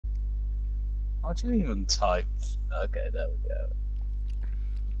I didn't even type. Okay, there we go.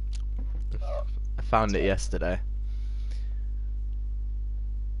 I found it yesterday.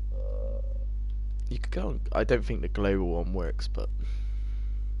 You could go on, I don't think the global one works, but...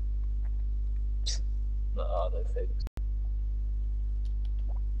 No, I don't think.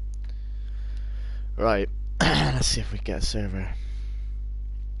 Right, let's see if we get a server.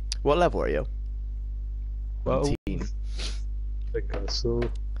 What level are you? Well, 19. I think I saw.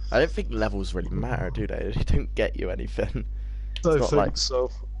 I don't think levels really matter, do they? They don't get you anything. I not think like-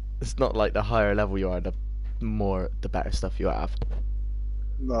 so. It's not like the higher level you are, the better stuff you have.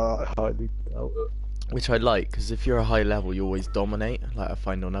 No, I highly doubt it. Which I like, because if you're a high level, you always dominate, like I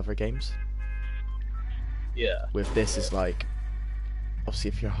find on other games. Yeah. With this, it's like, obviously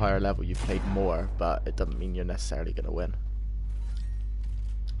if you're higher level, you've played more, but it doesn't mean you're necessarily going to win.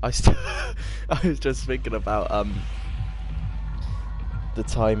 I was just thinking about the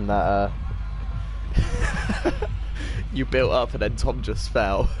time that you built up and then Tom just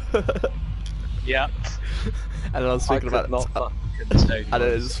fell. Yeah. And I was thinking about not and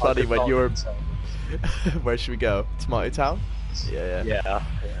it was funny when you were... Where should we go? Tomato Town? Yeah. Yeah.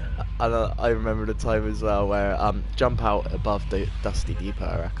 And I remember the time as well where jump out above the Dusty Depot,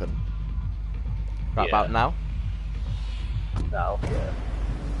 I reckon. Right Yeah. about now. Now, yeah.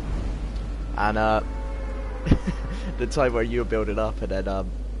 And the time where you were building up and then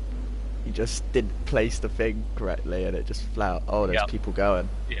you just didn't place the thing correctly and it just flew out. Oh, there's Yep. people going.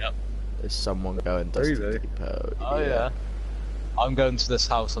 Yep. There's someone going Dusty Really? Depot. Oh yeah. I'm going to this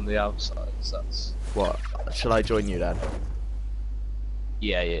house on the outside. So that's. What? Shall I join you then?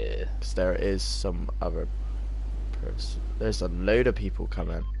 Yeah. Because there is some other person. There's a load of people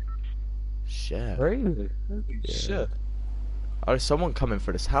coming. Shit. Really? Holy Yeah. shit. Oh, there's someone coming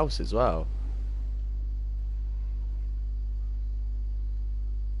for this house as well.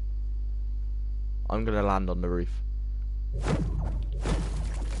 I'm gonna land on the roof.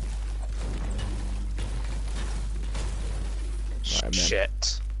 Right, I'm in.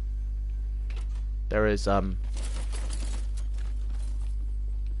 Shit. There is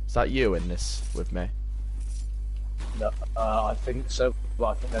Is that you in this with me? No, I think so, but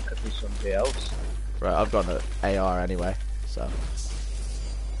I think there could be somebody else. Right, I've got an AR anyway, so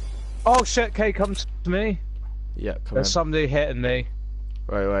Oh shit, Kay, come to me. yeah, come There's in. somebody hitting me.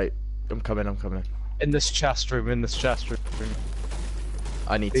 Wait, I'm coming. In this chest room,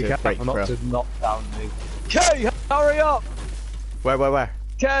 I need Be to break careful not through. to knock down me. Kay, hurry up! Where?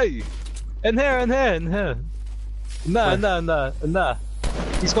 Kay! In here. No.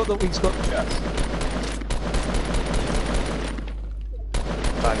 He's got the chest.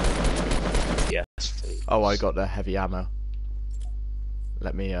 Thanks. Yes, please. Oh, I got the heavy ammo.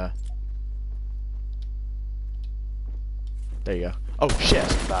 Let me There you go. Oh shit!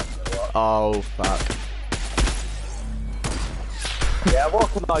 Oh fuck. Yeah, what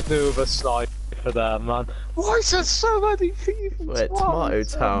can I do with a sniper there, man? Why is there so many people? We're at Tomato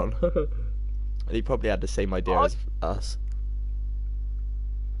Town. And he probably had the same idea as us.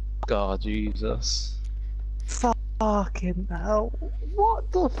 God, Jesus. Fucking hell.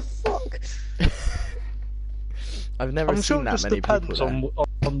 What the fuck? I've never I'm seen sure it that just many people depends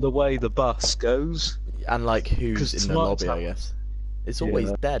there. on the way the bus goes. And like who's 'Cause in the Tomato lobby, I Town- guess. It's always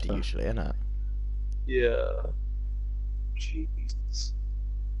Yeah. dead usually, isn't it? Yeah. Jesus.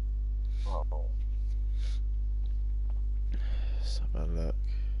 Oh. Let's have a look.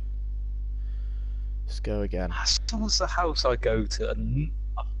 Let's go again. That's almost the house I go to, and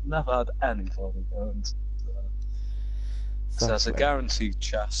I've never had any problem going to there. So there's a Exactly. guaranteed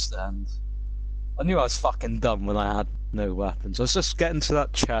chest, and I knew I was fucking dumb when I had no weapons. I was just getting to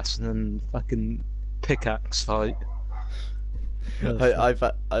that chest and then fucking pickaxe fight.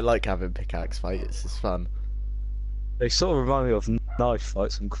 I like having pickaxe fights. It's fun. They sort of remind me of knife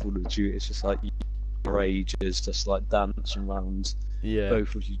fights in Call of Duty. It's just like rages, just like dancing around, Yeah.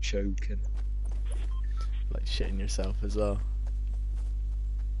 both of you choking. Like shitting yourself as well.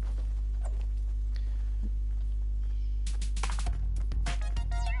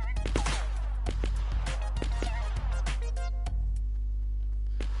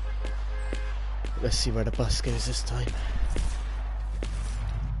 Let's see where the bus goes this time.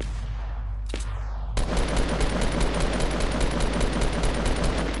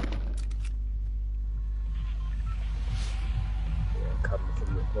 Yeah, coming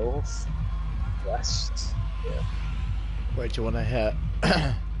from the north, west. Yeah. Where do you want to hit?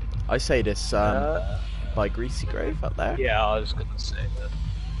 I say this by Greasy Grove up there. Yeah, I was gonna say that.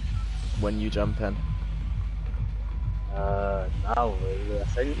 When you jump in. Now really, I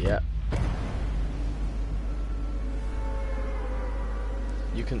think. Yeah.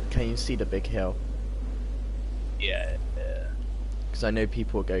 Can you see the big hill? Yeah. Because I know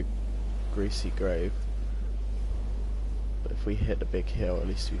people go Greasy Grove, but if we hit the big hill, at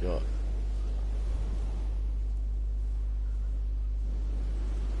least we got.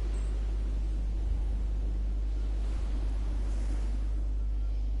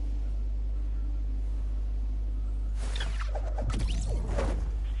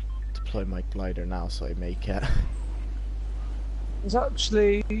 Deploy my glider now so I make it. There's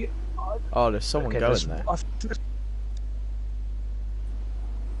actually. Oh, there's someone going there.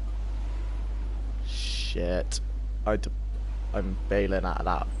 Shit. I'm bailing out of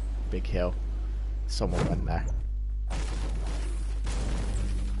that big hill. Someone went there.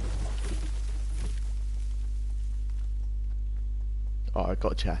 Oh, I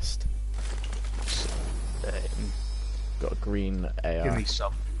got a chest. Got a green AR. Give me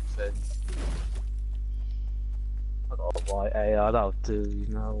something. I got a white AR, that'll do, you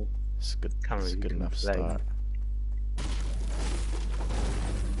know. It's good. Can't It's a really good enough complain. start.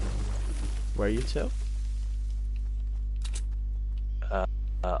 Where are you to? I'm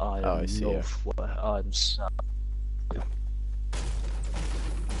I see you. north. I'm south.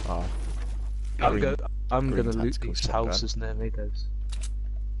 Oh. I'm Green gonna loot tactical these shotgun. houses near me, those.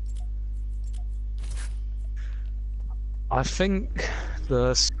 I think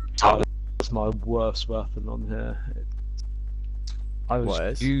the Scout was my worst weapon on here. I was What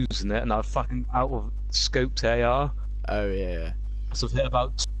is? using it and I fucking out of scoped AR. Oh yeah. So I've hit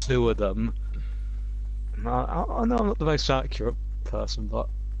about 2 of them. And I know I'm not the most accurate person, but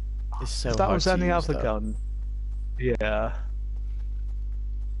It's so if that hard was to any use, other though. gun, yeah.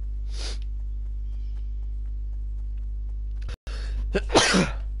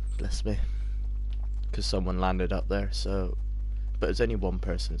 Bless me. Because someone landed up there, so. But it's only one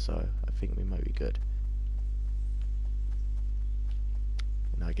person, so I think we might be good.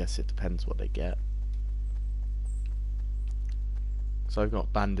 And I guess it depends what they get. So I've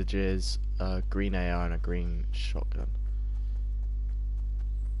got bandages, a green AR, and a green shotgun.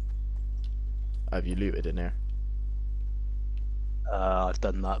 Have you looted in here? I've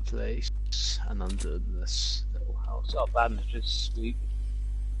done that place, and I'm doing this little house. Oh, bandages, sweet.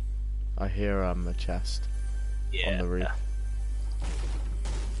 I hear a chest on the roof.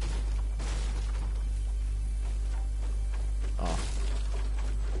 Oh.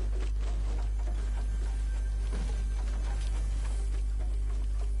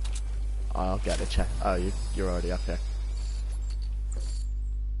 I'll get the chest. Oh, you're already up here.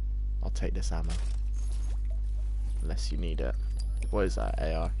 I'll take this ammo. Unless you need it. What is that,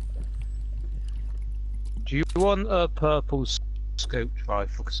 AR? Do you want a purple scoped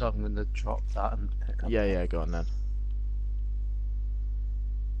rifle? Because I'm going to drop that and pick up. Yeah, go on then.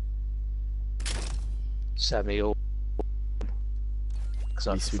 Semi-all. Because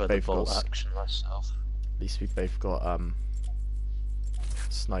I least we prefer the both bolt got action myself. At least we've both got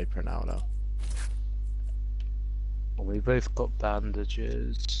sniper now though. Well, we both got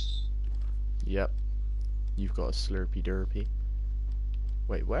bandages. Yep. You've got a slurpy derpy.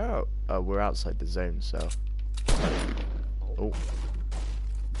 Wait, where are we're outside the zone, so oh.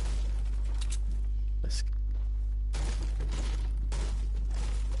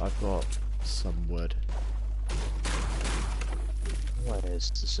 I've got some wood. Where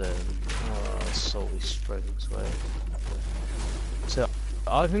is the zone? Oh, Salty Springs way. So,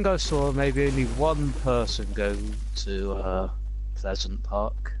 I think I saw maybe only one person go to Pleasant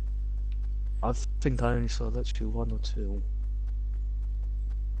Park. I think I only saw literally 1 or 2.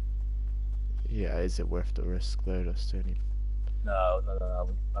 Yeah, is it worth the risk though? That's the only. No.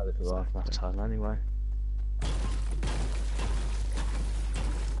 I live around that time anyway.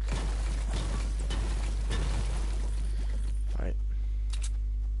 Right.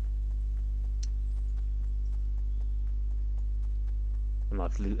 And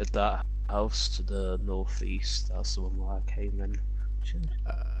I've looted that house to the northeast. That's the one where I came in.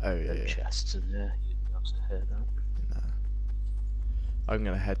 Oh yeah. Chests in there. You'd be able to hear that. Nah. I'm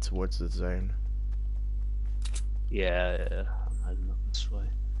gonna head towards the zone. Yeah, I'm heading up this way.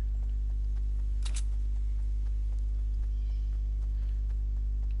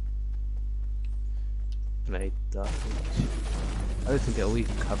 Made that. I don't think it'll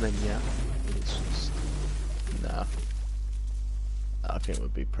even come in yet. It's just... Nah. I think it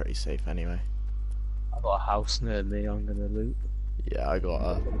would be pretty safe anyway. I've got a house near me I'm gonna loot. Yeah, I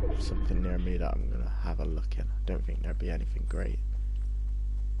got something near me that I'm gonna have a look in. I don't think there'd be anything great.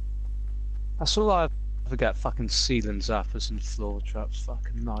 That's all I ever get, fucking ceiling zappers and floor traps.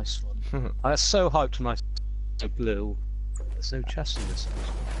 Fucking nice one. I was so hyped when I saw blue. There's no chest in this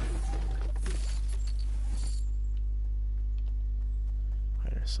house.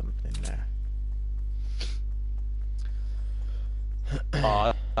 something in there.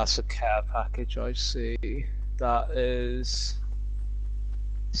 Oh, that's a care package I see. That is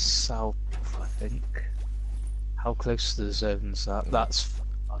south, I think. How close to the zone's that? That's...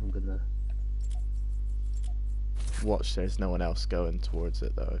 I'm gonna... Watch, there's no one else going towards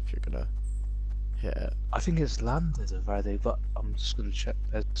it though if you're gonna hit it. I think it's landed already, but I'm just gonna check.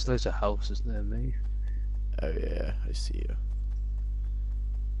 There's loads of houses near me. Oh yeah, I see you.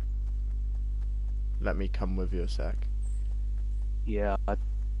 Let me come with you a sec. Yeah, I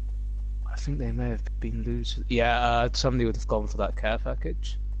think they may have been looted. Yeah, somebody would have gone for that care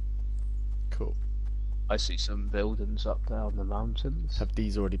package. Cool. I see some buildings up there on the mountains. Have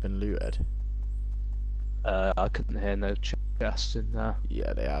these already been looted? I couldn't hear no chests in there.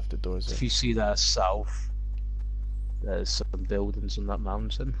 Yeah, they have. The doors If are... you see there south, there's some buildings on that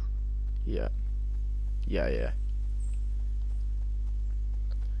mountain. Yeah. Yeah.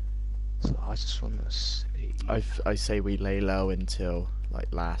 So I just want to see. I say we lay low until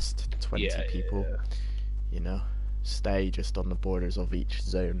like last 20 people. Yeah. You know, stay just on the borders of each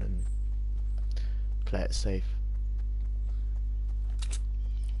zone and play it safe.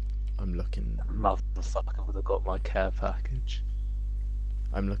 I'm looking. Motherfucker would have got my care package.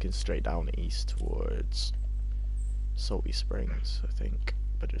 I'm looking straight down east towards Salty Springs, I think,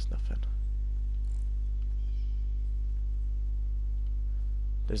 but there's nothing.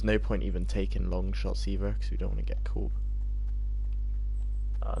 There's no point even taking long shots either, because we don't want to get caught.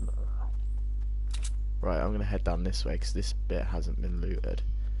 No. Right, I'm gonna head down this way, because this bit hasn't been looted.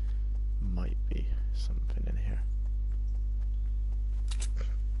 Might be something in here.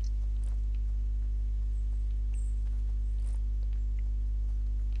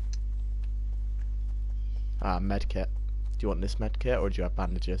 Ah, medkit. Do you want this medkit, or do you have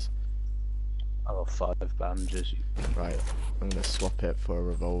bandages? I got 5 bandages. Right, I'm gonna swap it for a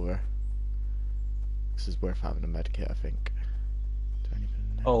revolver. This is worth having a medkit, I think. Don't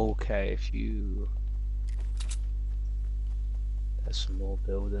even know. Okay, if you... There's some more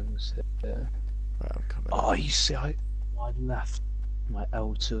buildings here. Right, I'm coming. Oh, you see, my left, my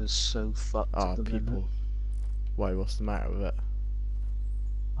L2 is so fucked Ah, at the people. minute. Why, what's the matter with it?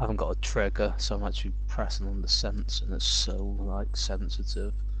 I haven't got a trigger, so I'm actually pressing on the sensor and it's so, like,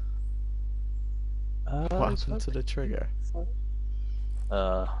 sensitive. What happened to the trigger?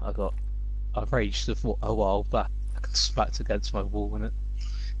 I raged a while back and smacked against my wall and it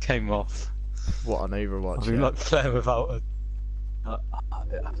came off. What, on Overwatch? I've been like playing without it. I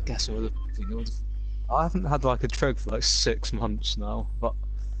guess it would have been. I haven't had like a trigger for like 6 months now, but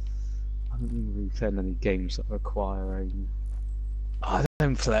I haven't really played any games that require a. I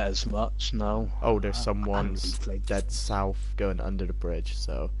don't play as much now. Oh, there's I someone's haven't really played. dead south going under the bridge,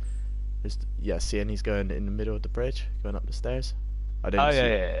 so... There's, yeah, see, and he's going in the middle of the bridge, going up the stairs. I don't Oh see...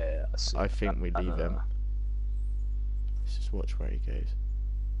 yeah. I think we leave him. know. Let's just watch where he goes.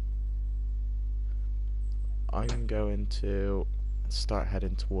 I'm going to start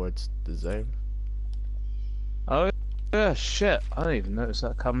heading towards the zone. Oh yeah, shit! I didn't even notice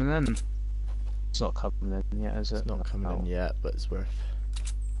that coming in. It's not coming in yet, is it? It's not coming in yet, but it's worth...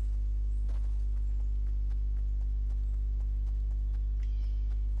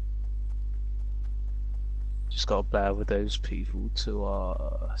 Just gotta bear with those people to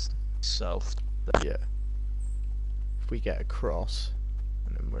our south. Yeah. If we get across,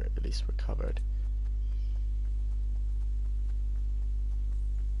 and then we're at least recovered.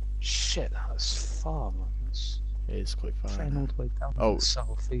 Shit, that's far, man. That's It is quite far. train all the way down Oh. to the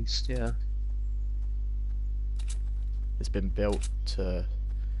southeast, yeah. It's been built to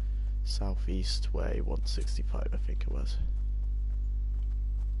southeast way 165, I think it was.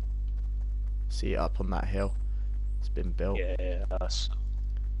 See it up on that hill? It's been built. Yeah, that's...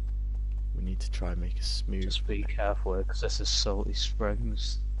 We need to try and make a smooth. Just be careful, because this is Salty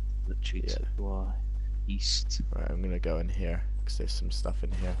Springs, literally Yeah. to our east. Right, I'm gonna go in here because there's some stuff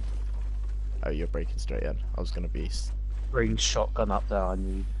in here. Oh, you're breaking straight in. I was gonna be. Green shotgun up there, I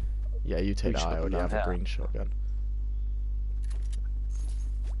need. Yeah, you take that. I already have a here. green shotgun.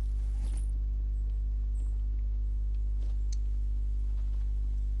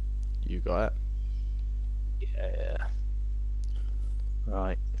 You got it. Yeah.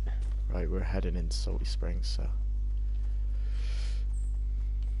 Right. Right, we're heading into Salty Springs, so.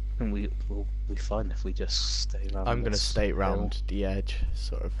 And we'll be fine if we just stay around. I'm gonna this stay hill. round the edge,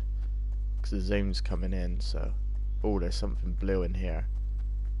 sort of, because the zone's coming in. So, oh, there's something blue in here.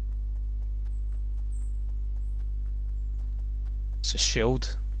 It's a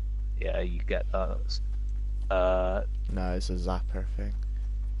shield. Yeah, you get that. No, it's a zapper thing.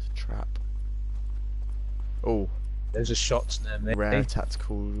 It's a trap. Oh, There's a shots near me. Rare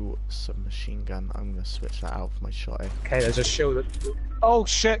tactical submachine gun. I'm gonna switch that out for my shotty. Okay, there's a shield. Oh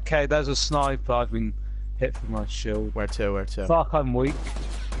shit, okay, there's a sniper. I've been hit from my shield. Where to? Where to? Fuck, I'm weak.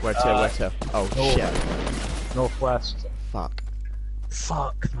 Where to? Where to? Oh north. shit. Northwest. Fuck.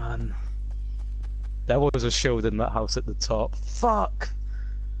 Fuck, man. There was a shield in that house at the top. Fuck.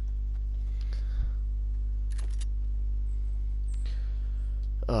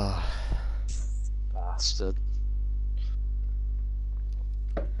 Ugh. Bastard.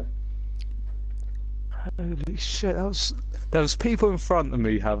 Holy shit, there was people in front of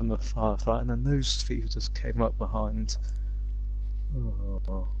me having a firefight and then those people just came up behind.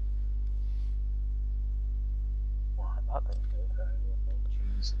 Oh. Wow, that didn't go very well.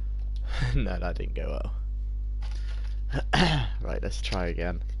 Jeez. No, that didn't go well. Right, let's try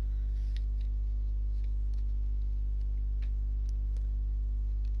again.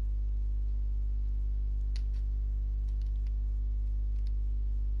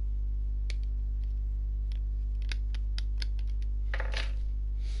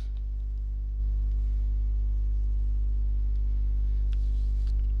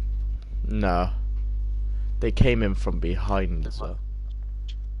 No. They came in from behind as well.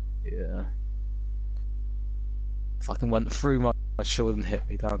 Yeah. Fucking went through my shield and hit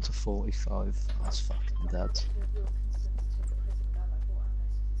me down to 45. That's fucking dead.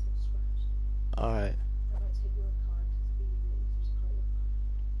 Alright.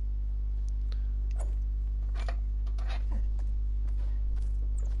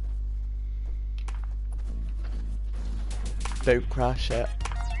 Don't crash it.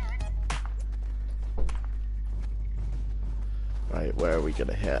 Right, where are we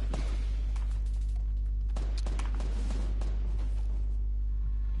gonna hit?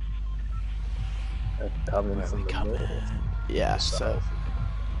 Coming from the middle. Yeah, so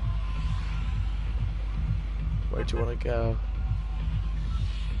where do you want to go?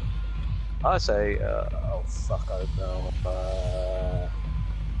 I say, oh fuck, I don't know.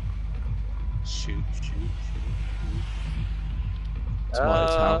 Shoot.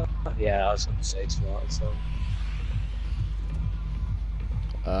 Tomato Town. Yeah, I was gonna say Tomato Town.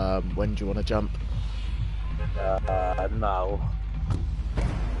 When do you want to jump? Now.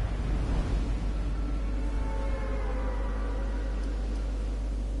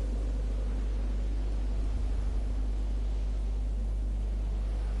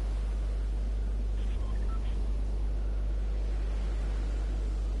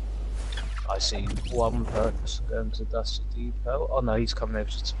 I see one person going to Dusty Depot. Oh no, he's coming over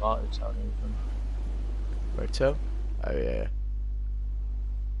to Tomato Town even. Where to? Oh yeah.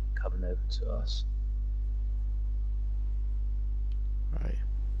 Coming over to us. Right.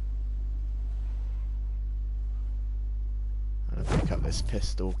 I'm gonna pick up this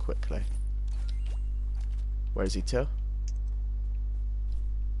pistol quickly. Where is he to?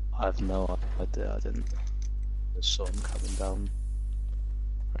 I have no idea, I didn't. Just saw him coming down.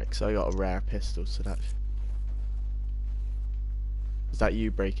 Right, because I got a rare pistol, so that's... Is that you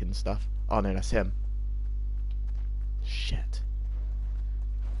breaking stuff? Oh no, that's him. Shit.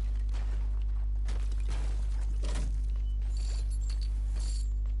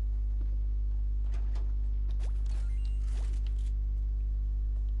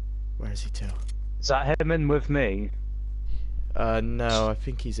 Where is he to? Is that him in with me? No, I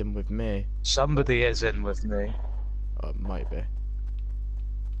think he's in with me. Somebody is in with me. Oh, it might be.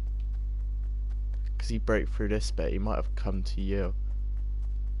 Because he broke through this bit, he might have come to you.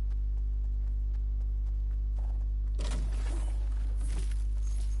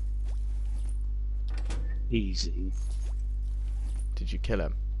 Easy. Did you kill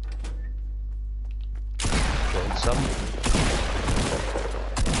him? Killed some.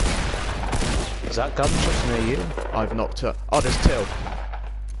 Is that gunshots near you? I've knocked her. Oh, there's two.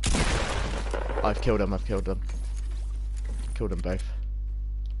 I've killed them, Killed them both.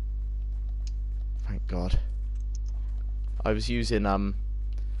 Thank God. I was using the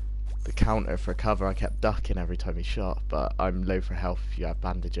counter for cover. I kept ducking every time he shot, but I'm low for health if you have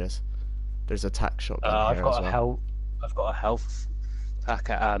bandages. There's a tac shotgun I've here got as a well. I've got a health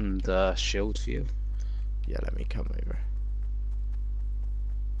packet and shield for you. Yeah, let me come over.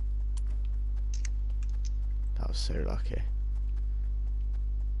 That was so lucky.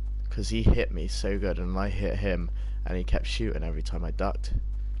 Because he hit me so good and I hit him and he kept shooting every time I ducked.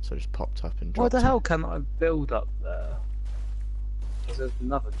 So I just popped up and What dropped the him. hell can I build up there? There's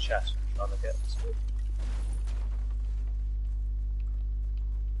another chest I'm trying to get to.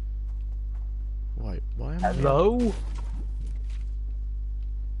 Why am I... Hello?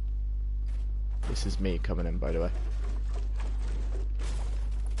 This is me coming in, by the way.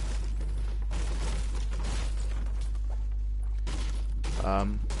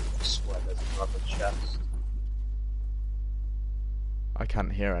 Um, I swear there's another chest. I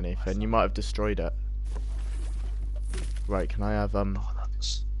can't hear anything. You might have destroyed it. Right, can I have Oh,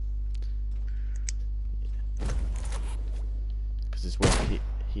 that's... because it's worth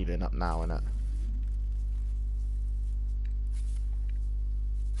healing up now, innit?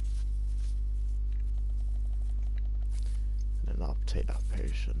 And then I'll take that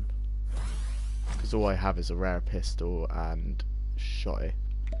potion. Because all I have is a rare pistol and shotty.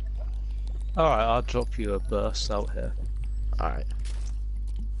 Alright, I'll drop you a burst out here. Alright.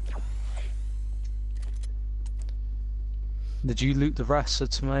 Did you loot the rest of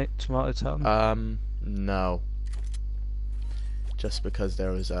Tomato Town? No. Just because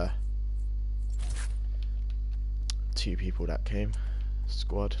there was two people that came.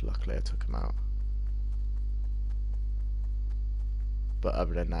 Squad, luckily I took them out. But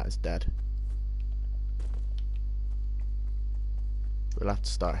other than that, it's dead. We'll have to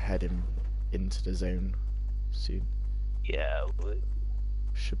start heading into the zone soon. Yeah,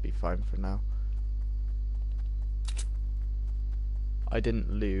 Should be fine for now. I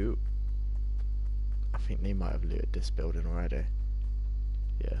didn't loot. I think they might have looted this building already.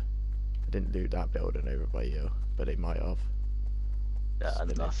 Yeah. I didn't loot that building over by you, but they might have. yeah,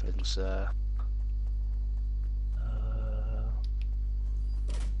 nothing's there.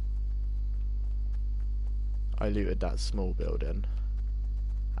 I looted that small building.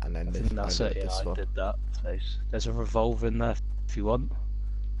 And then I think that's it, yeah, I did that place. There's a revolver in there if you want.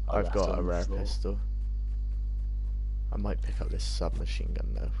 I've got a rare pistol. I might pick up this submachine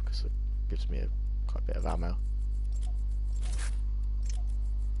gun though, because it gives me quite a bit of ammo.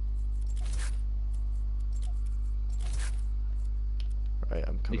 Right,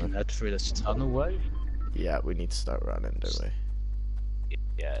 I'm You coming. can head through this tunnel way. Yeah, we need to start running, don't we?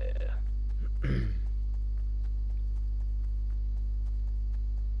 Yeah.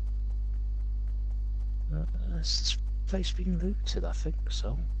 Has this place been looted? I think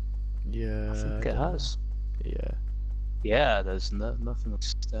so. Yeah. I think it has. Yeah. Yeah, there's nothing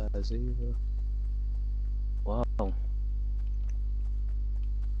upstairs either. Wow. So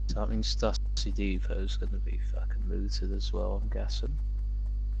that means Dusty Depot's gonna be fucking looted as well, I'm guessing.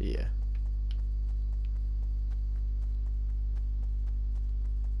 Yeah.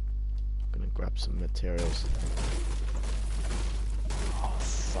 Gonna grab some materials. Oh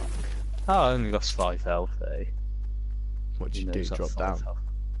fuck. Oh, I only lost 5 health, eh? What'd you Who do? knows that Drop 5 down? health?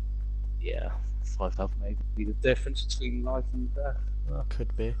 Yeah, 5 health may be the difference between life and death.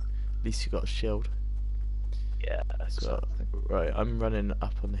 Could be. At least you got a shield. Yeah, So, exactly. right, I'm running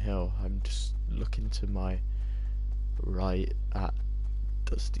up on the hill. I'm just looking to my right at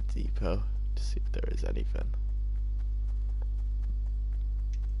Dusty Depot to see if there is anything.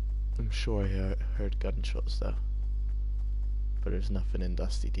 I'm sure I heard gunshots though. But there's nothing in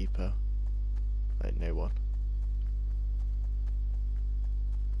Dusty Depot. Like, no one.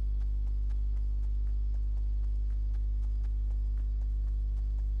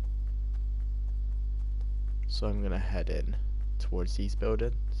 So I'm gonna head in towards these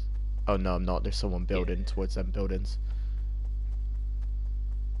buildings. Oh no, I'm not. There's someone building towards them buildings.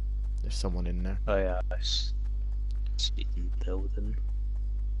 There's someone in there. Oh yeah, nice. Speaking building.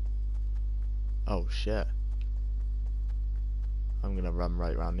 Oh shit. I'm gonna run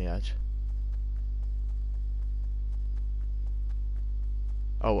right around the edge.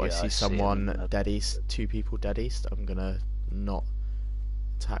 Oh, I Yeah, see I see someone him. dead east. 2 people dead east. I'm gonna not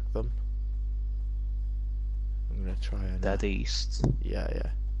attack them. I'm gonna try and... Dead east.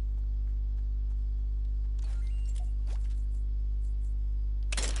 Yeah.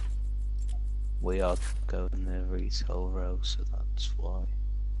 We are going near Retail Row, so that's why.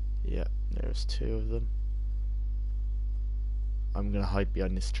 Yeah, there's 2 of them. I'm gonna hide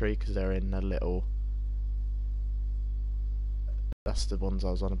behind this tree because they're in a little... That's the ones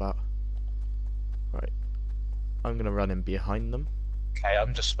I was on about. Right. I'm gonna run in behind them. Okay,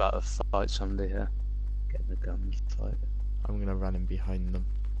 I'm just about to fight somebody here. Get the gun fight. I'm gonna run in behind them.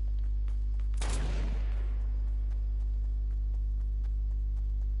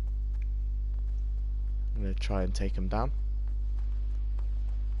 I'm gonna try and take them down.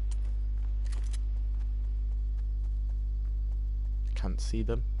 Can't see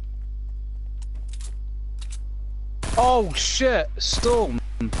them. Oh shit! Storm!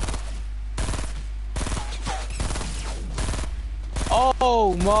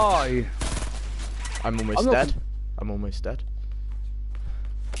 Oh my! I'm almost dead. I'm almost dead.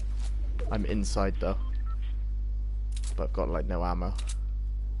 I'm inside though. But I've got like no ammo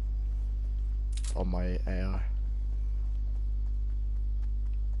on my AR.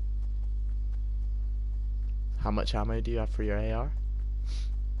 How much ammo do you have for your AR?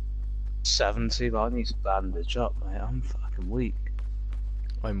 70, but I need to bandage up, mate. I'm fucking weak.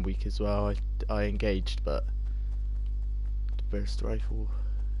 I'm weak as well. I engaged, but the burst rifle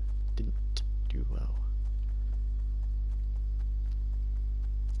didn't do well.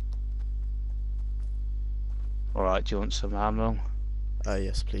 Alright, do you want some ammo?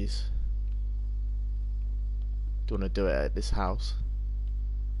 Yes, please. Do you want to do it at this house?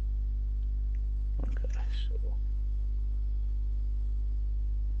 Okay, sure.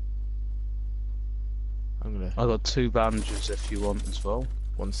 I got 2 bandages if you want as well.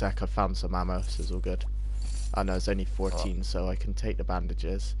 One sec, I found some ammo, so it's all good. I know it's only 14, so I can take the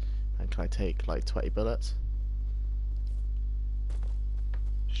bandages. And can I take like 20 bullets?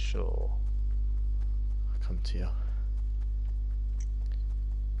 Sure. I'll come to you.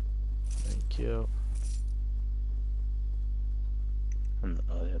 Thank you. And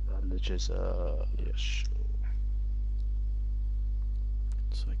yeah, bandages, yeah, sure.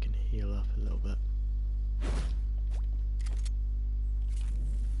 So I can heal up a little bit.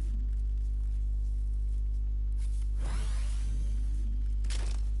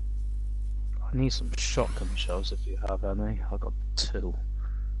 I need some shotgun shells if you have any. I got 2.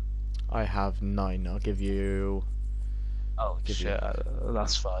 I have 9. I'll give you. Oh shit,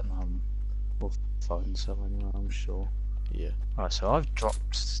 that's fine. We'll find some anyway, I'm sure. Yeah. Alright, so I've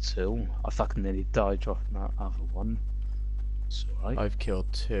dropped 2. I fucking nearly died dropping that other one. It's alright. I've killed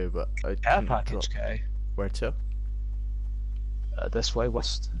 2, but I Care couldn't package, drop. K. Where to? This way,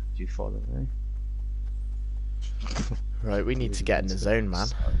 west. If you follow me. Right, we need to get in the zone, man.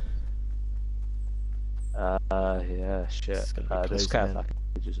 Yeah, shit. It's gonna be This closing care in.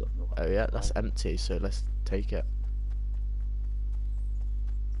 package is on the way. Oh yeah, that's empty, so let's take it.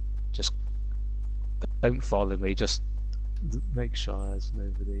 Just don't follow me, just make sure there's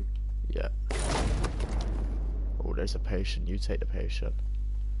nobody. Yeah. Oh, there's a potion. You take the potion.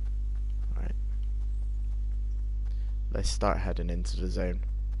 Alright. Let's start heading into the zone.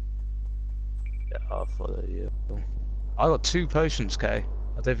 Yeah, I'll follow you. I got 2 potions, K.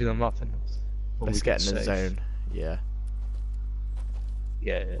 I'll divvy them up and Let's get in the zone. Yeah.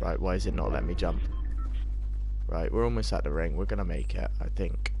 Yeah. Right, why is it not letting me jump? Right, we're almost at the ring. We're gonna make it, I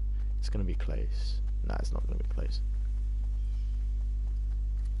think. It's gonna be close. Nah, it's not gonna be close.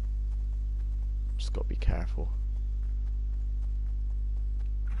 Just gotta be careful.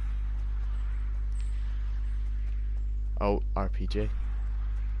 Oh, RPG.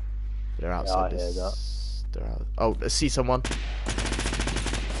 They're outside I hear this. They're out. Oh, I see someone.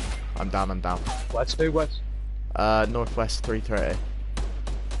 I'm down, I'm down. West, do west. Northwest 330.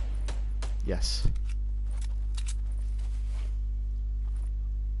 Yes.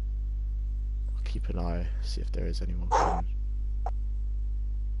 I'll keep an eye, see if there is anyone coming.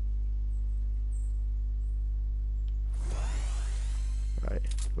 Right,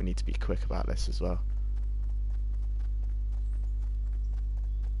 we need to be quick about this as well.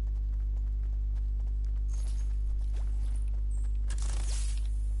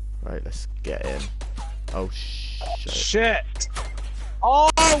 Right, let's get in. Oh Shit! Oh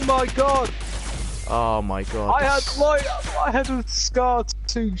my god! Oh my god. I had a scar,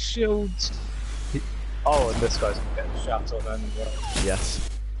 2 shields. Oh, and this guy's gonna get shot on anyway. Yes.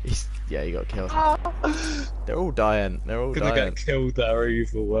 Yeah, he got killed. They're all dying. They're all Gonna dying. get killed there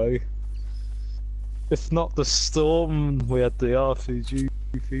either way. If not the storm, we had the RPG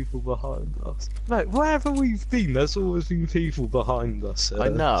people behind us. Mate, wherever we've been, there's always been people behind us. I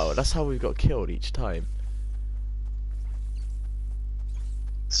know. That's how we've got killed each time.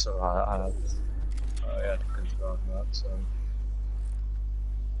 So I had to confirm that. So.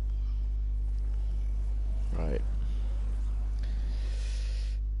 Right.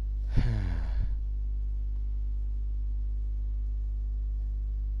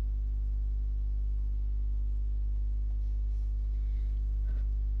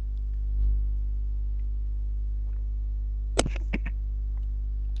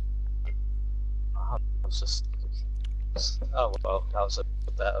 Oh well, that was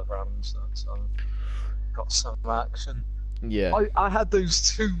a better round that time. Got some action. Yeah. I had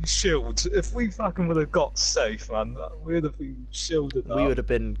those 2 shields. If we fucking would have got safe, man, we'd have been shielded up. We would have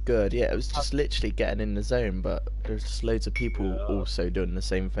been good. Yeah, it was just literally getting in the zone, but there's just loads of people also doing the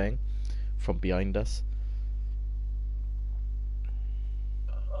same thing from behind us.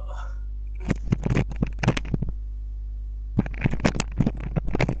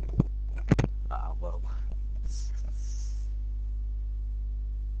 Ah, well.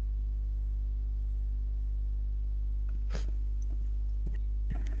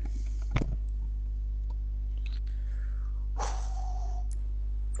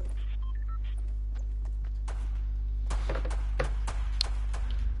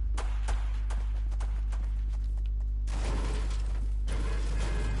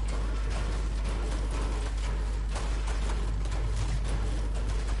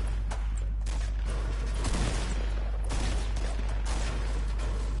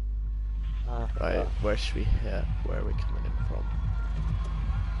 Right, where should we hit? Where are we coming in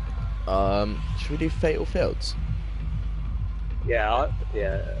from? Should we do Fatal Fields? Yeah,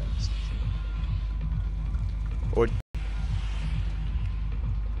 yeah. Or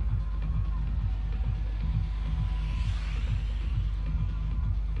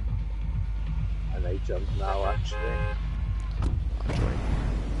I may jump now, actually. I'll join.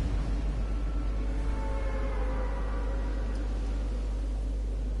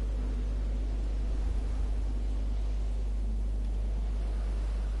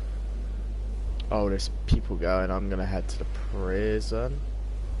 Oh, there's people going. I'm gonna head to the prison.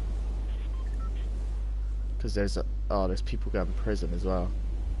 Because there's people going to prison as well.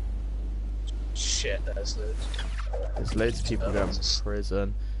 Shit, there's Loads of people going to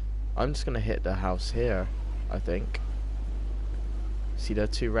prison. I'm just gonna hit the house here, I think. See there are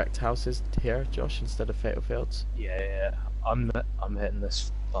 2 wrecked houses here, Josh, instead of Fatal Fields? Yeah. I'm hitting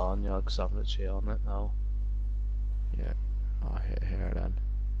this barnyard because I'm literally on it now. Yeah, I'll hit here then.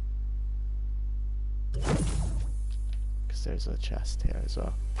 Because there's a chest here as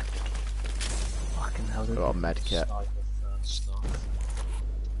well. Fucking hell, I've got a med kit.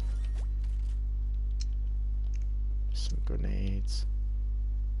 Some grenades.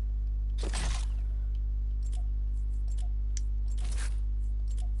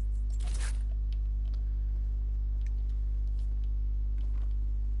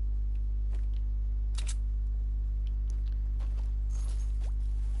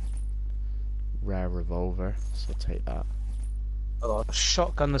 Rare revolver, so I'll take that. I got a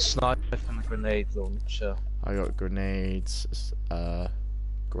shotgun, a sniper, and a grenade launcher. I got grenades,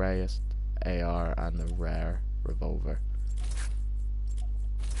 greyest AR, and a rare revolver.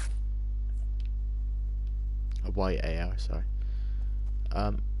 A white AR, sorry.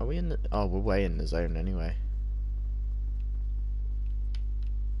 Are we in the... Oh, we're way in the zone anyway.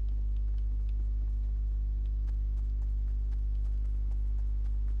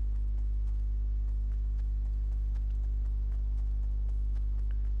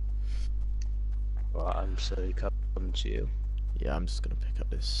 Right, I'm slowly coming to you. Yeah, I'm just gonna pick up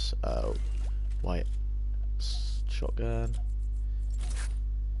this white shotgun.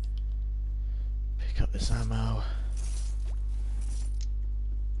 Pick up this ammo.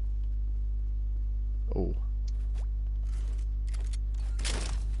 Oh.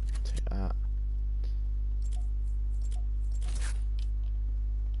 Take that.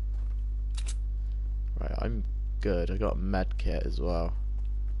 Right, I'm good. I got a med kit as well.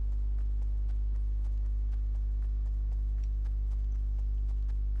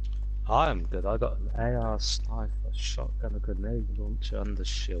 I'm good. I got an AR sniper, shotgun, a grenade launcher, and a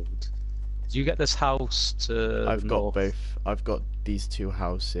shield. Did you get this house to I've the got north? both. I've got these 2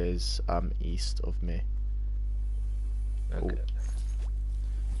 houses east of me. Okay. Ooh.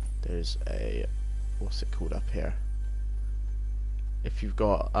 There's a... what's it called up here? If you've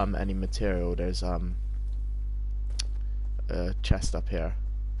got any material, there's a chest up here.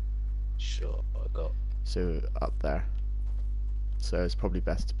 Sure, I got. So up there. So it's probably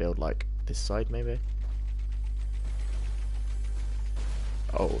best to build like this side maybe.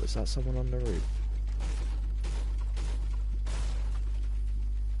 Oh, is that someone on the roof?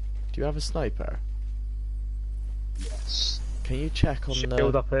 Do you have a sniper? Yes. Can you check on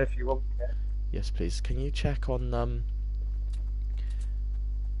Shield up here if you want. Yeah. Yes, please. Can you check on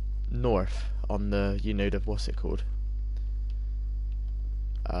north on the what's it called?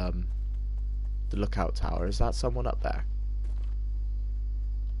 The lookout tower. Is that someone up there?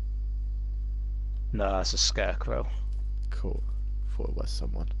 No, that's a scarecrow. Cool. Thought it was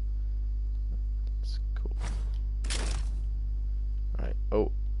someone. That's cool. Right. Oh,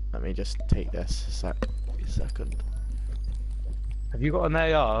 let me just take this a second. Have you got an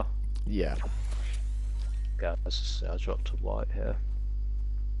AR? Yeah. Guys, I dropped a white here.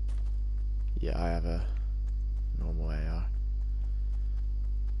 Yeah, I have a normal AR.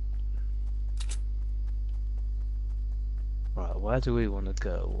 Right, where do we want to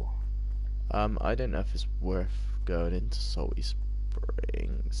go? I don't know if it's worth going into Salty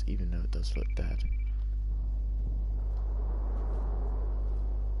Springs, even though it does look dead.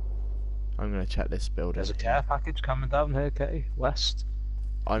 I'm gonna check this building. There's a care package coming down here, Katie, west.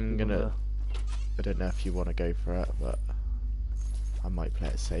 I don't know if you want to go for it, but I might play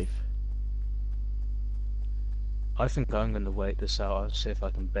it safe. I think I'm going to wait this out and see if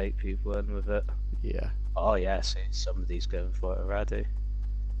I can bait people in with it. Yeah. Oh yeah, see, somebody's going for it already.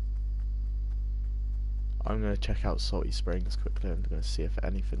 I'm going to check out Salty Springs quickly. I'm going to see if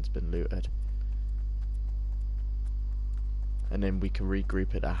anything's been looted. And then we can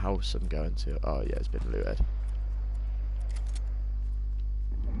regroup at the house I'm going to. Oh yeah, it's been looted.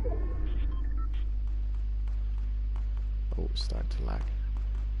 Oh, it's starting to lag.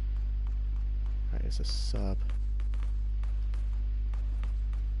 Right, it's a sub.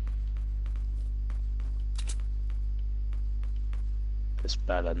 This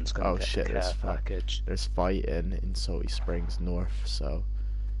Bellend's gonna Oh get shit, the care package. there's fighting in Salty Springs North, so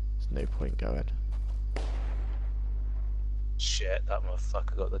there's no point going. Shit, that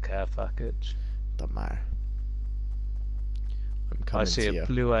motherfucker got the care package. Don't matter. I'm I coming see to a you.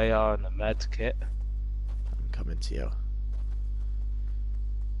 blue AR and a med kit. I'm coming to you.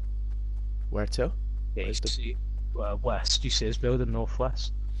 Where to? Yeah, you Where's the... see, west. You see his building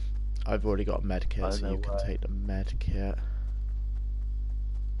northwest. I've already got a med I kit, don't so know you can where. take the med kit.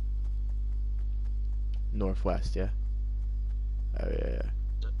 Northwest, yeah? Oh, yeah.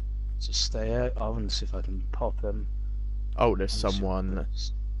 Just stay out. I want to see if I can pop him. Oh, there's Let me see someone, what it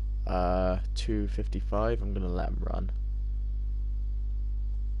is. 255. I'm gonna let him run.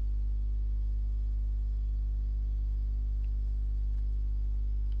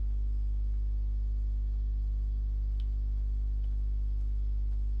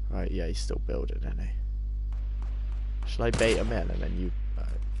 Right, yeah, he's still building, isn't he? Shall I bait him in and then you...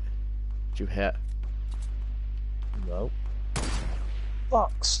 did you hit? No.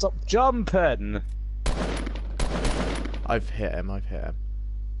 Fuck! Stop jumping! I've hit him.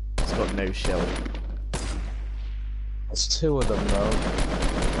 He's got no shield. There's two of them though.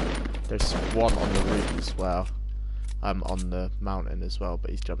 There's one on the roof as well. On the mountain as well, but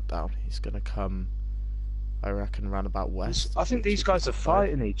he's jumped down. He's gonna come, I reckon, round about west. I think these guys are 255.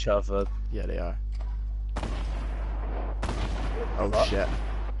 fighting each other. Yeah, they are. Oh What? shit.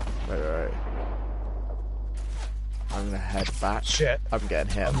 Right. I'm gonna head back. Shit. I'm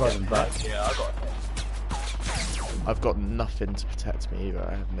getting hit. I'm running back. Yeah, I got hit. I've got nothing to protect me either.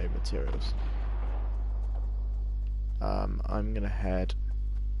 I have no materials. I'm gonna head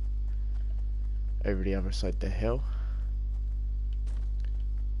over the other side of the hill.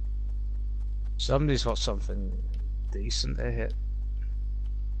 Somebody's got something decent to hit.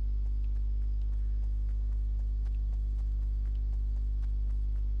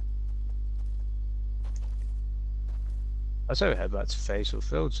 I say we head back to Faisal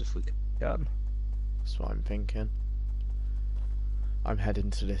Fields if we can. That's what I'm thinking. I'm heading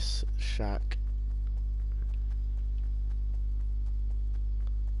to this shack.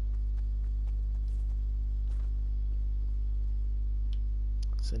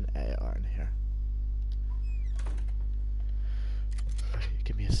 There's an AR in here.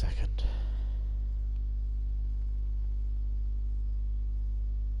 Give me a second.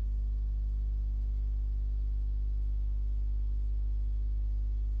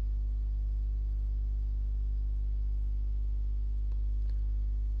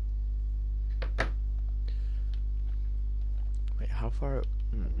 Wait, how far?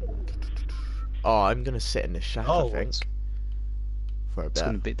 Oh, I'm gonna sit in this shack, I think, for a It's bit.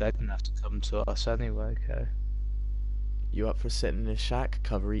 gonna be. They're gonna have to come to us anyway. Okay. You up for sitting in this shack?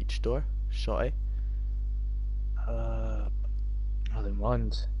 Cover each door. Shotty. I don't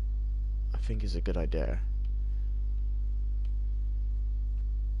mind. I think is a good idea.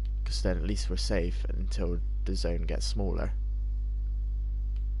 Because then at least we're safe until the zone gets smaller.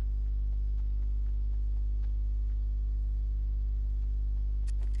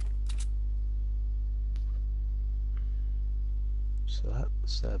 So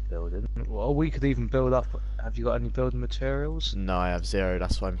that's their building. Well, we could even build up. Have you got any building materials? No, I have 0.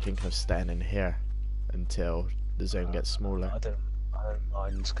 That's why I'm thinking of staying in here until the zone gets smaller. I don't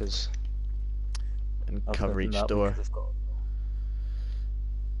mind because And cover each door.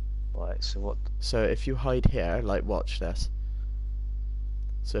 Right. So what? So if you hide here, like watch this.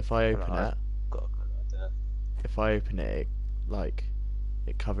 So if I open it, Got a good idea. if I open it, like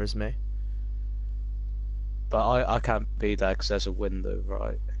it covers me. But I can't be there because there's a window,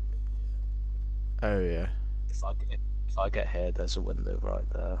 right? Oh yeah. If I get here, there's a window right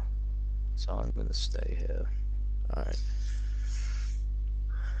there. So I'm gonna stay here. Alright.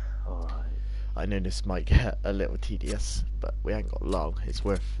 Alright. I know this might get a little tedious, but we ain't got long. It's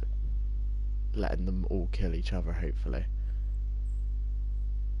worth letting them all kill each other, hopefully.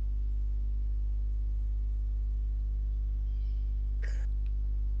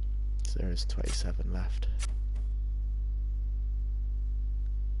 So there is 27 left.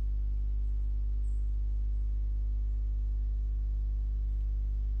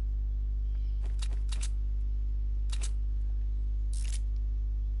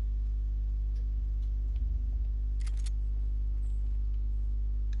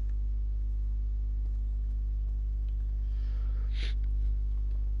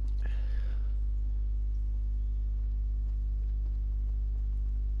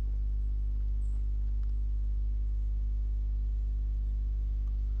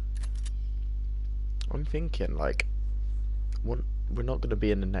 I'm thinking, like, we're not going to be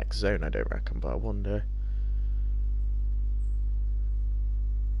in the next zone, I don't reckon, but I wonder.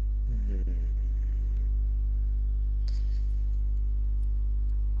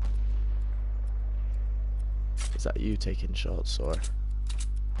 Is that you taking shots, or?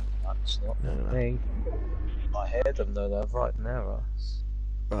 That's not No. me. I hear them though, they're right near us.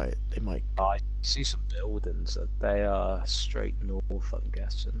 Right, they might. I see some buildings, they are straight north, I'm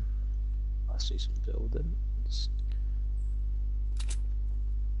guessing. I see some buildings.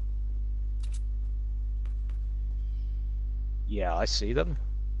 Yeah, I see them.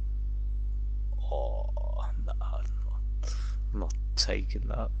 Oh, no, I'm not taking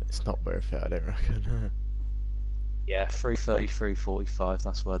that. It's not worth it, I don't reckon. Yeah, 333, 45,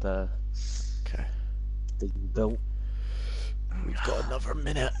 that's where they're Okay. being built. We've got another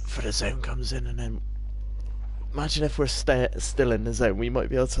minute for the zone comes in, and then imagine if we're still in the zone, we might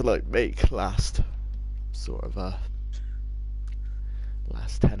be able to like make last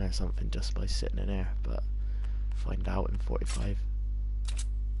 10 or something just by sitting in here, but find out in 45.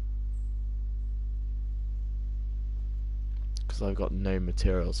 Because I've got no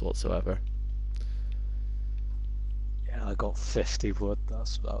materials whatsoever. Yeah, I got 50 wood,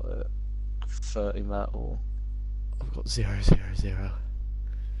 that's about it. 30 metal. I've got 0, 0, 0.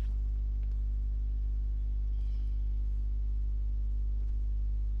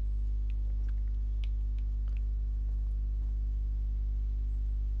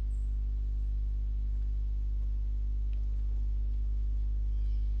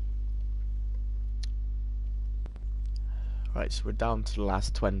 Right, so we're down to the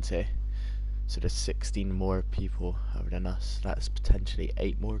last 20. So there's 16 more people other than us. That's potentially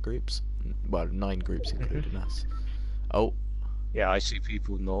 8 more groups. Well, 9 groups including us. Oh. Yeah, I see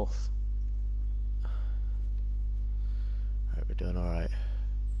people north. Right, we're doing alright.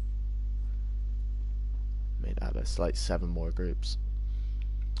 Made that, that's like 7 more groups.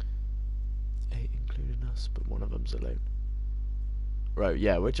 8 including us, but one of them's alone. Right,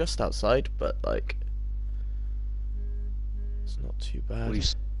 yeah, we're just outside, but like, it's not too bad. We've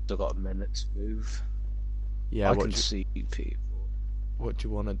still got a minute to move. Yeah, I can see people. What do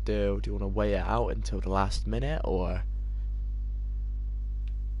you want to do? Do you want to wait it out until the last minute, or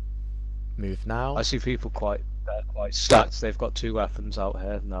move now? I see people they're quite stacked. They've got 2 weapons out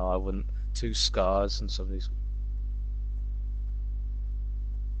here. No, I wouldn't. 2 scars and some of these.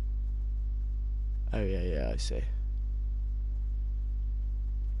 Oh yeah, I see. If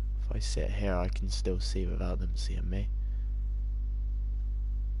I sit here, I can still see without them seeing me.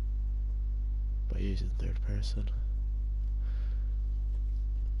 By using third person.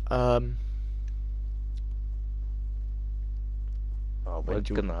 Oh, we're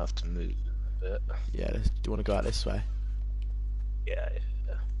gonna have to move a bit. Yeah, do you want to go out this way? Yeah.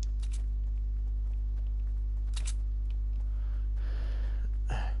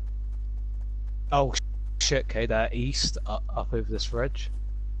 Oh shit, okay, they're east, up over this ridge.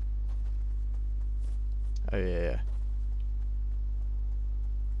 Oh yeah.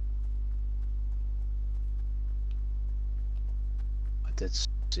 I did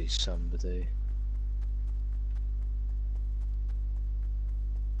see somebody.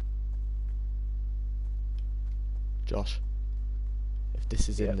 Josh, if this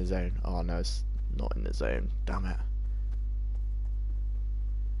is Yeah. in the zone. Oh no, it's not in the zone. Damn it.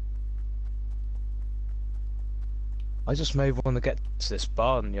 I just may want to get to this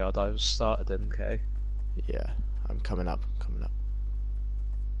barnyard I was started in, okay? Yeah, I'm coming up.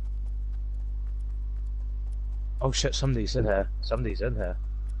 Oh shit, somebody's in here. Somebody's in here.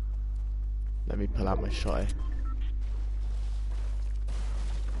 Let me pull out my shotty.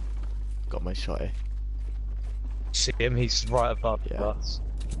 Got my shotty. See him? He's right above Yeah. us.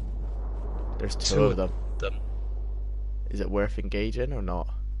 There's 2 of them. them. Is it worth engaging or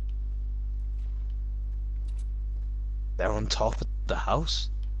not? They're on top of the house.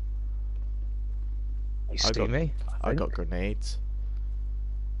 You see me? I got grenades.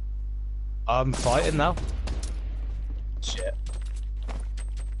 I'm fighting now. Shit.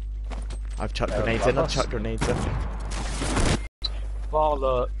 I've chucked They're grenades in. above I've us. chucked grenades in.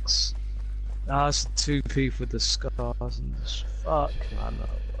 Bollocks. That's 2 people with the scars and this. Fuck, man. Oh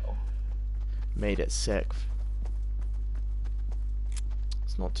well. Made it 6th.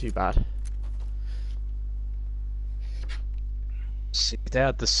 It's not too bad. See, they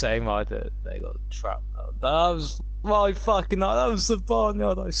had the same idea. They got trapped. That was my fucking. That was the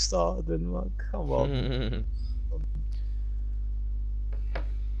barnyard I started in. Like, come on.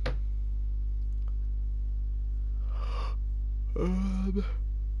 Right,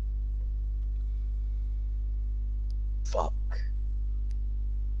 Fuck.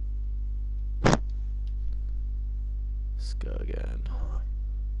 Go again.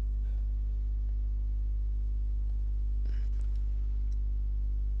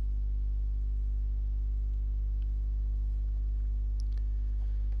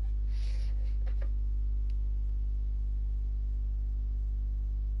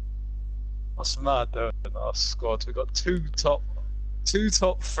 What's mad though in our squad? We got two top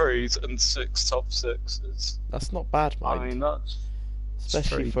threes and 6 top sixes. That's not bad, I mind. mean, that's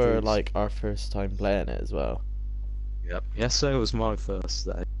Especially pretty for decent. like our first time playing it as well. Yep. Yesterday was my first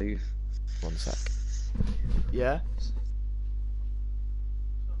day. 1 sec. Yeah?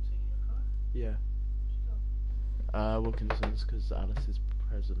 Yeah. Wilkinson's, because Alice's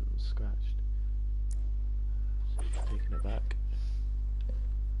present was scratched. So she's taking it back.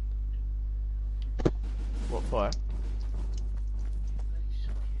 What for?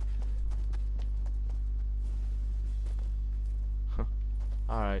 Huh.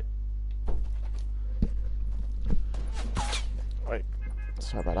 Alright. Right.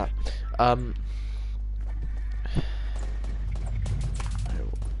 Sorry about that.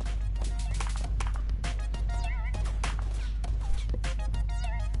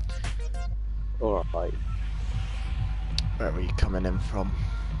 Alright. Where are we coming in from?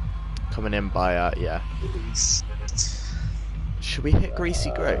 Coming in by, yeah. Should we hit Greasy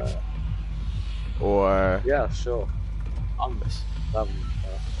Grove? Or... Yeah, sure.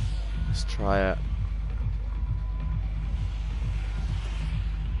 Let's try it.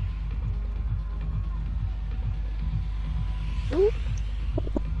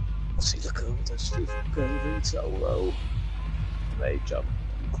 See, look at all those people going in so low. They jump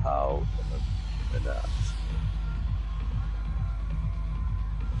out and that.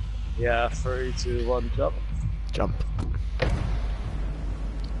 Yeah, 3, 2, 1, jump. Jump.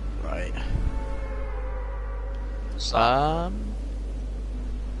 Right.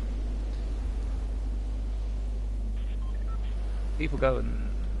 People going.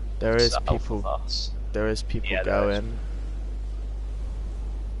 There is south people. Of us. There is people Yeah, there is. going.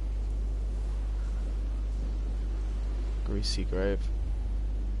 Greasy Grove.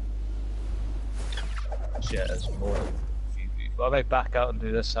 Yeah, there's more. Few people. Are they back out and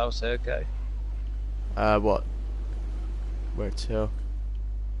do this house here? Okay. What? Where to?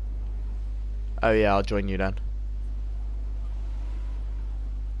 Oh yeah, I'll join you then.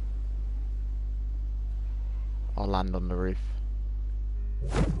 I'll land on the roof.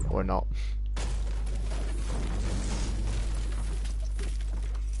 Or not.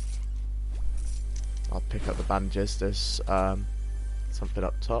 I'll pick up the bandages. There's something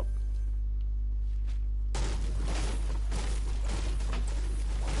up top.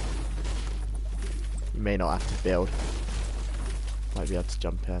 You may not have to build. Might be able to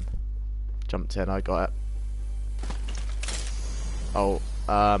jump in. Jumped in, I got it. Oh,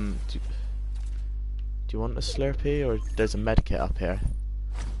 do you want a Slurpee, or there's a medkit up here?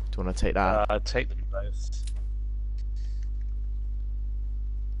 Do you want to take that? I'd take them both.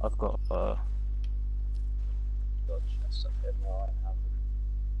 I've got a chest up here now. I have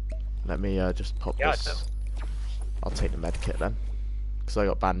them. Let me just pop Yeah, this. I'll take the medkit then, because I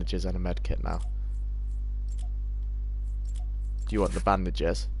got bandages and a medkit now. Do you want the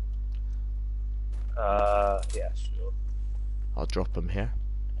bandages? Yeah, sure. I'll drop them here.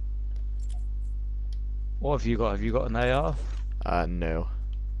 What have you got? Have you got an AR? No.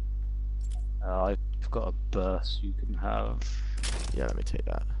 I've got a burst you can have. Yeah, let me take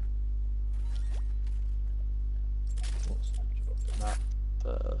that. What's the drop in that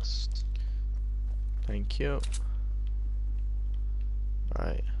burst? Thank you.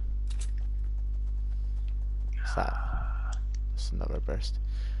 Right. What's that? That's another burst.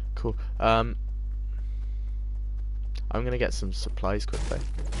 Cool. I'm gonna get some supplies quickly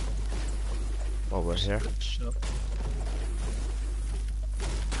while we're here. Sure.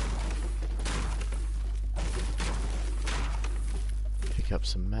 Pick up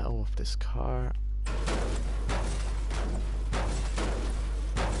some metal off this car.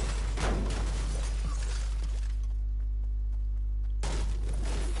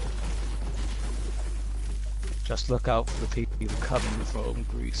 Just look out for the people coming from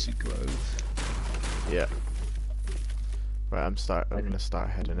Greasy Grove. Yeah. Right, I'm gonna start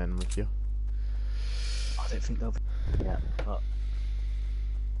heading in with you. I don't think they'll be. Yeah, but.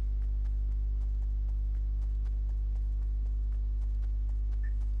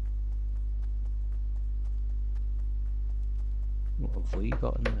 What have we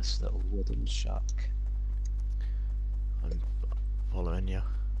got in this little wooden shack? I'm following you.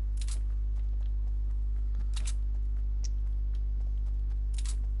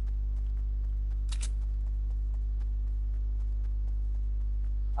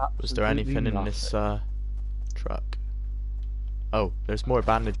 Was there Absolutely anything in nothing. this truck? Oh, there's more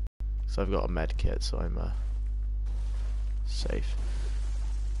bandage. So I've got a med kit, so I'm safe.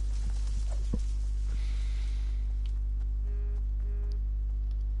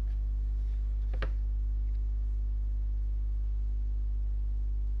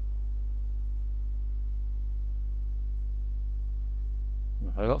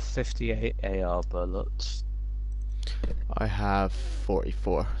 I got 58 AR bullets. I have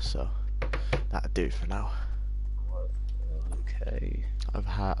 44, so that'll do for now. Okay.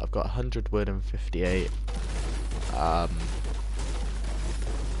 I've got 100 wood and 58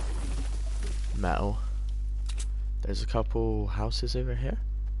 metal. There's a couple houses over here.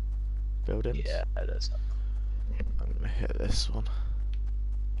 Buildings. Yeah, there's. I'm gonna hit this one.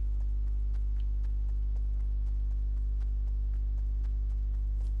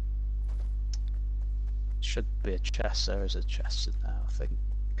 Should be a chest. There is a chest in there, I think.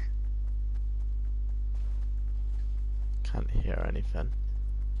 Can't hear anything.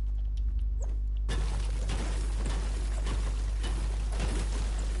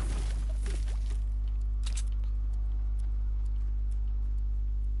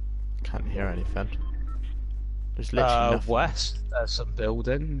 Can't hear anything. There's literally nothing. West, there's some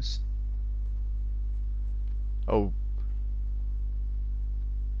buildings. Oh.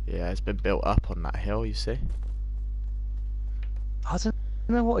 Yeah, it's been built up on that hill, you see? I don't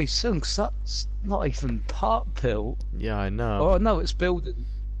know what he's saying, 'cause that's not even part built. Yeah, I know. Oh no, it's building.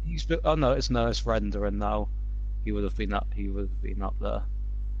 He's built. Oh no, it's rendering now. He would have been up. He would have been up there.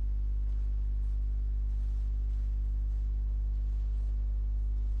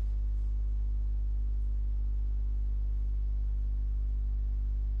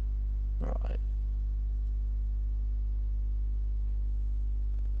 Right.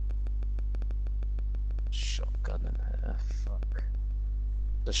 Shotgun in here. Fuck.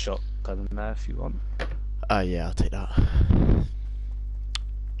 The shotgun in there if you want. Yeah, I'll take that.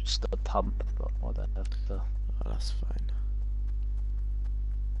 Just a pump, but whatever. Oh, that's fine.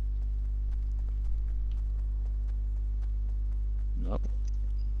 Nope.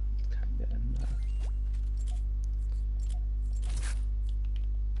 Can't get in there.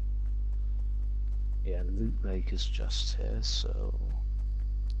 Yeah, the loot maker's just here, so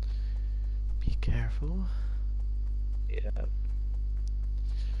Be careful. yeah.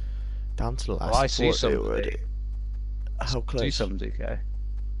 Down to the last Oh, I see 40 somebody. already. How close? See somebody, okay?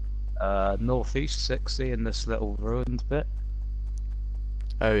 Northeast 60 in this little ruined bit.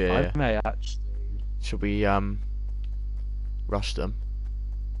 Oh yeah, I yeah. may actually. Should we rush them?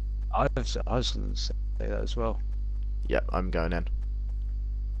 I was going to say that as well. Yep, I'm going in.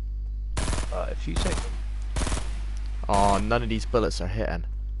 If you take Oh, none of these bullets are hitting.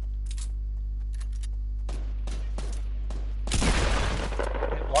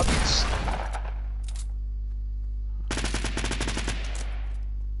 it once,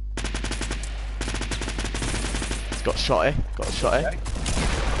 He's got shotty. Got a shotty. okay.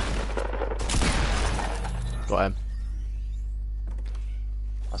 Got him.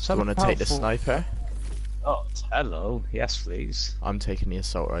 Do you want to take the sniper? Oh, hello. Yes, please. I'm taking the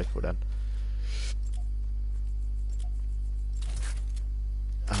assault rifle then.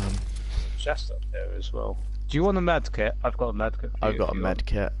 Chest up there as well. Do you want a med kit? I've got a med kit. I've got a med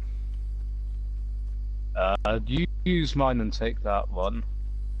kit. You use mine and take that one.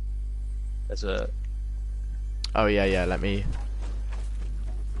 There's a. Oh yeah, yeah. Let me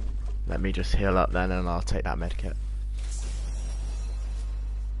just heal up then, and I'll take that med kit.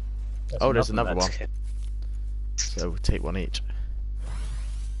 Oh, there's another one. Kit. So we'll take one each.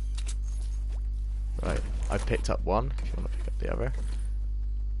 Right, I picked up one. If you want to pick up the other.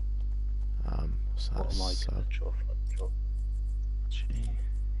 So What am I that's, gonna draw? G.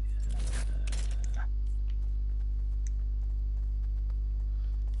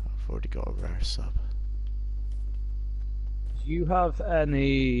 I've already got a rare sub. Do you have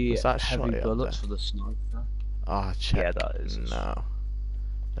any Was that heavy shotty up bullets there? for the sniper? Ah, check. Yeah, that is. No.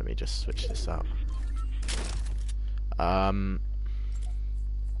 Let me just switch this out.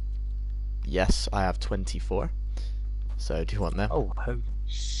 Yes, I have 24. So do you want them? Oh, holy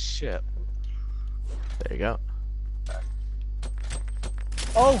shit. There you go.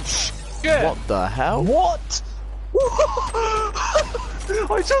 Oh shit! What the hell? What?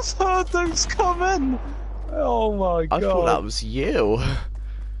 I just heard those come in. Oh my god! I thought that was you.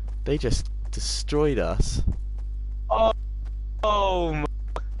 They just destroyed us. Oh my.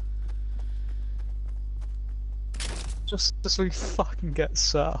 Just as we fucking get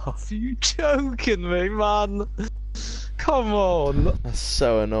set off. Are you joking me, man? Come on. That's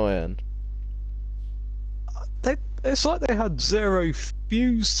so annoying. It's like they had zero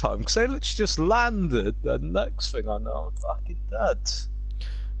fuse time because they literally just landed. The next thing I know, I'm fucking dead.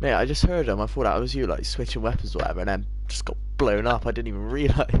 Mate, I just heard him. I thought that was you, like switching weapons or whatever, and then just got blown up. I didn't even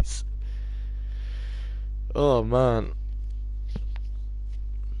realise. Oh man.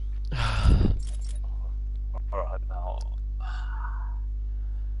 Alright now.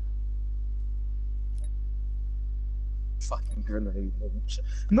 Fucking grenade launcher.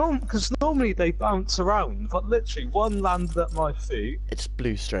 No, because normally they bounce around, but literally one landed at my feet. It just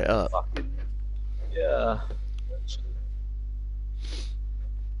blew straight up. Fucking yeah. Literally.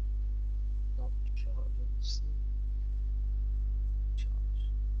 Not charging.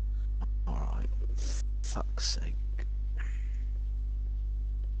 Alright. Fuck's sake.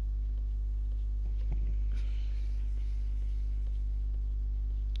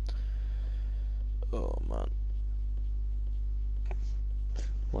 Oh man.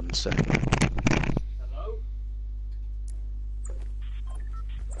 1 second. Hello?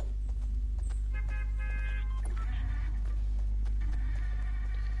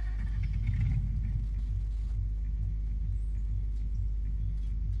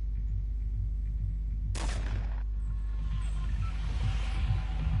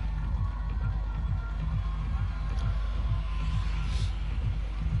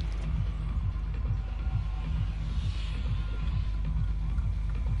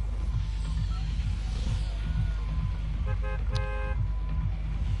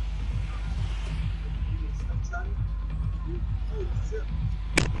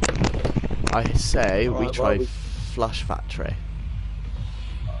 I say we Alright, try well, Flush Factory.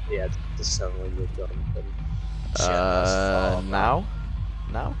 Yeah, just tell when you're done. Now?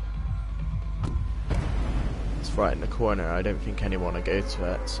 Now? It's right in the corner. I don't think anyone will go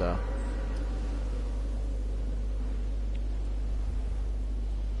to it, so.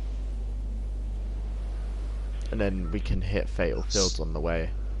 And then we can hit Fatal Fields on the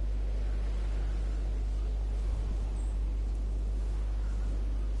way.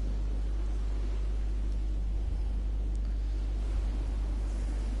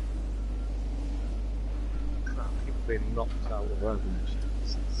 Been knocked out of the road.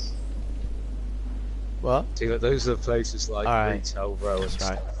 What? See, like, those are places like Alright. Retail Row and That's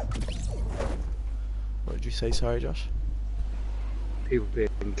right. stuff. What did you say, sorry, Josh? People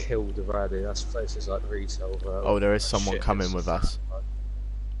being killed already. That's places like Retail Row. Oh, there is Like someone shit, coming it's with just us. like-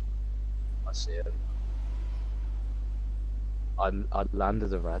 I see it. I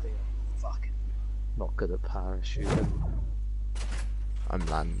landed already. Fucking not good at parachuting. I'm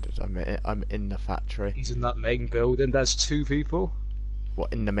landed. I'm in the factory. He's in that main building. There's 2 people.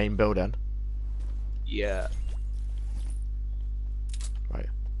 What, in the main building? Yeah. Right.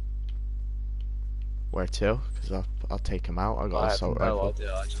 Where to? Because I'll take him out. I got I an have assault no rifle.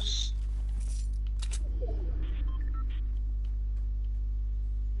 idea. I just.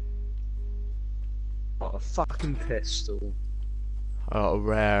 What a fucking pistol. I got a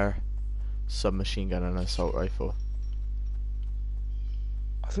rare submachine gun and an assault rifle.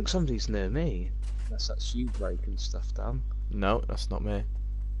 I think somebody's near me. Unless that's you breaking stuff down. No, that's not me.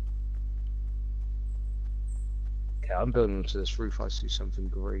 Okay, I'm building onto this roof. I see something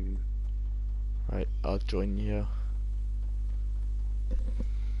green. Right, I'll join you.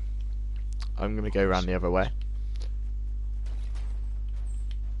 I'm gonna go around the other way.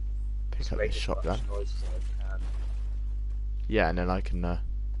 Pick Just up make this as shotgun. much noise as I can. Yeah, and then I can.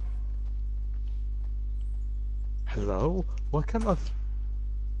 Hello? Why can't I? Oh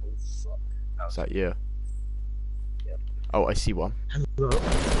fuck! Is that you? Yep. Oh, I see one. Hello?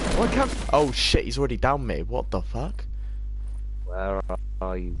 Why can't? Oh shit, he's already down me. What the fuck? Where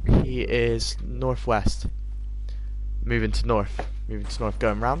are you? He is northwest. Moving to north. Moving to north,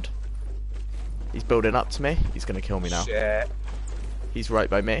 going round. He's building up to me. He's gonna kill me now. Shit. He's right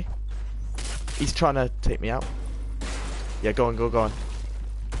by me. He's trying to take me out. Yeah, go on, go on.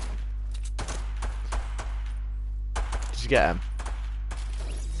 Did you get him?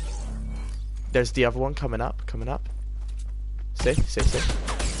 There's the other one coming up, coming up. See?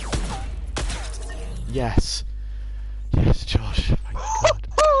 Yes. Yes, Josh. Thank God.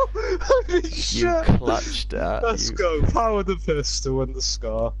 Holy You shit! clutched that. Let's go. Power the pistol and the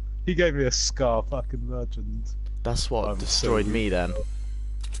scar. He gave me a scar, fucking legend. That's what I'm destroyed so me then.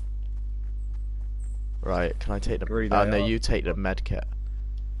 Right, can I take the... Green Oh, no, AR. you take the med kit.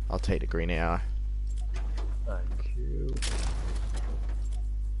 I'll take the green AR. Thank you.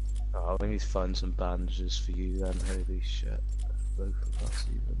 Oh, we need to find some bandages for you then, holy shit. Both of us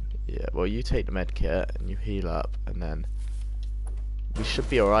even. Yeah, well, you take the med kit and you heal up, and then... We should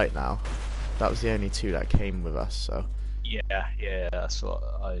be alright now. That was the only 2 that came with us, so... Yeah, that's what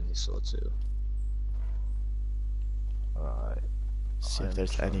I only saw too. Alright. See if I'm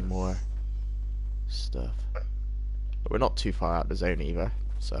there's any trying- more stuff. But we're not too far out the zone either,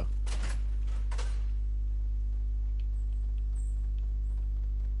 so.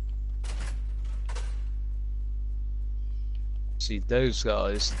 See, those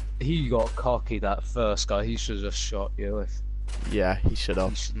guys, he got cocky, that first guy. He should have just shot you if Yeah, he should he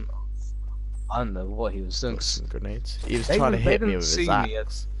have. shouldn't have. I don't know what he was doing. Got 'Cause some grenades. He was they trying to didn't- they hit me didn't with his see me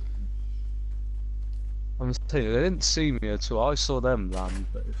axe. I'm telling you, they didn't see me at all. I saw them land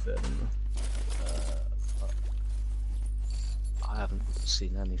both in. But I haven't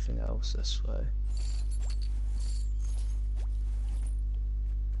seen anything else this way.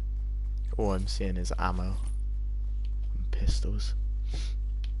 All I'm seeing is ammo and pistols.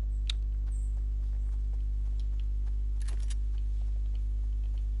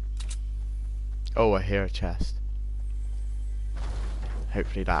 Oh, I hear a chest.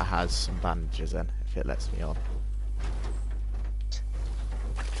 Hopefully that has some bandages in, if it lets me on.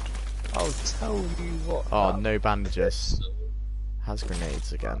 I'll tell you what. Oh, that no bandages. pistol- Has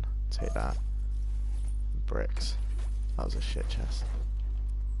grenades again. Take that. Bricks. That was a shit chest.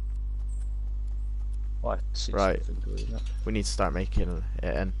 Oh, I see Right. something doing that. We need to start making it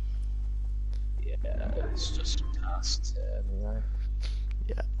in. Yeah, it's just past it anyway.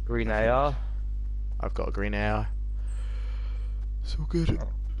 Yeah. Green AR. I've got a green AR. So good.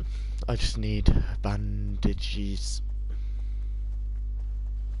 I just need bandages.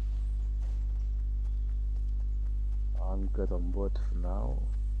 I'm good on wood for now.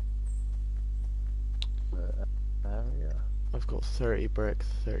 Area. I've got 30 brick,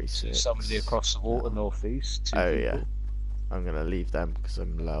 36. Somebody across the water, northeast. Two Oh people. yeah. I'm gonna leave them because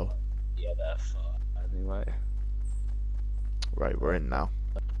I'm low. Yeah, they're far. Anyway, Right, we're in now.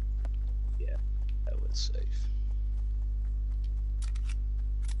 that was safe.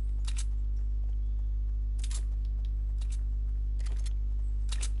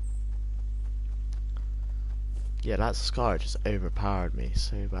 Yeah, that scar just overpowered me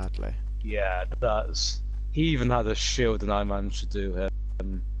so badly. Yeah, that's. He even had a shield, and I managed to do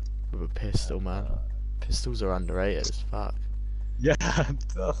him. With a pistol, man. Pistols are underrated as fuck. Yeah,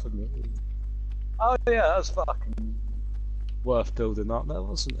 definitely. Oh yeah, that's fucking worth building up there,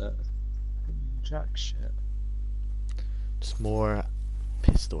 wasn't it? Jack shit. Just more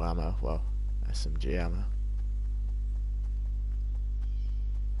pistol ammo. Well, SMG ammo.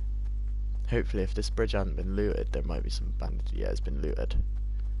 Hopefully, if this bridge hadn't been looted, there might be some bandages. Yeah, it's been looted.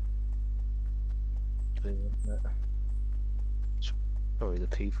 Probably the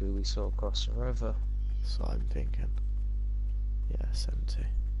people we saw across the river. That's what I'm thinking. Yeah, it's empty.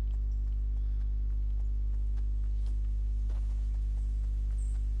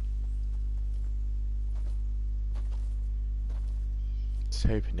 Just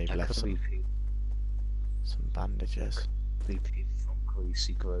hoping they've That left could be some bandages. people from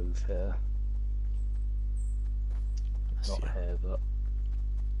Greasy Grove here. Let's Not see. here, but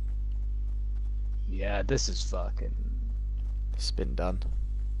yeah, this is fucking. It's been done.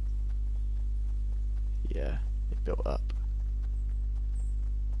 Yeah, it built up.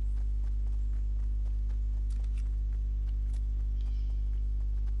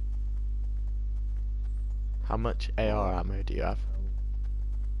 How much AR ammo do you have?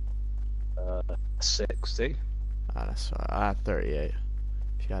 60. Ah, that's right. I had 38.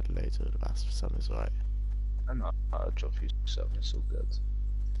 If you had loads, I would have asked for some as well. And I'll drop you some, it's all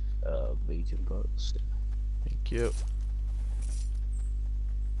good. Medium box. Thank you.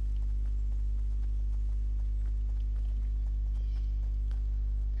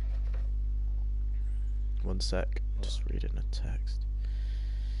 One sec, just reading a text.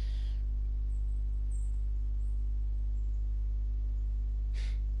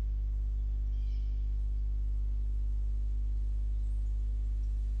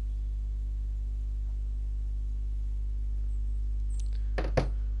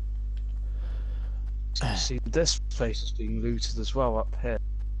 See, this place is being looted as well up here.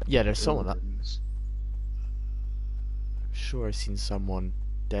 Yeah, there's someone up. Buildings. I'm sure I've seen someone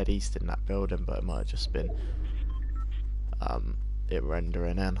dead east in that building, but it might have just been it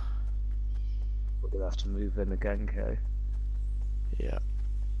rendering in. We're gonna have to move in again, Kay. Yeah.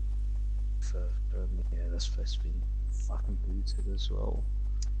 Yeah, this place has been fucking looted as well.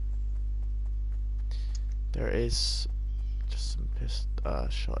 There is just some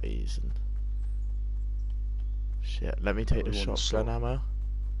shotties and shit. Let me take the we want to shotgun sort- ammo.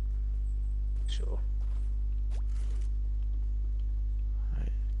 Sure.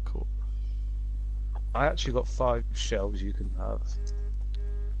 Right, cool. I actually got 5 shells you can have.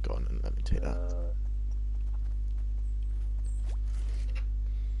 Go on and let me take that.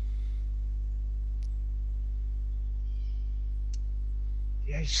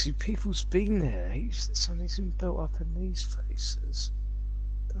 Yeah, you see, people's been there. Something's been built up in these places.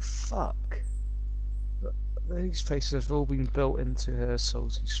 The fuck? These places have all been built into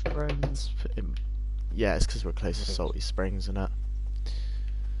Salty Springs. Yeah, it's because we're close to Salty Springs and that.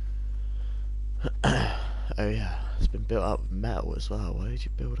 Oh yeah, it's been built out of metal as well. Why did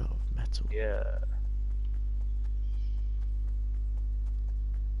you build out of metal? Yeah.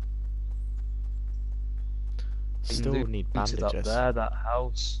 Still need Looted up bandages. there, that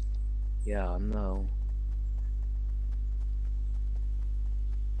house. Yeah, I know.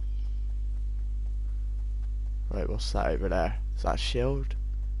 Right, what's that over there? Is that a shield?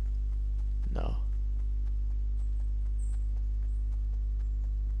 No.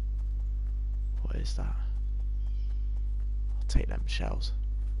 What is that? I'll take them shells.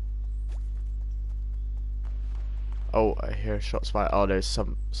 Oh, I hear shots fired. Oh, there's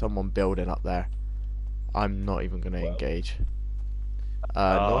someone building up there. I'm not even gonna engage.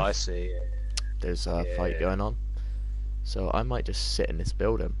 Oh, North. I see. There's a fight Yeah. going on. So I might just sit in this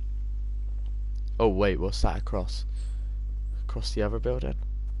building. Oh wait, what's that across? Across the other building?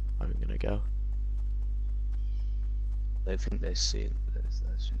 I'm gonna go. They think they see it.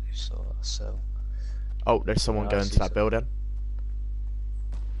 That's what you saw. So. Oh, there's someone Yeah, I going see to that some- building.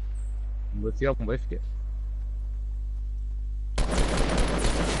 I'm with you. I'm with you.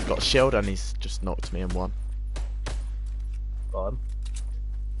 Got a shield and he's just knocked me in one. Got him.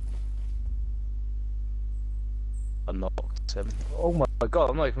 I knocked him. Oh my god!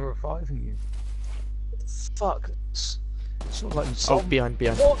 I'm not even reviving you. What the fuck? It's sort of like Oh, behind.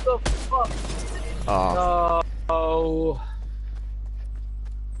 What the fuck? Oh,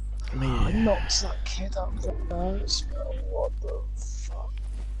 No. me. I knocked that kid up there as well. What the fuck?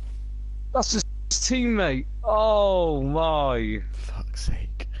 That's his teammate. Oh my. Fuck's sake.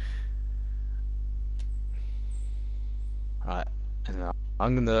 Right.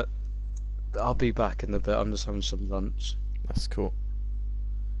 I'll be back in a bit. I'm just having some lunch. That's cool.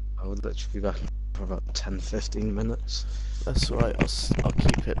 I will literally be back for about 10-15 minutes. That's alright. I'll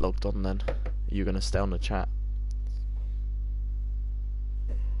keep it logged on then. Are you gonna stay on the chat?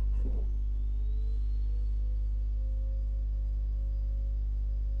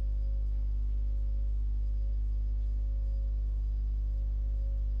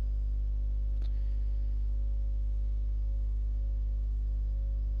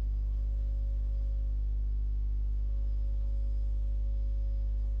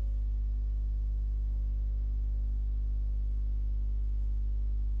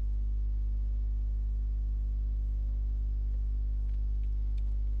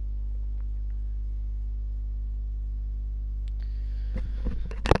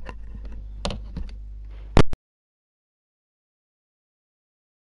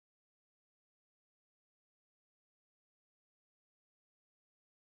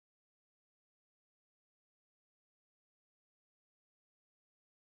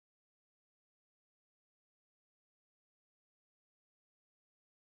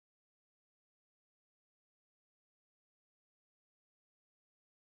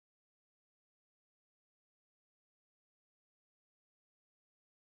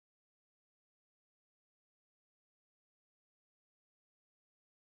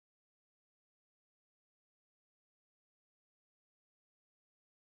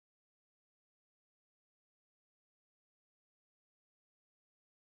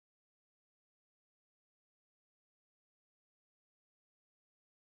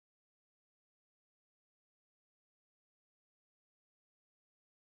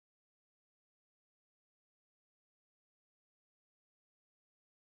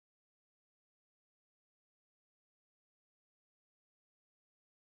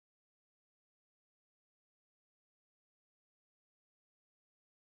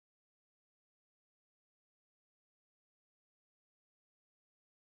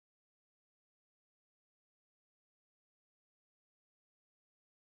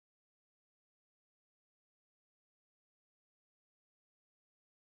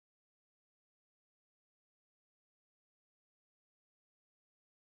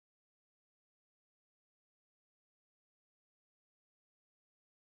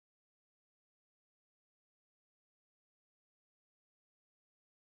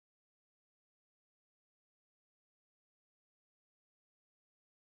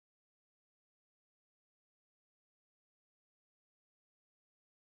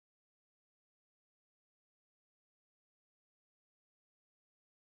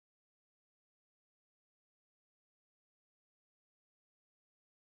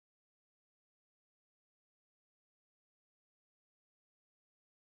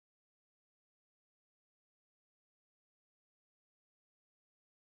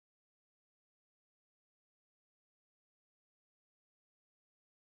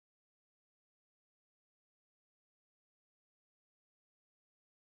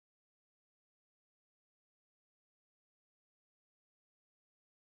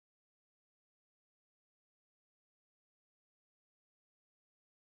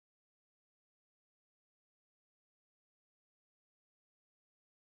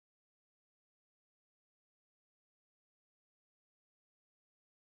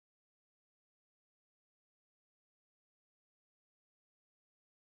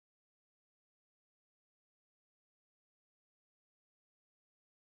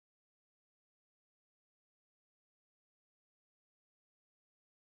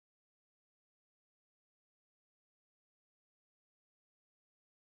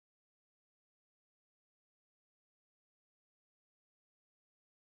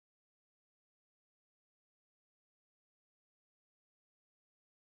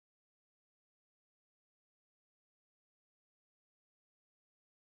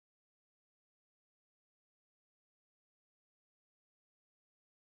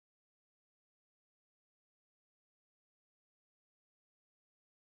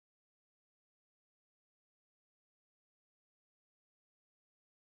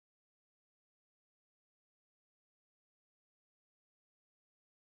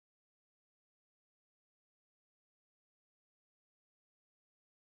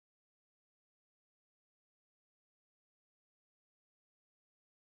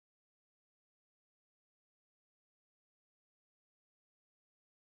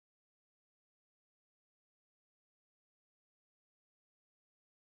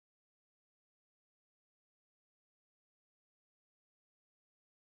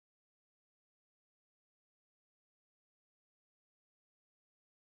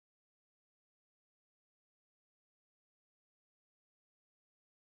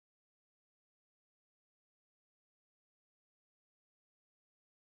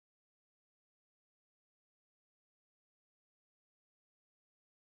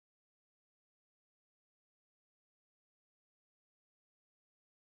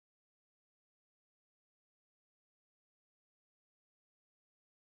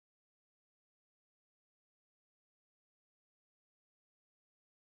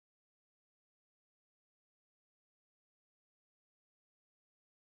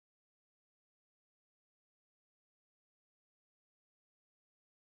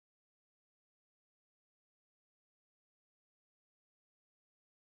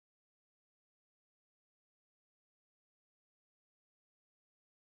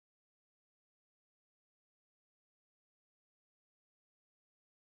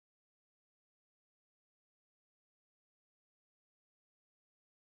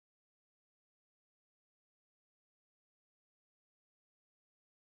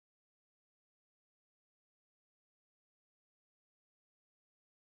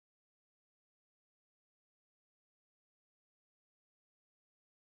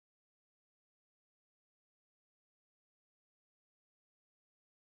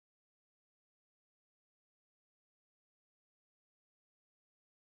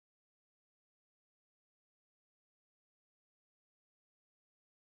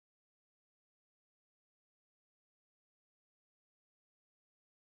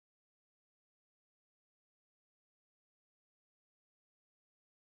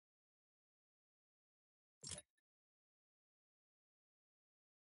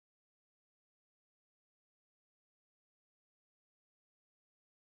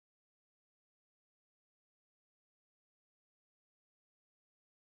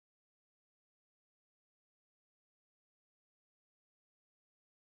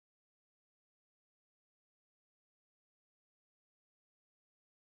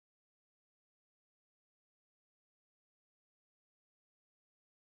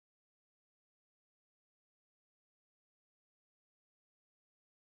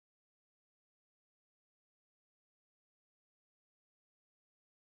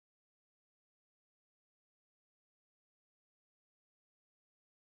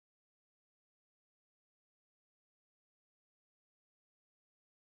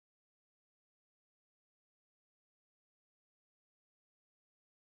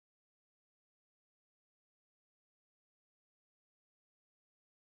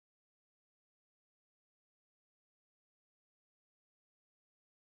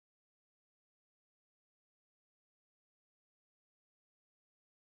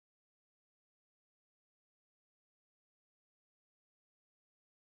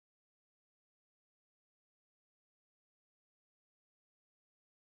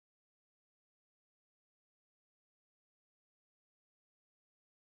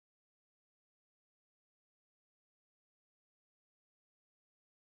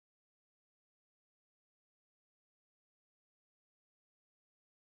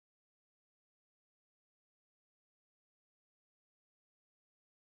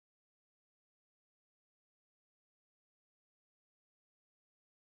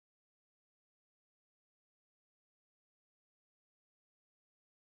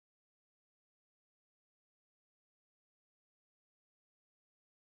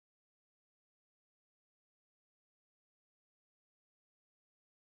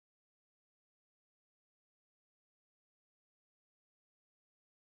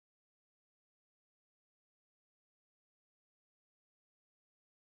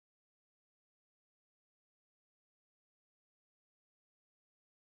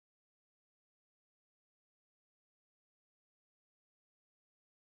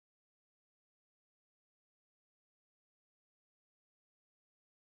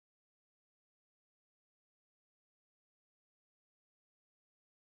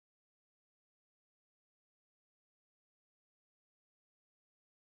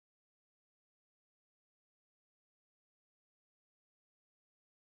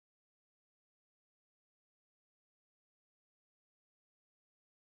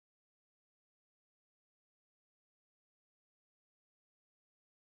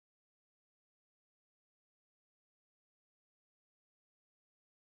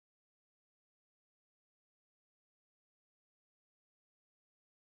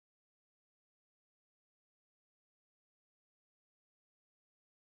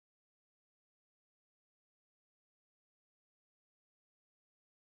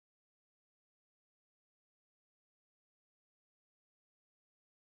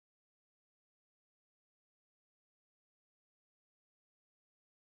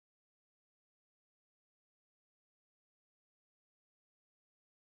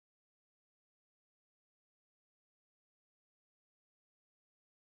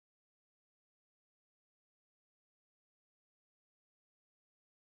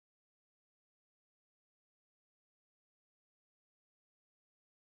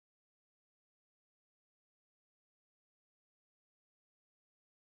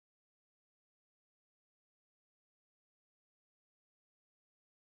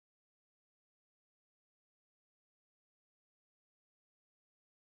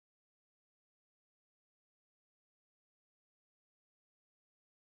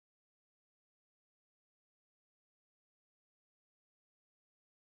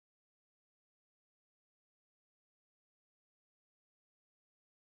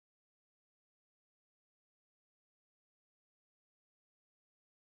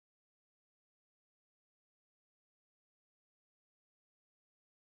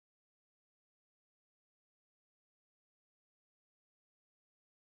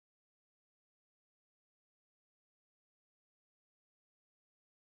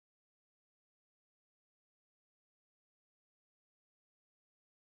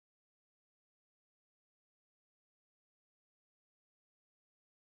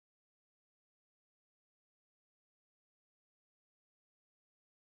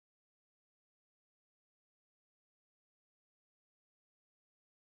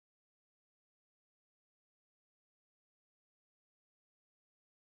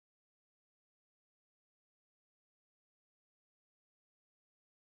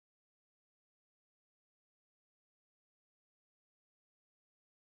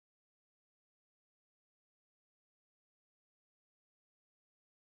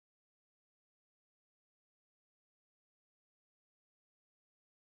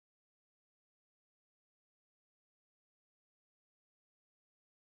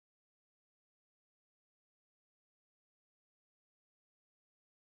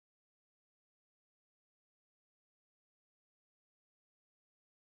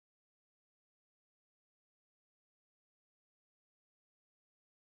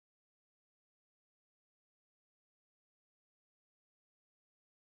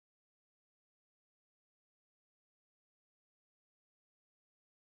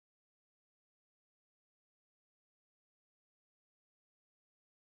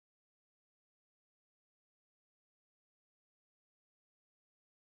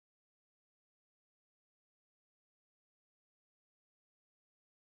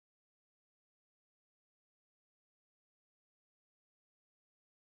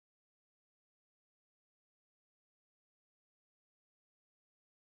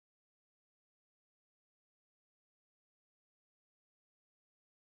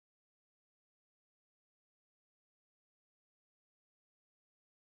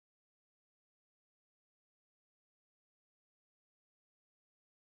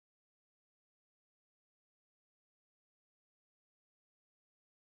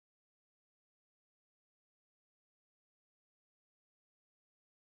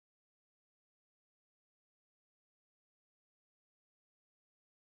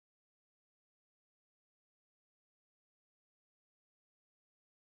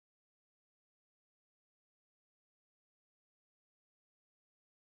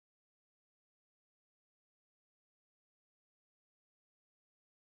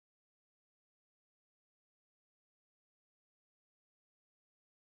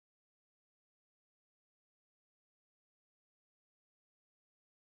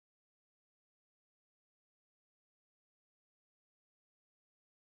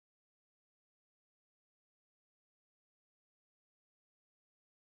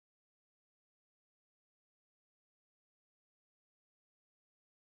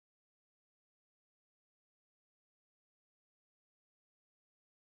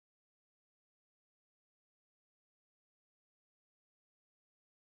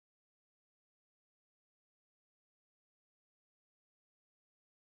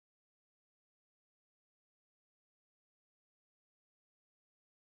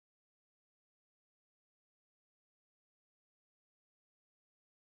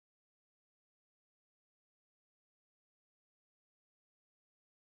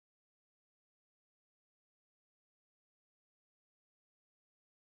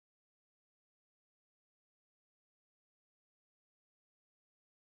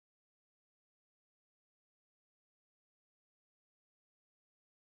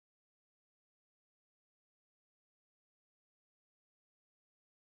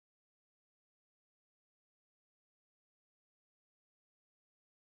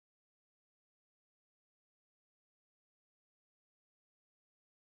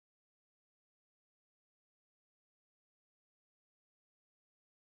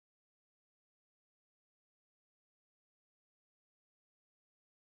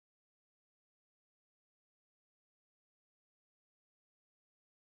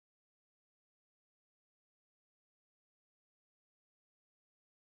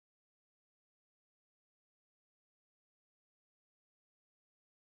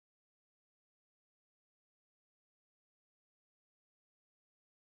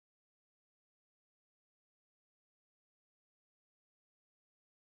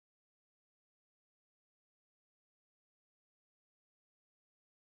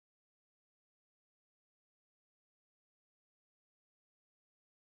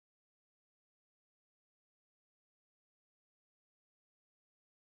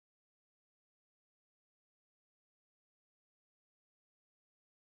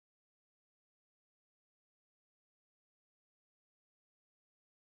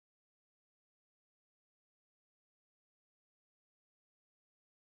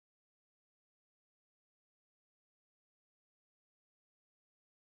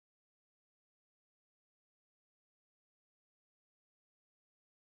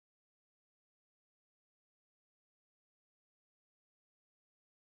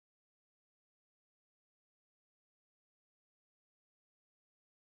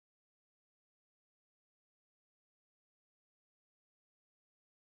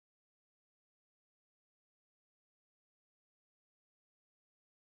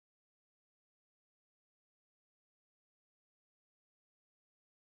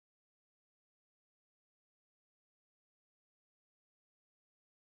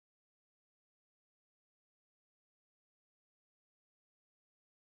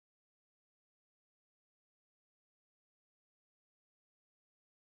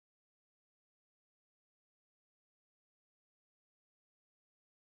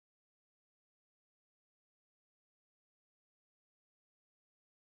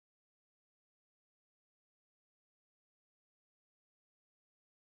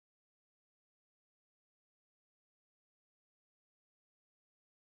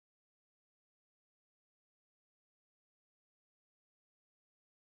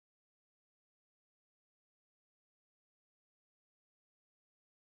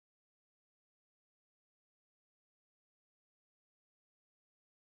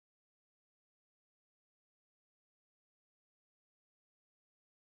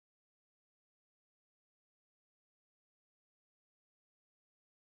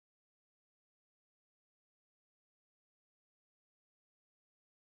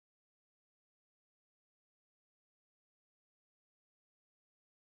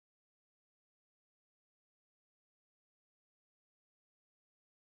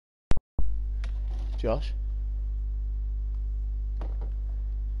 Josh?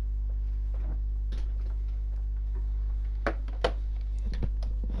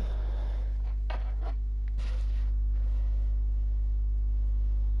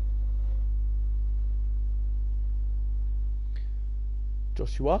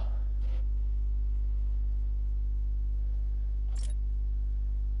 Joshua?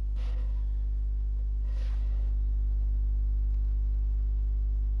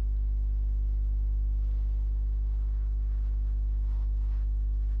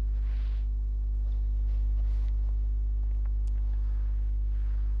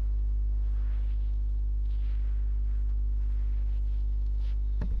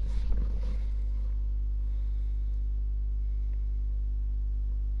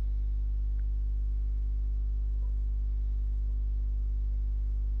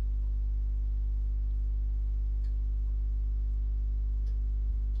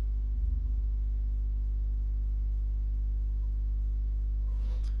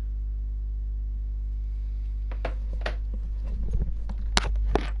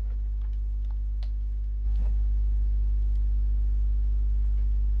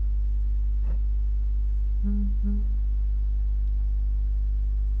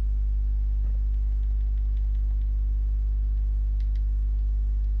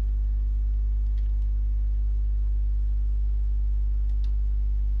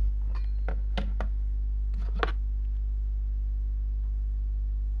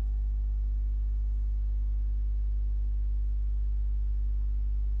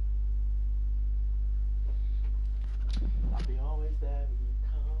 I'll be always there when you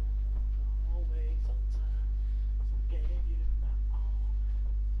come. Always on time. So I gave you my all.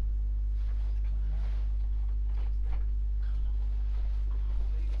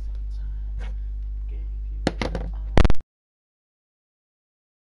 Always on time. Gave you my all.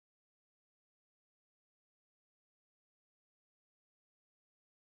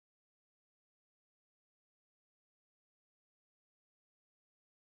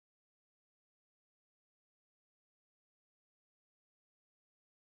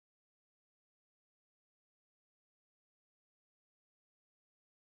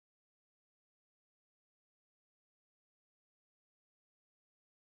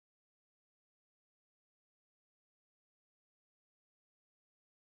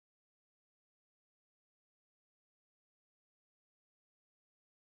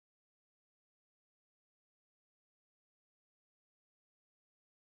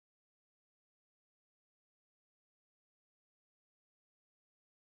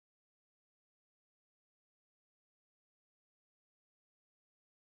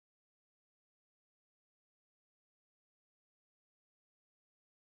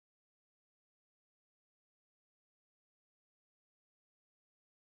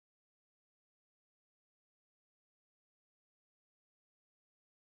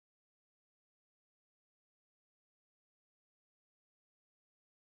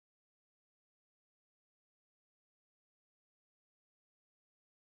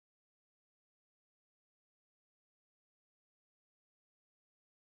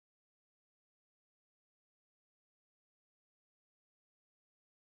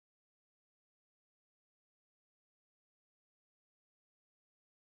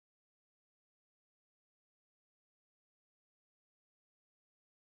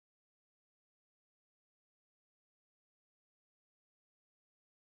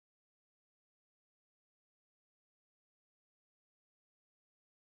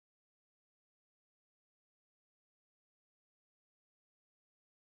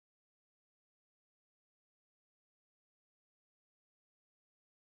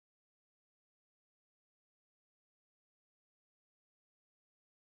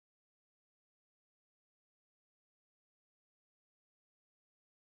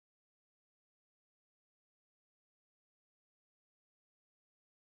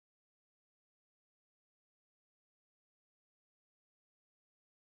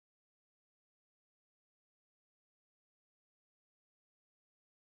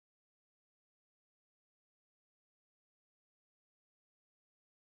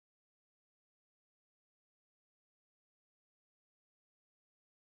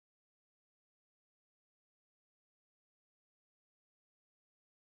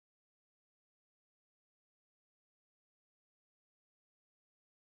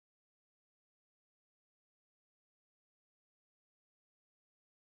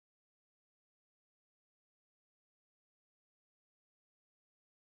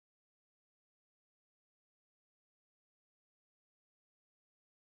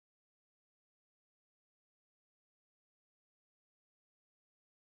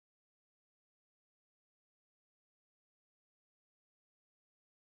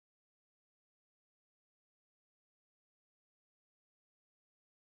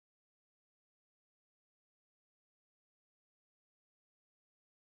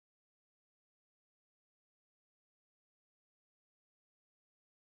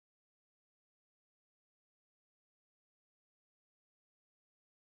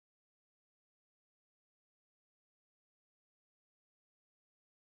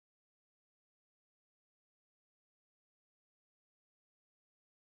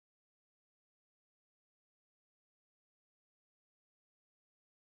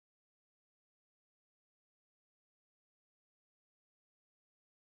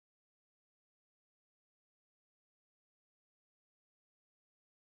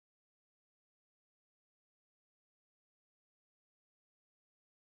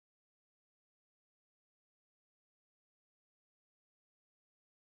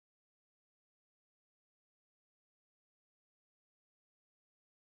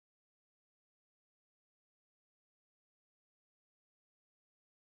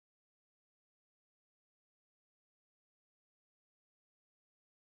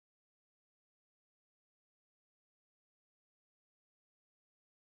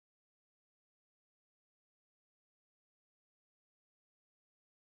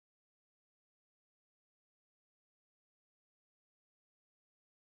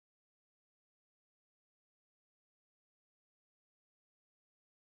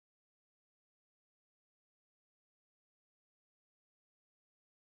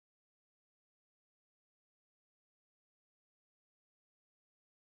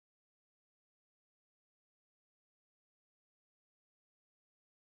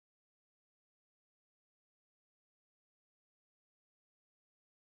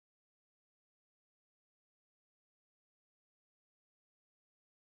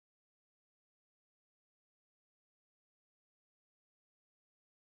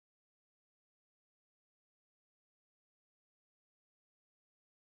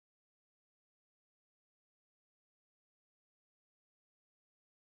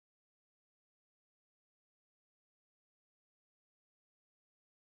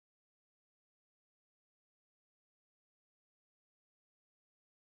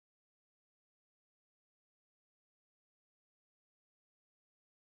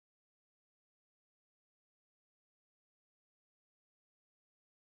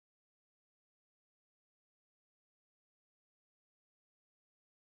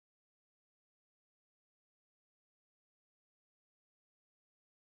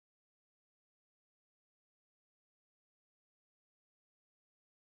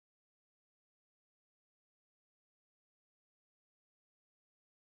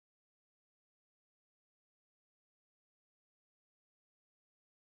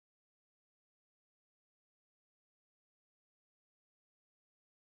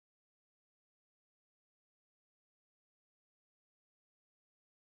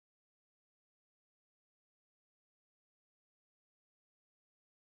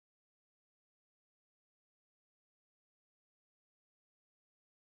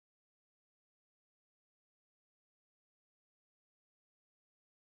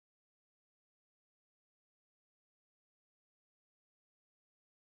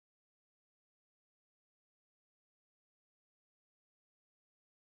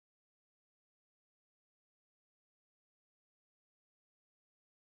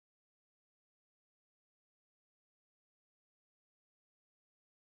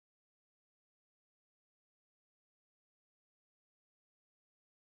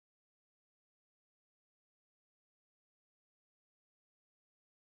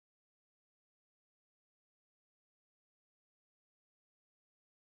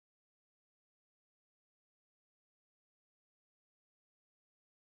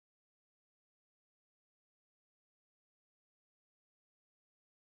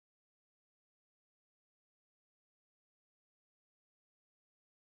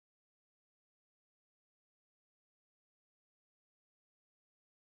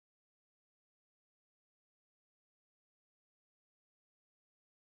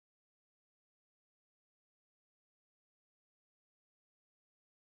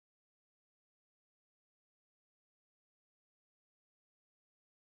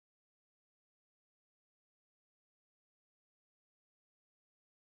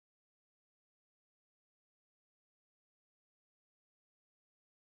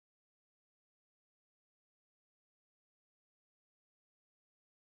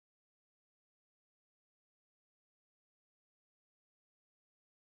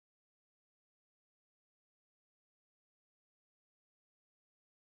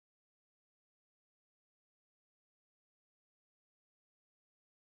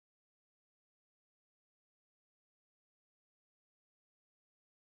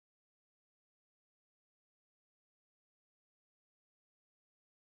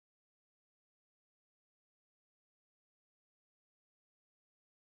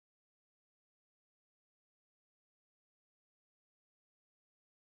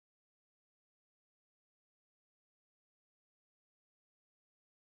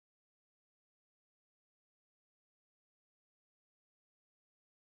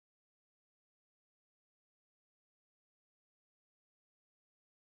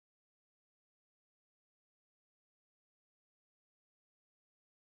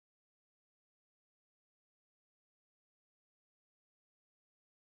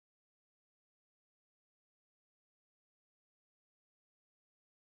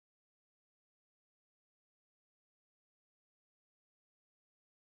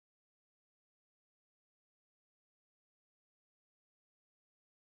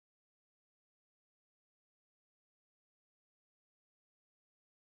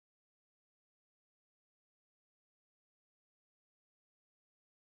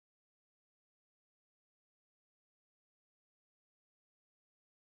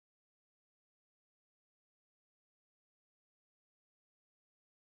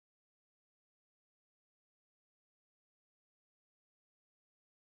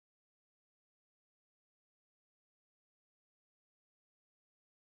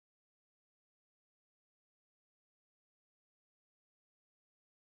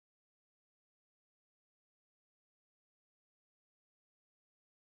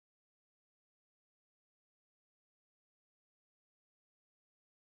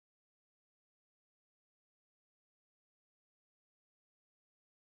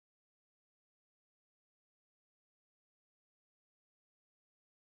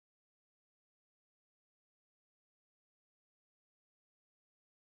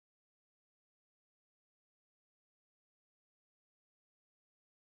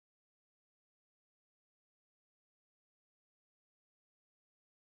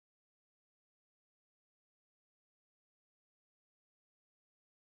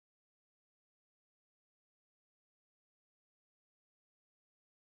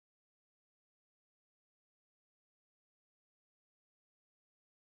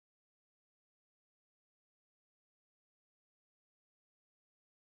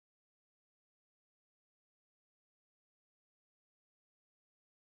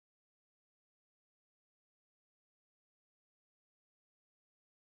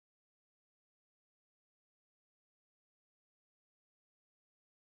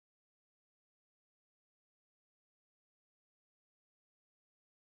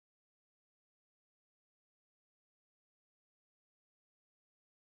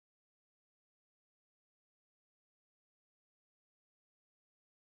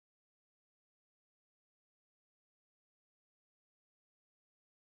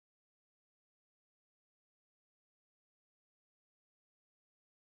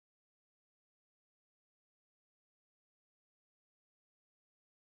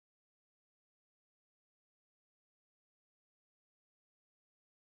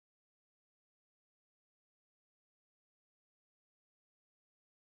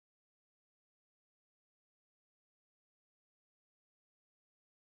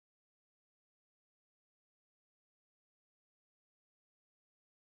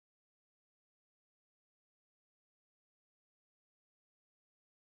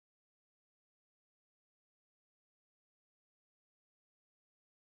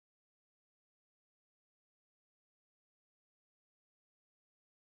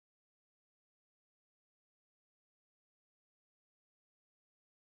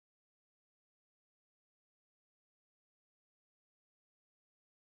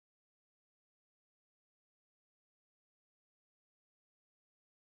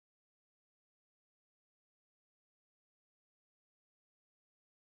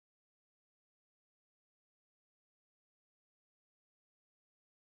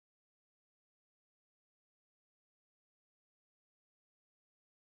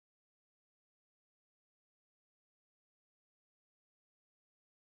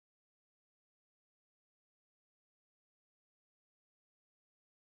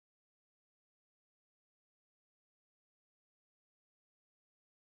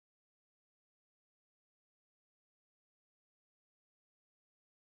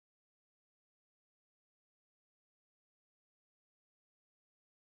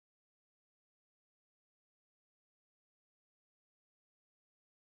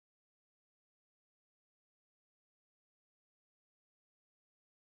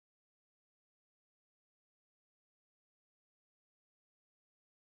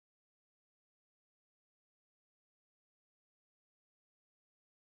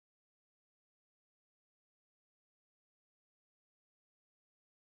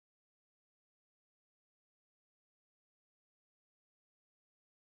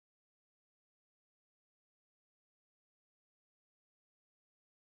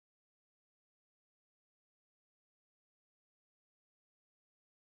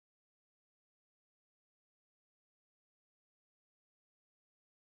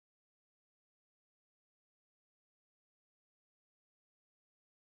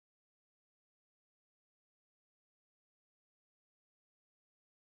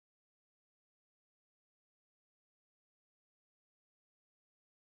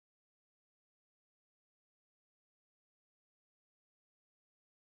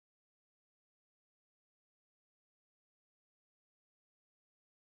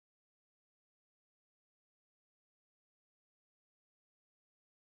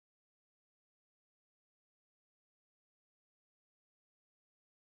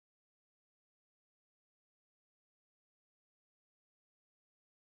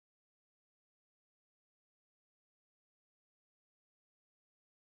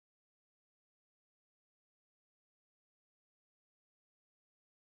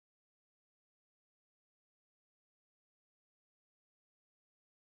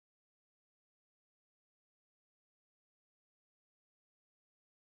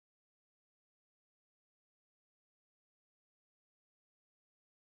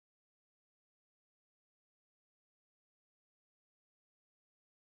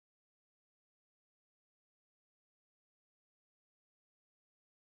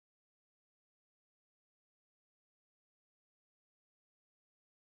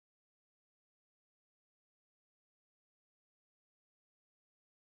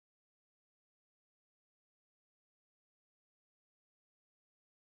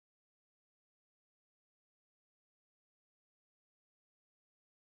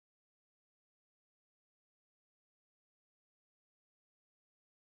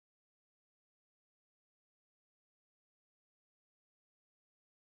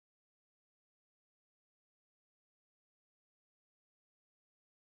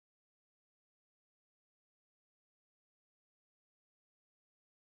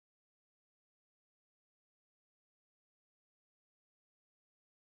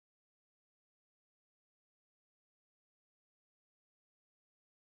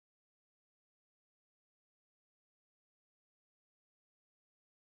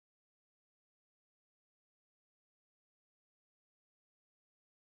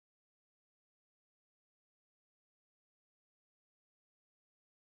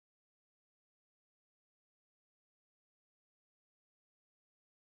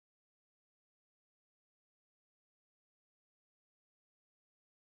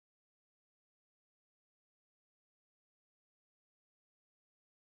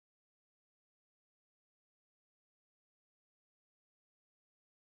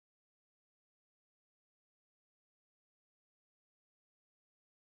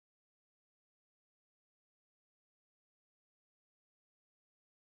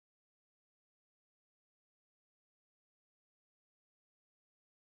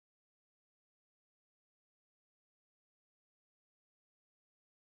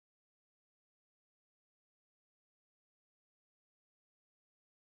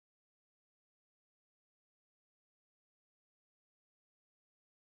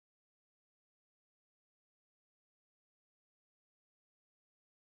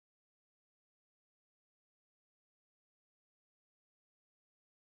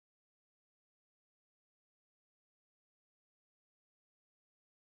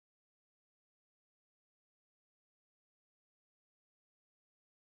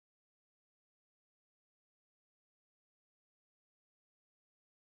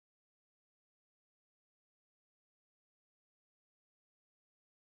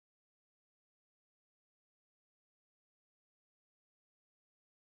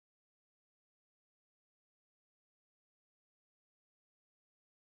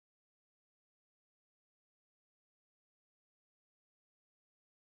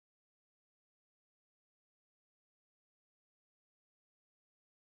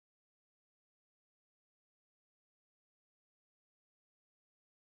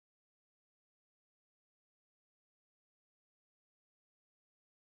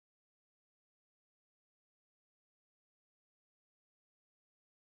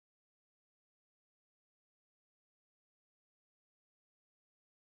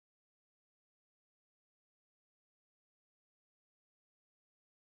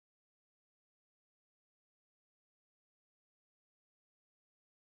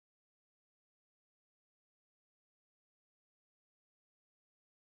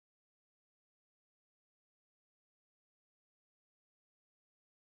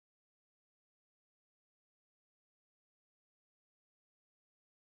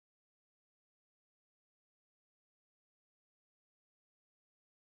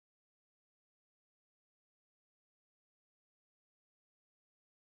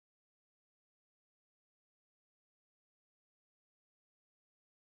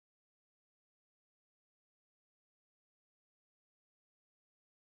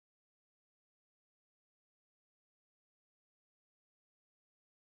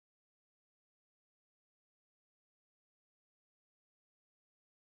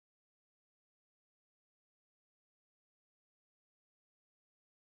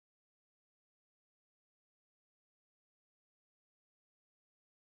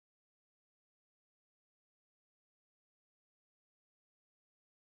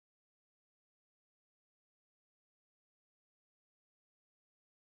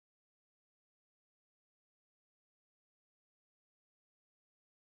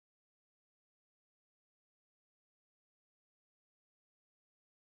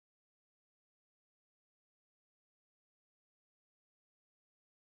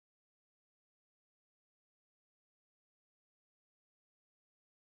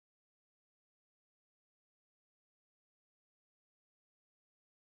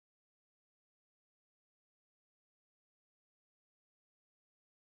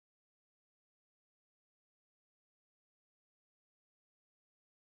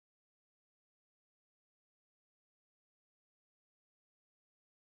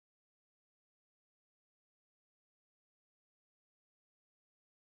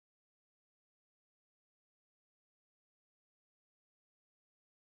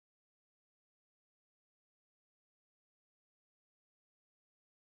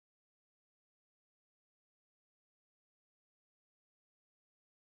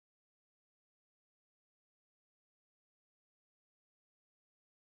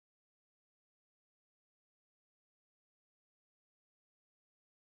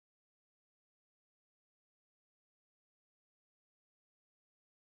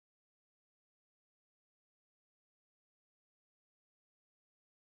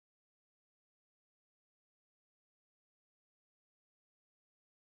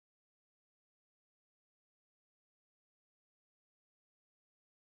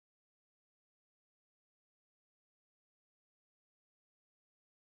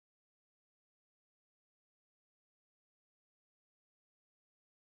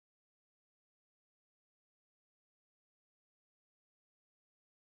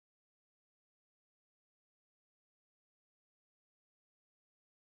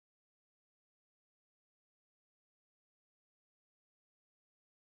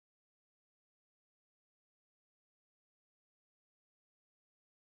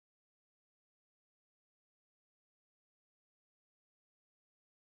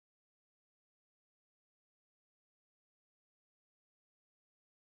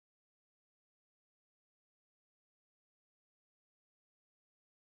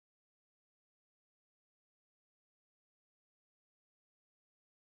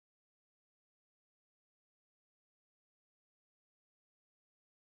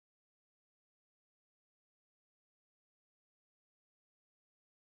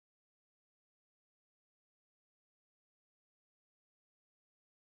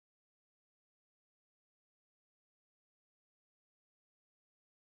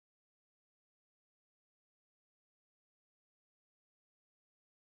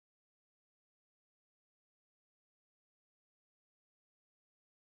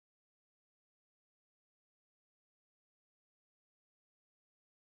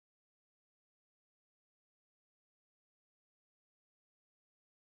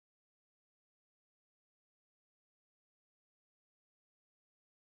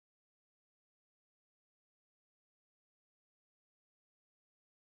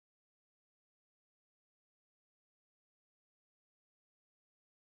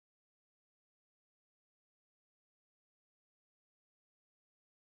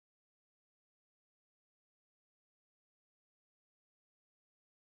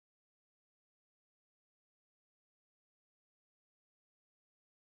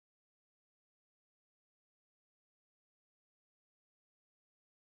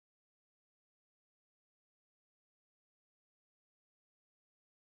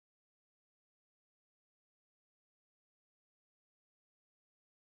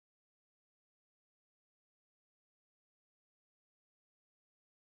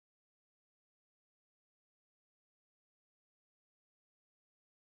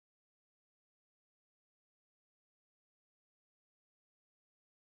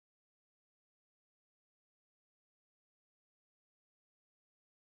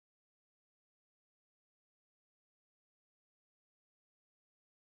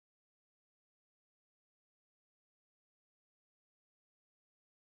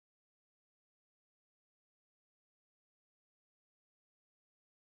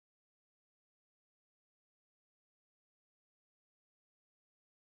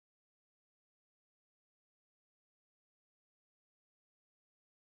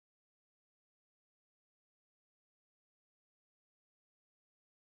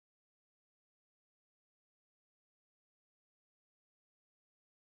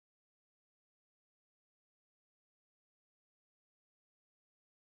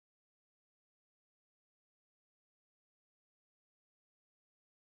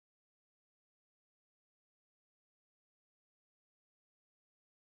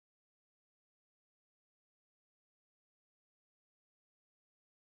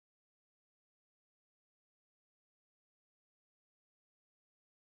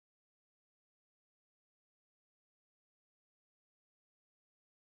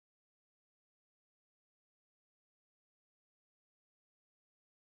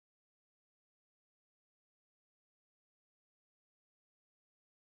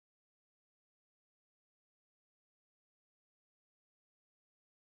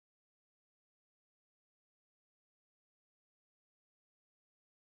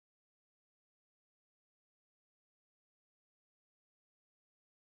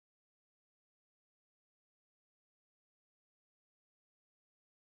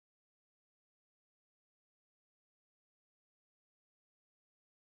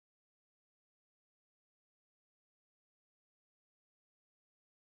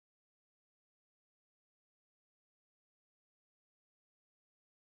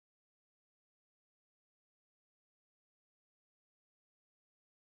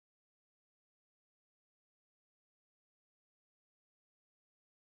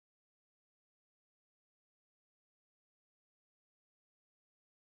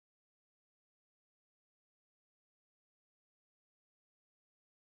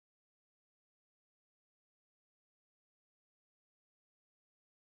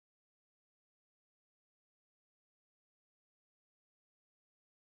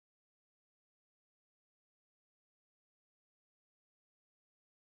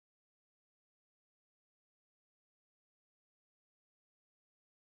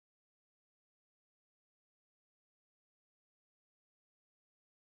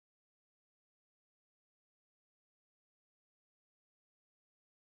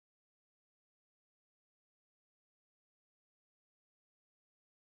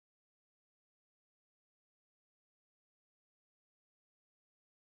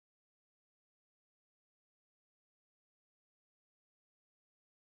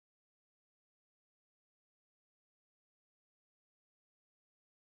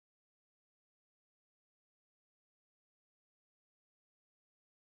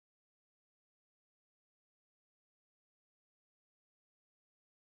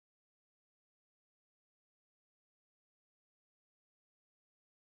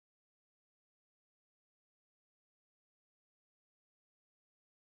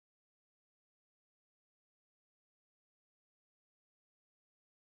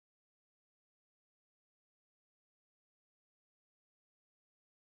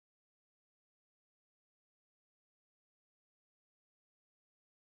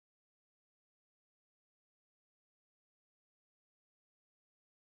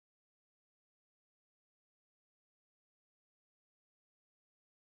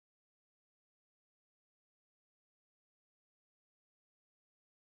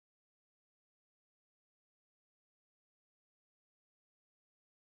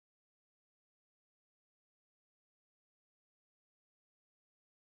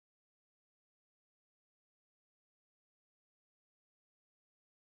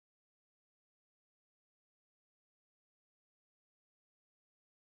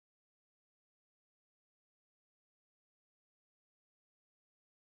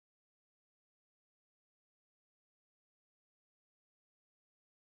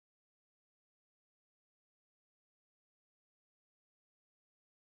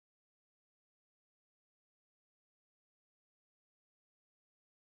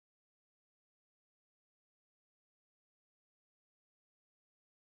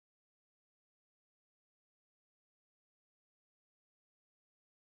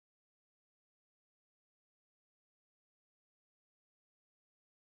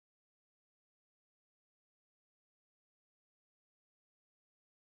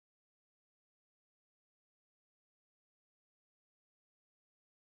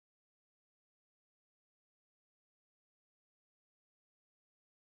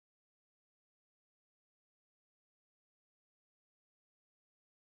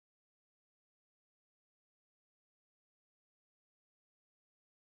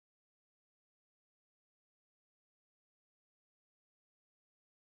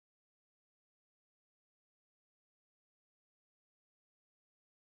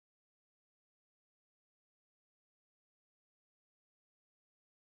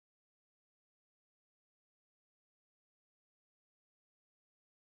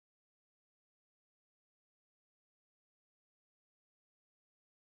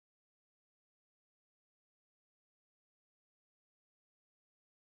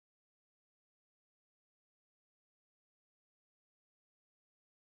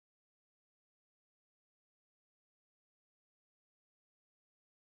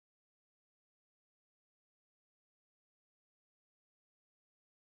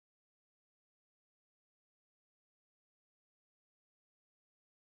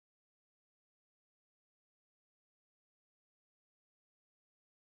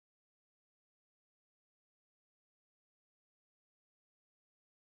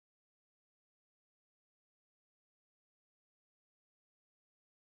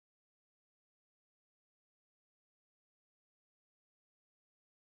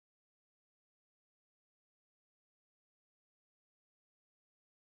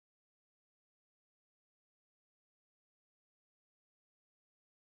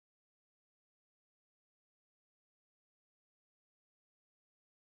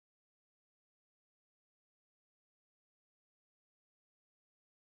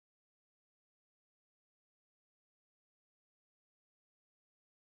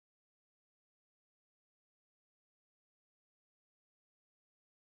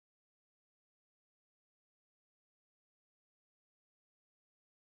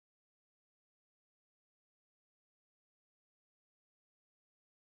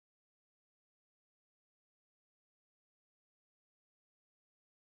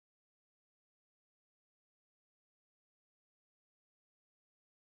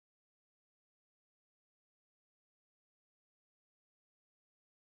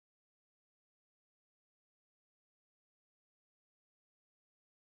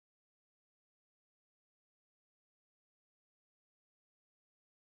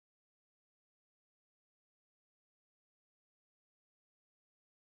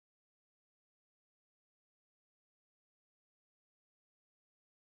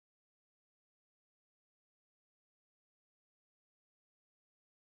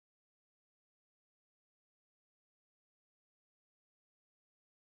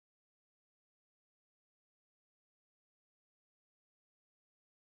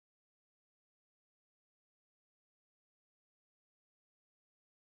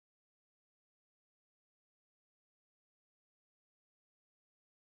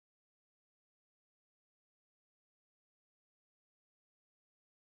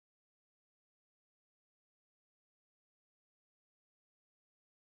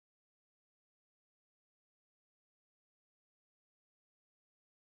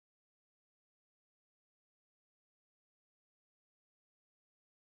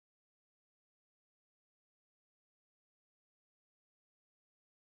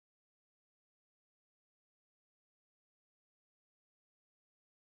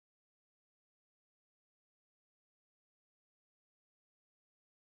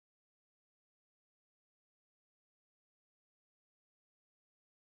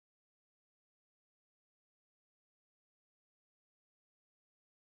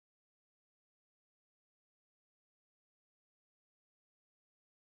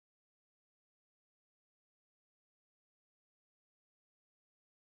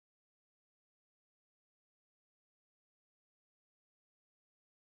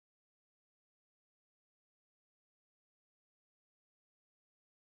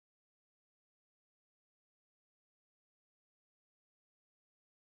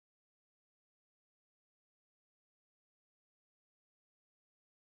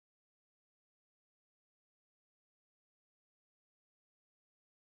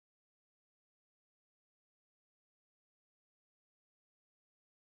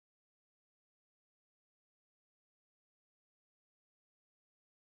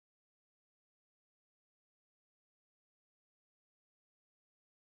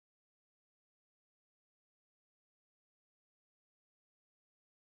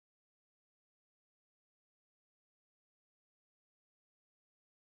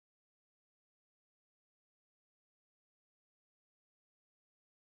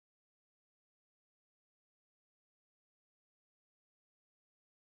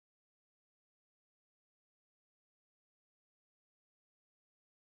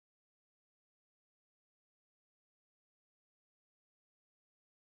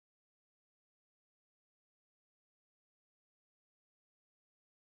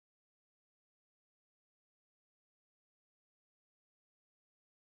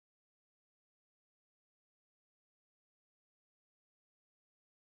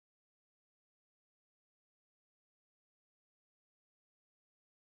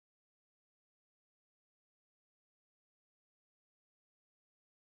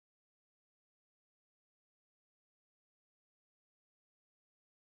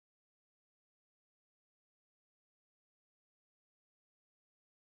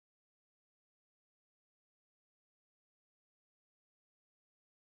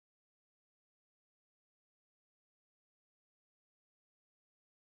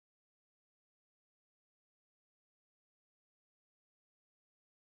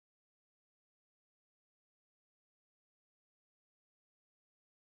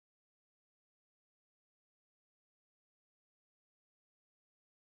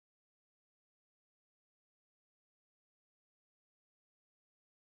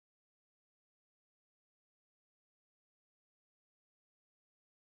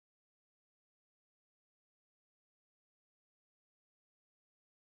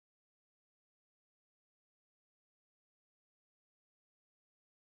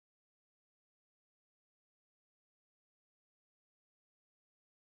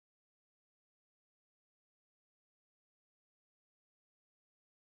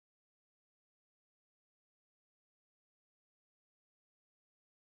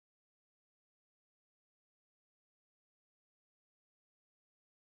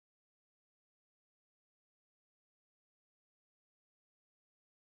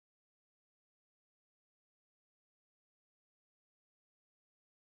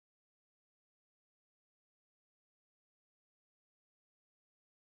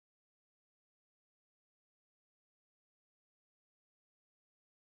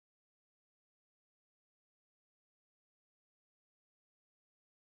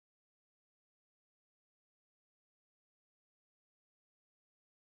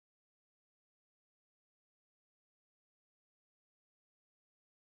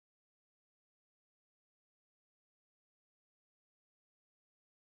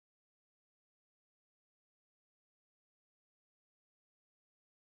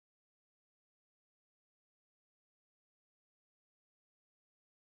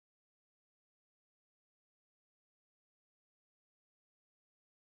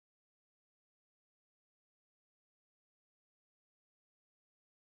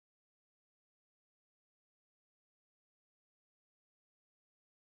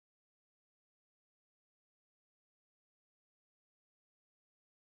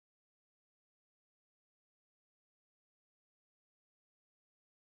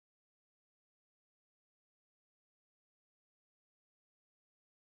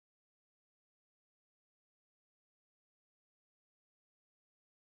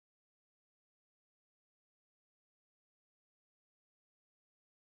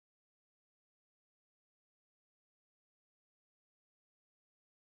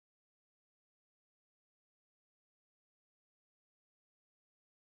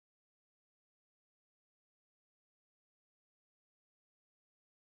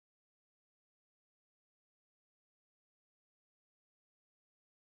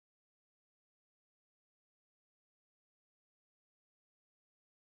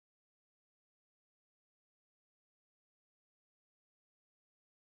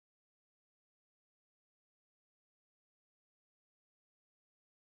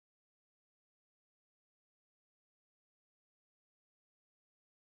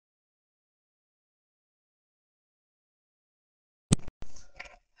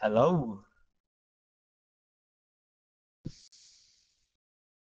 Hello.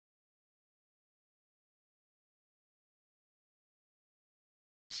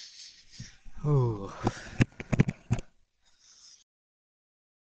 Ooh.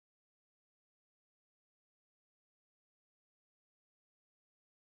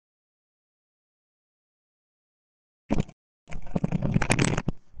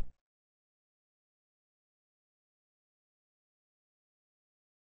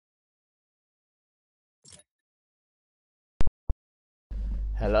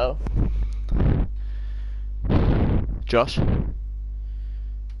 Hello? Josh?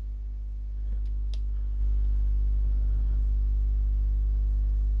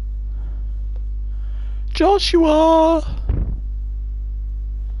 Joshua!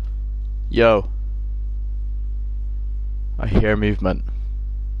 Yo. I hear movement.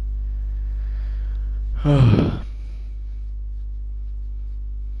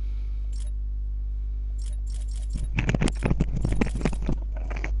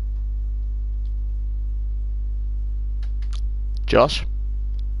 Josh?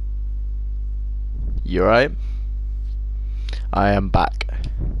 You alright? I am back.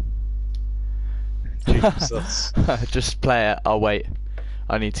 Jesus. Just play it. I'll wait.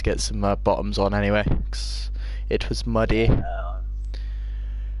 I need to get some bottoms on anyway, 'cause it was muddy.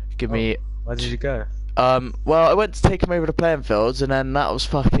 Give me. Where did you go? Well, I went to take him over to playing fields, and then that was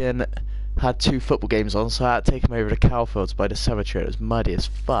fucking. Had 2 football games on, so I had to take him over to Cowfields by the cemetery. It was muddy as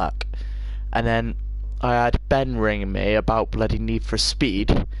fuck. And then I had Ben ringing me about bloody Need for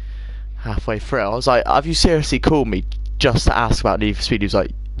Speed halfway through. I was like, have you seriously called me just to ask about Need for Speed? He was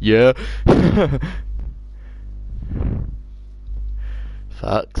like, yeah.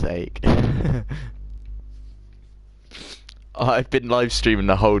 Fuck's sake. I've been live streaming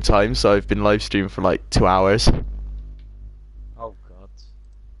the whole time, so I've been live streaming for like 2 hours. Oh God.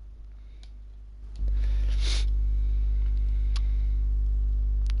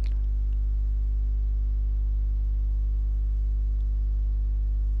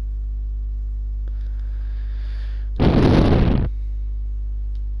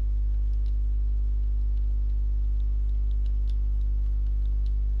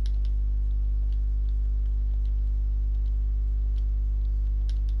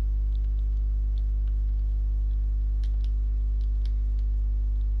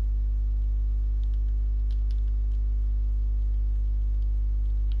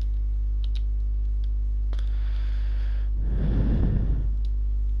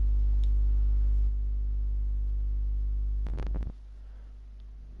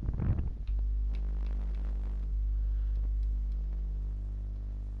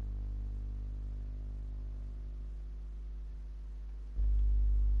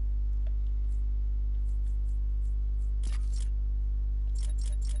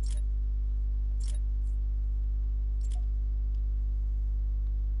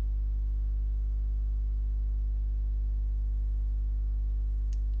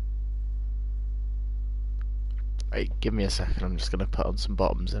 Right, give me a second. I'm just gonna put on some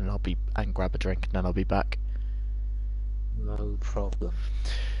bottoms and grab a drink and then I'll be back. No problem.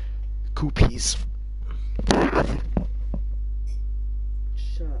 Coopies.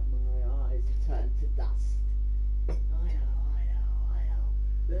 Shut my eyes and turn to dust. I know.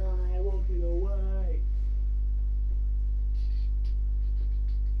 Then I walk it away.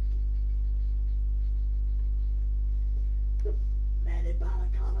 The men in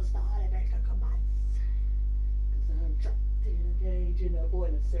balaclava started making commands. 'Cause I'm trapped in a cage in a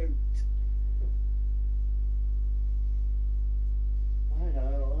boiler suit. I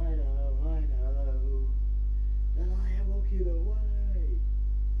know. Then I walk it away.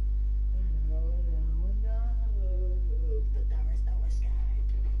 I know. But there is no escape.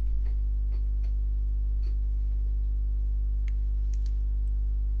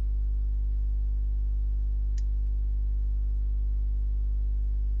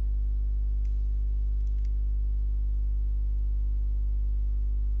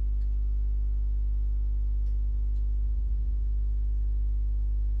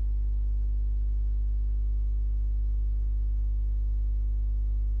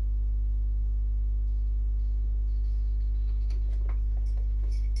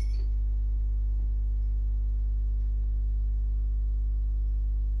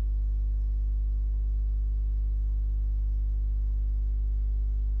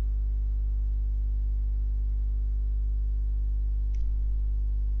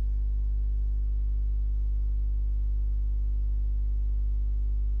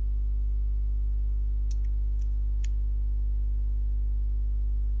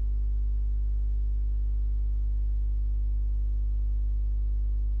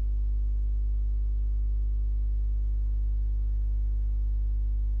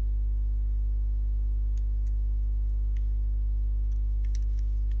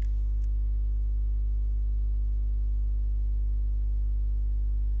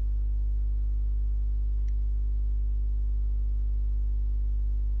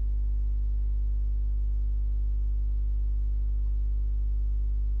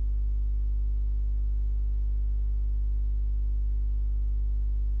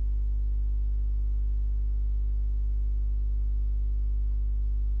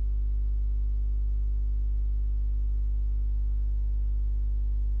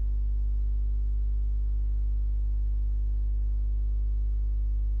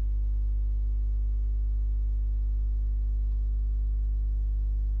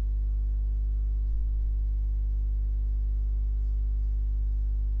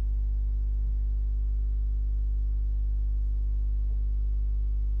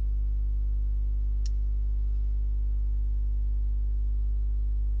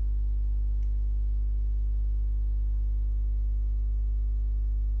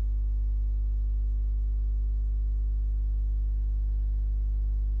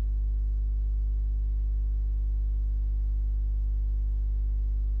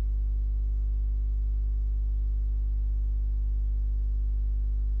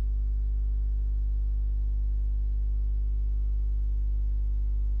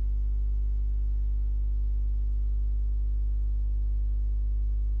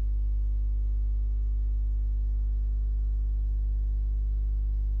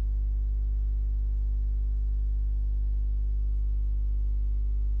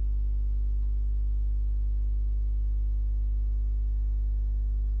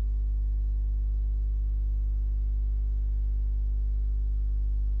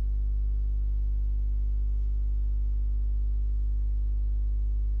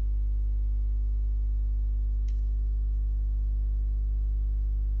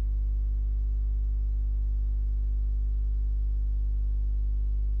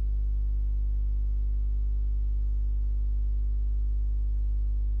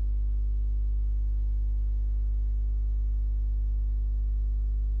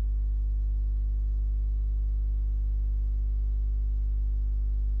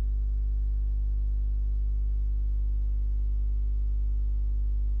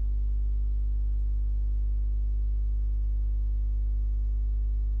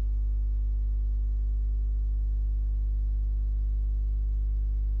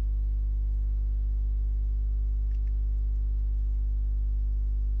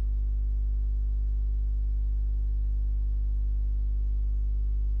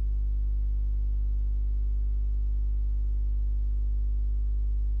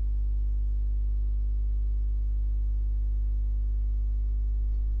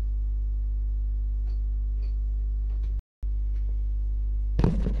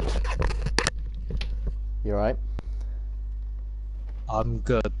 You alright? I'm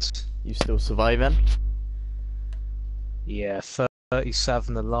good. You still surviving? Yeah,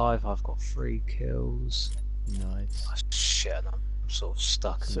 37 alive. I've got 3 kills. Nice. Oh, shit, I'm sort of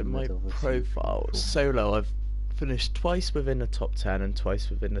stuck in So the my middle of a few profile, people. solo, I've finished twice within the top 10 and twice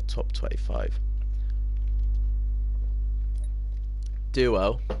within the top 25.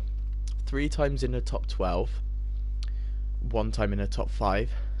 Duo, 3 times in the top 12, 1 time in the top 5,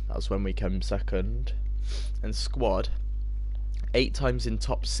 that was when we came second. And squad, 8 times in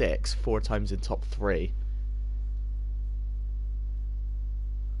top 6, 4 times in top 3.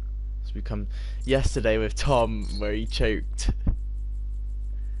 So we come yesterday with Tom where he choked.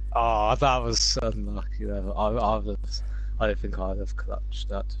 Oh, that was unlucky. I don't think I'd have clutched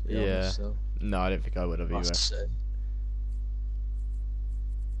that, to be Yeah. honest. So. No, I don't think I would have either. Must say.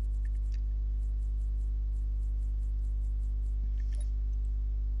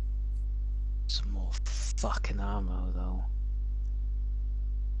 Some more fucking ammo, though.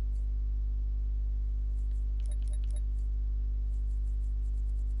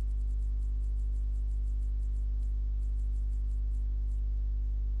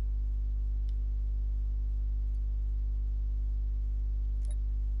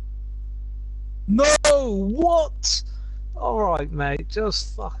 No! What? Alright, mate.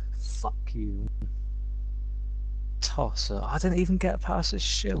 Just fuck you. Tosser. I didn't even get past his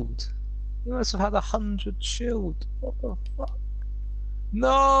shield. You must have had 100 shield. What the fuck?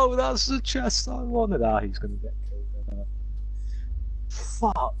 No, that's the chest I wanted. Ah, he's gonna get killed.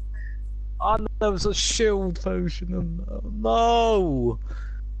 Fuck. I know there was a shield potion in there. No!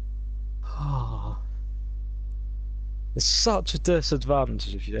 It's such a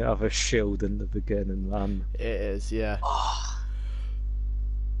disadvantage if you don't have a shield in the beginning, man. It is, yeah.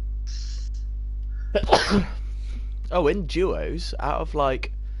 Oh, in duos, out of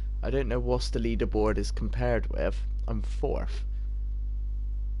like, I don't know what the leaderboard is compared with, I'm 4th.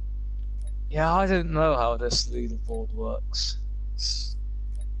 Yeah, I don't know how this leaderboard works. It's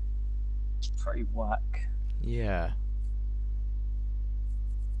pretty whack. Yeah.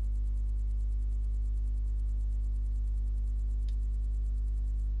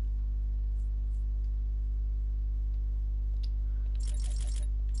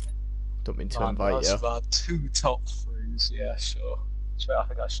 Don't mean to invite you. About 2 top 3s, yeah, sure. So I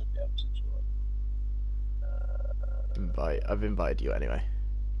think I should be able to join. I've invited you anyway.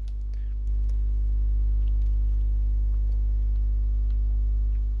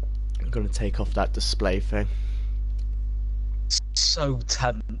 I'm gonna take off that display thing. So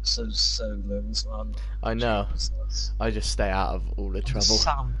tense those solos, man. I know. Jesus. I just stay out of all the trouble.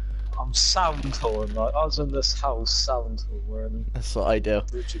 I'm sound touring, like I was in this house sound touring. That's what I do.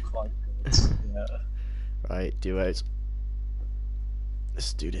 Which are quite good. Yeah. Right, duos.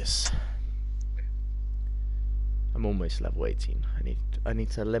 Let's do this. I'm almost level 18. I need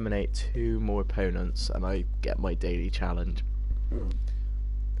to eliminate 2 more opponents and I get my daily challenge.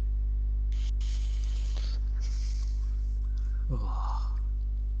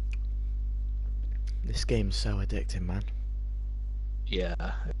 This game's so addicting, man. Yeah,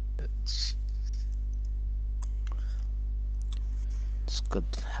 it's good.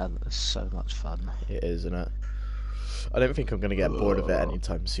 Hell, it's so much fun. It is, isn't it? I don't think I'm gonna get bored of it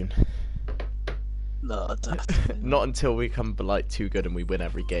anytime soon. No, definitely Not until we come like too good and we win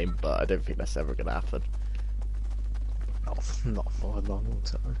every game, but I don't think that's ever gonna happen. not for a long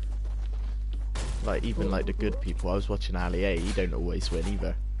time. Like even like the good people. I was watching Ali A. He don't always win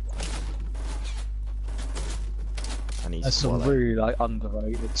either. And he's There's some what, like, really like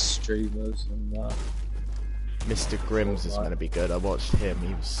underrated streamers and Mr. Grims is meant to be good. I watched him.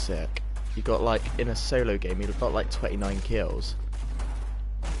 He was sick. He got like in a solo game. He got like 29 kills.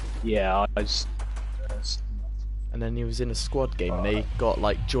 yeah, And then he was in a squad game. And they got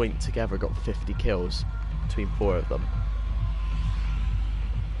like joint together. Got 50 kills between 4 of them.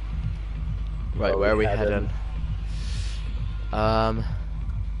 Right, where are we heading? What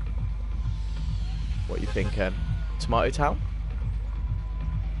are you thinking? Tomato Town?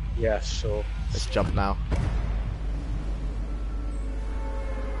 yeah, sure. Let's jump now.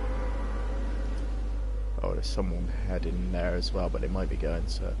 Oh, there's someone heading there as well, but they might be going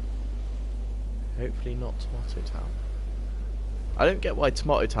to... Hopefully not Tomato Town. I don't get why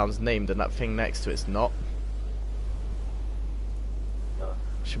Tomato Town's named and that thing next to it's not.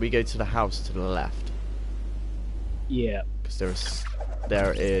 Should we go to the house to the left? Yeah. Because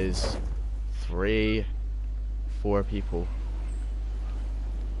there is 3, 4 people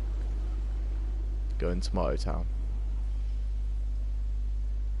going to Tomato Town.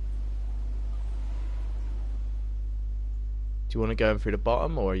 Do you want to go in through the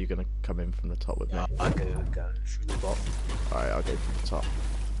bottom, or are you gonna come in from the top with me? I go through the bottom. Alright, I'll go through the top.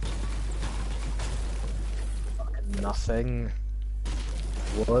 Fucking nothing.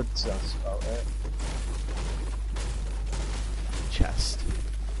 Woods, that's about it. Chest.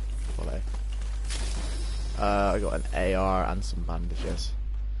 Follow. I got an AR and some bandages.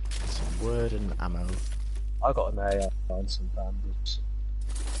 Some wood and ammo. I got an AR and some bandages.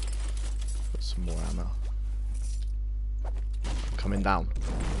 Got some more ammo. I'm coming down.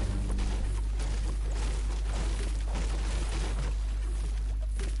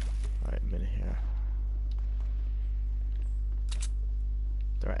 Right, I'm in here.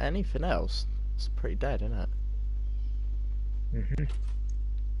 There anything else? It's pretty dead, isn't it? Mhm.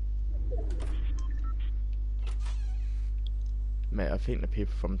 Mate, I think the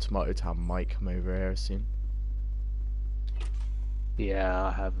people from Tomato Town might come over here soon. Yeah,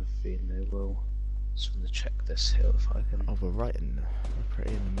 I have a feeling they will. Just want to check this hill if I can. Oh, we're right in. We're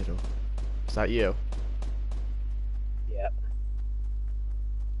pretty in the middle. Is that you? Yeah.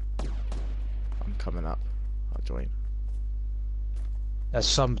 I'm coming up. I'll join. There's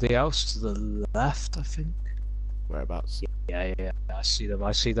somebody else to the left, I think. Whereabouts? Yeah. I see them.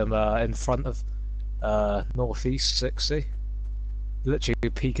 I see them in front of northeast 60. Literally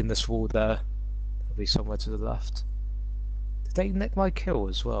peeking this wall there. They'll be somewhere to the left. Did they nick my kill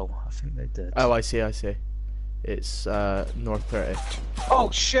as well? I think they did. Oh, I see. It's north 30.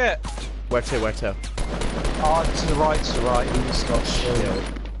 Oh shit! Where to? Oh, to the right. He's got shield.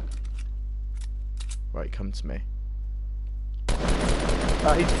 Right, come to me.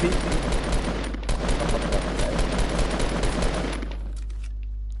 He's peeking.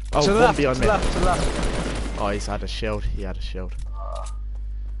 Oh, to the one left, behind to me. the left, to the left. Oh, he's had a shield. He had a shield.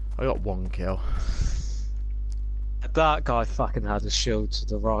 I got one kill. That guy fucking had a shield to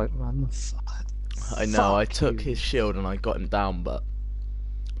the right, man. I know. I took you. his shield and I got him down, but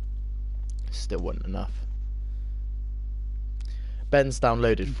still wasn't enough. Ben's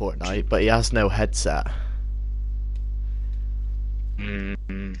downloaded Fortnite, but he has no headset.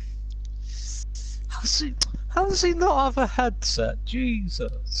 How does he not have a headset?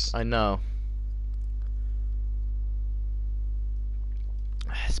 Jesus. I know.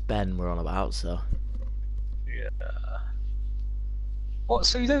 It's Ben we're on about, so. Yeah. What,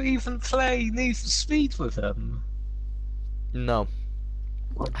 so you don't even play Need for Speed with him? No.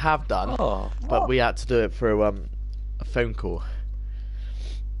 Have done, Oh, but we had to do it through a phone call.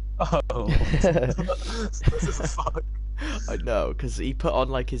 Oh. Fuck. I know, because he put on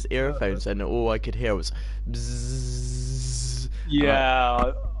like his earphones and all I could hear was bzzz.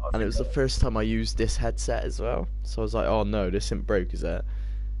 Yeah. And it was the first time I used this headset as well. So I was like, oh no, this isn't broke, is it?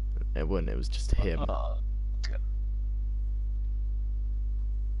 It wasn't, it was just him. Oh,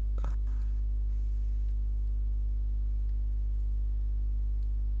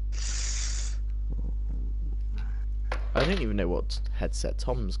 I don't even know what headset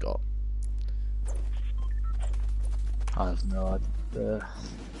Tom's got. I have no idea.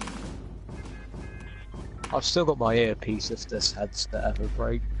 I've still got my earpiece if this headset ever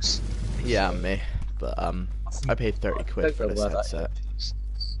breaks. Yeah, me. But I paid 30 quid for this headset.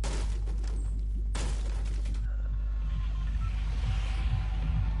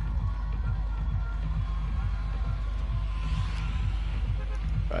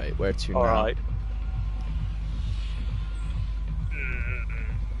 Right, where to now? Alright.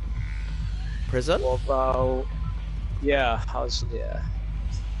 Prison? What about... Yeah, that's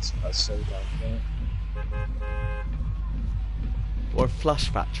so down there. Or Flush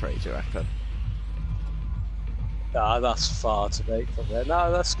Factory, do you reckon? Nah, that's far to make from there. No,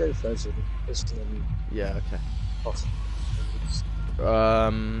 let's go Prison. Yeah, okay.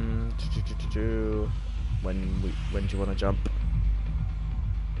 When do you want to jump?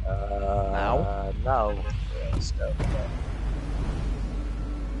 Now? Now. Yeah, let's go. Yeah.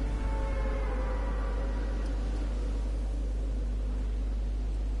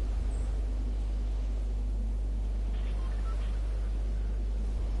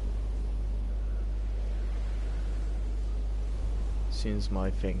 As soon as my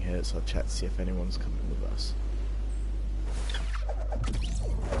thing hits, I'll check to see if anyone's coming with us.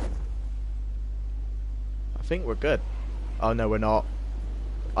 I think we're good. Oh no, we're not.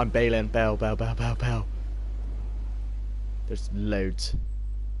 I'm bailing. Bail. There's loads.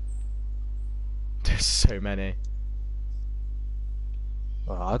 There's so many.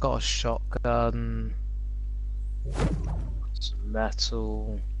 Well, I got a shotgun. Some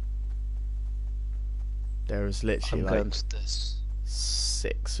metal. There was literally I'm like going to this.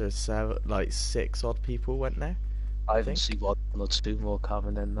 6 or 7, like 6 odd people went there. I can see 1 or 2 more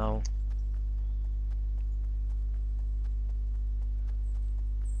coming in now.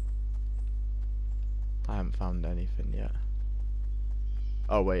 haven't found anything yet.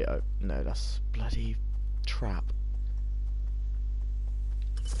 Oh wait, oh, no, that's bloody trap.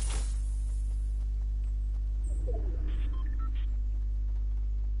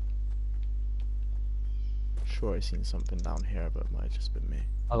 Sure, I seen something down here, but it might have just been me.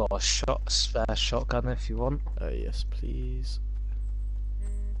 I got a spare shotgun if you want. Yes, please.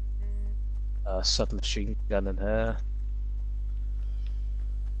 Submachine gun in here.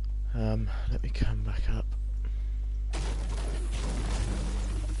 Let me come back up.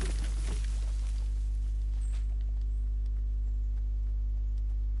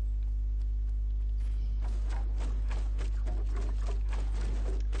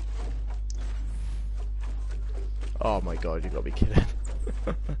 Oh my god, you gotta be kidding.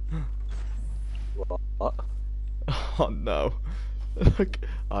 What? Oh no. Look,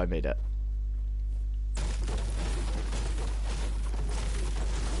 I made it.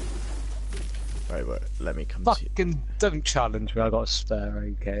 Right, wait, let me come to you. Fucking don't challenge me, I got a spare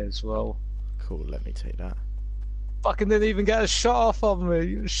AK as well. Cool, let me take that. Fucking didn't even get a shot off on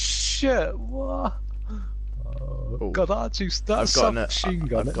me. Shit, what? Oh, Ooh. God, that's a submachine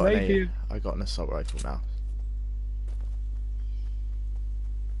gun. I got an assault rifle now.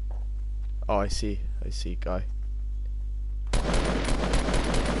 Oh, I see, guy.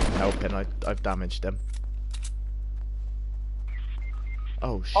 I'm helping, I've damaged him.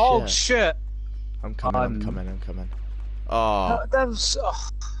 Oh shit. Oh shit! I'm coming. Oh, That was... Oh.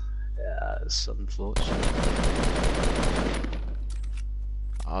 Yeah, it's unfortunate.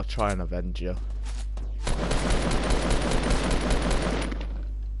 I'll try and avenge you.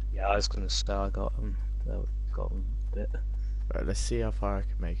 Yeah, I was gonna say I got him. Got him a bit. Right, let's see how far I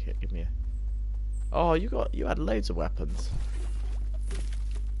can make it. Give me a... Oh, you had loads of weapons.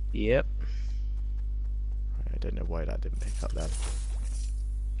 Yep. I don't know why that didn't pick up then.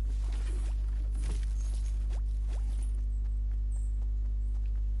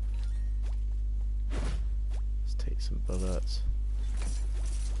 Let's take some bullets.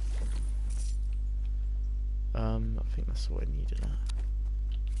 I think that's all I needed.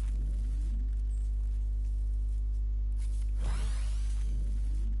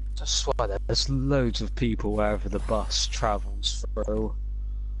 I swear there's loads of people wherever the bus travels through.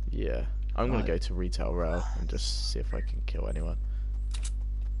 Yeah, I'm gonna go to Retail Row and just see if I can kill anyone.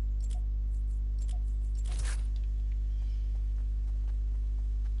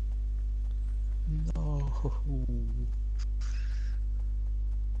 No.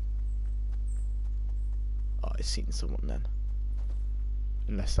 Oh, I seen someone then.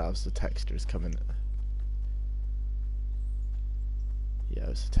 Unless that was the textures coming. Yeah, it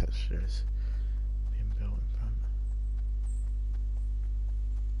was the textures being built in front.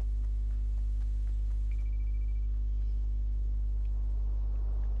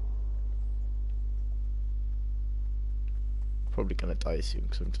 Probably gonna die soon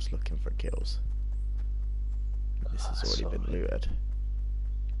because I'm just looking for kills. This has already been looted.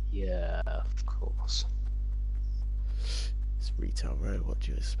 Yeah, of course. It's Retail Row, what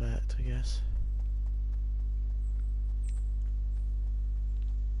do you expect, I guess?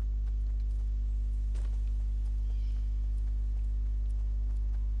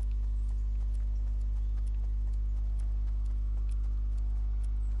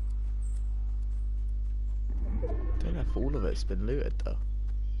 Don't know if all of it's been looted though.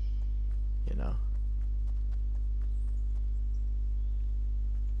 You know.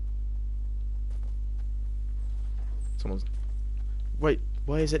 Someone's... Wait,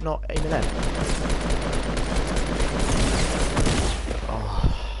 why is it not aiming in?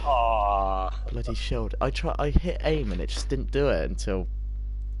 Oh, bloody shield. I hit aim and it just didn't do it until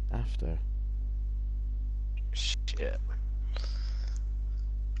after. Shit.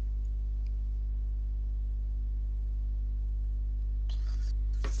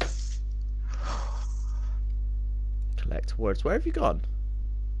 Collect words. Where have you gone?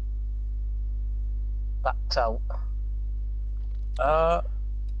 Backed out. I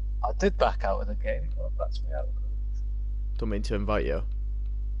did back out of the game, but that's me out. Don't mean to invite you.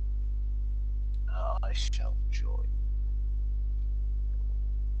 I shall join.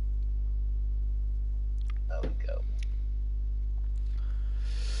 There we go.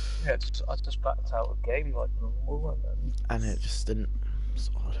 Yeah, I just backed out of the game like normal and it just didn't.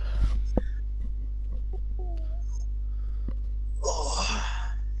 It's odd. Oh.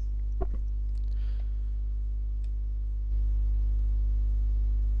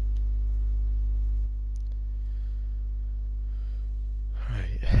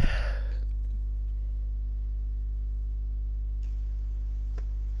 Right.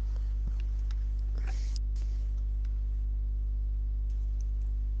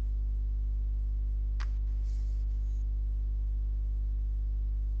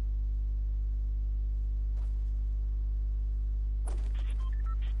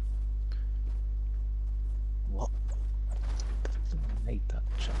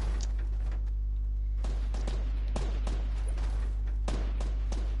 Shut up.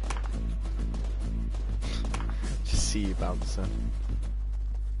 Just see you bouncing.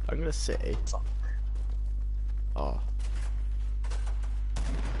 I'm gonna say. Fuck. Oh.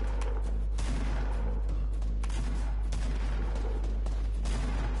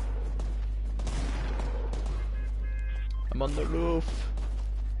 I'm on the roof.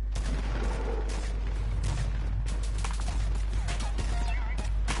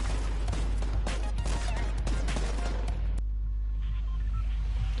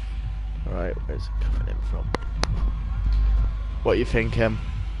 Alright, where's it coming in from? What you thinking?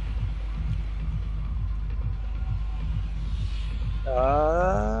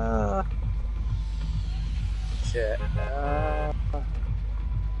 Shit.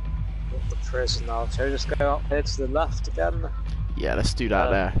 With the prison now. Shall we just go up here to the left again? Yeah, let's do that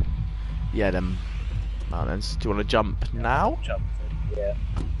there. Yeah, them mountains. Do you want to jump now? Jump in, yeah.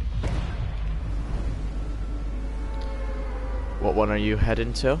 What one are you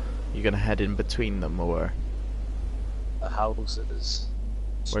heading to? You gonna head in between them or? The houses.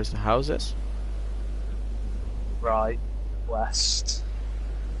 Where's the houses? Right, west.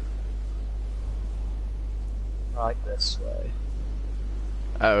 Right this way.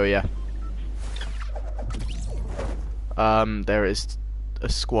 Oh yeah. There is a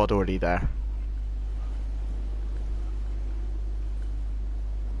squad already there.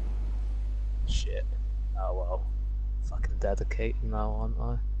 Shit. Oh well. Fucking dedicating now, aren't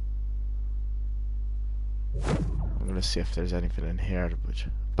I? I'm gonna see if there's anything in here, which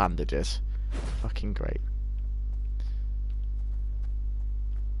bandages. Fucking great.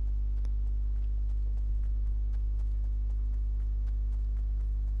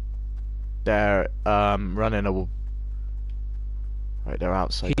 They're running a. Right, they're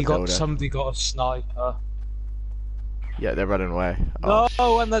outside the building. Somebody got a sniper. Yeah, they're running away. No,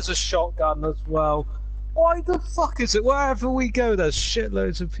 Oh, and there's a shotgun as well. Why the fuck is it? Wherever we go, there's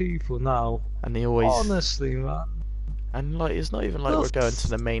shitloads of people now. and they always. Honestly, man. And like, it's not even like we're going to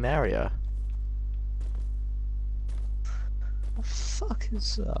the main area. What the fuck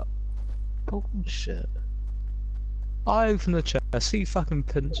is that? Bullshit. I open the chest, he fucking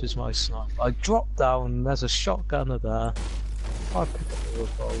pinches my sniper. I drop down, there's a shotgunner there. I pick up the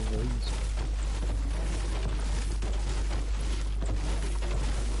revolver.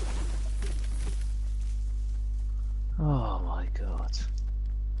 Oh my god.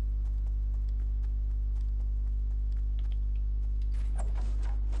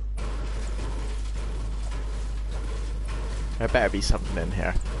 There better be something in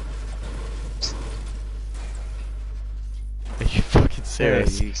here. Are you fucking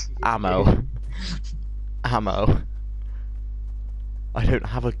serious? Ammo. Ammo. I don't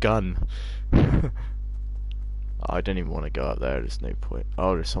have a gun. Oh, I don't even want to go up there, there's no point.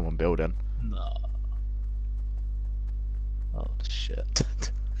 Oh, there's someone building. No. Oh shit.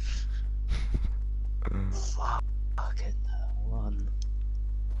 Fucking run.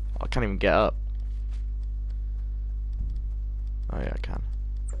 I can't even get up. Oh yeah, I can.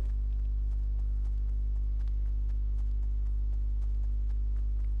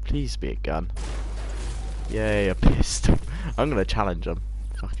 Please be a gun. Yay, a pistol. I'm gonna challenge them.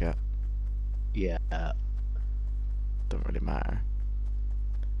 Fuck it. Yeah. Don't really matter.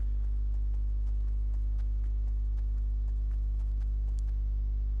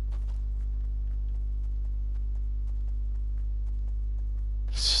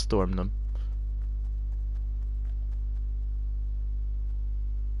 Storm them.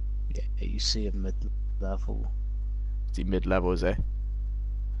 Yeah, you see him mid-level. Is he mid-level, is he?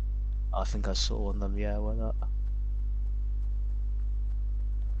 I think I saw one of them, yeah, where that.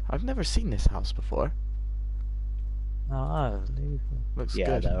 I've never seen this house before. No, I haven't either. Looks Yeah,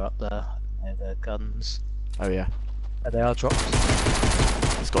 good. they're up there. They're their guns. Oh yeah. They are dropped.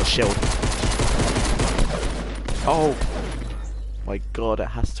 It's got a shield. Oh my god, it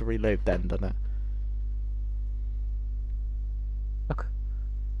has to reload then, doesn't it? Look.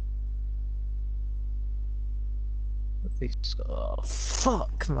 He's got, oh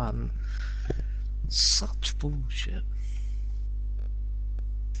fuck, man. Such bullshit.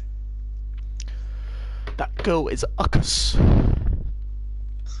 That girl is uckus.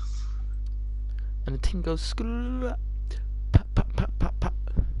 And the thing goes skr pat pat pat pat pat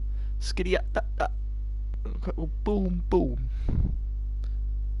skiddy that that boom boom.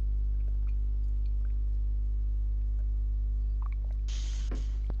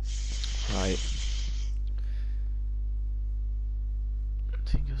 Right.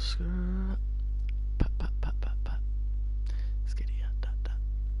 Thing goes skr pat pat pat pat pat skiddy that that.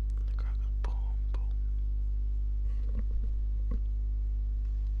 The crowd goes boom boom.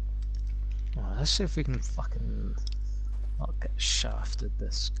 let's see if we can fucking not get shafted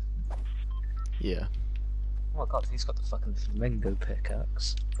this. Yeah. Oh my god, he's got the fucking flamingo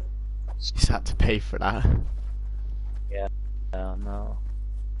pickaxe. He's had to pay for that. Yeah, no.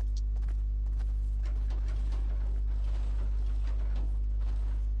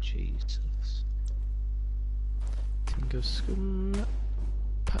 Jesus. Tingo scum.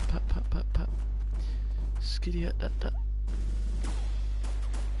 Pat pat pat pat pat. Skiddy at that.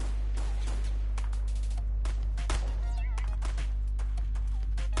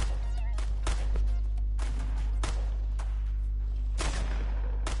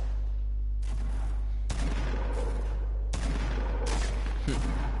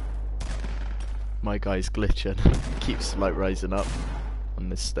 My guy's glitching. Keeps like rising up on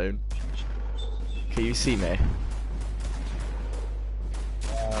this stone. Can you see me?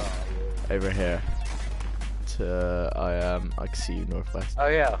 Over here. I can see you northwest. Oh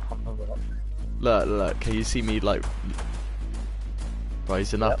yeah. Look, can you see me like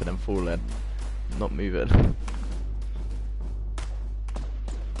rising up and then falling? Not moving.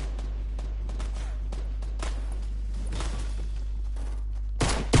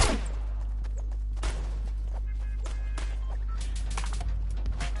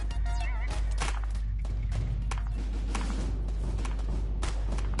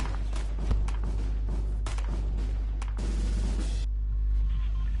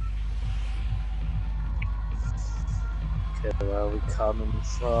 Okay, where are we coming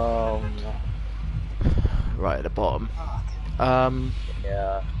from? Right at the bottom.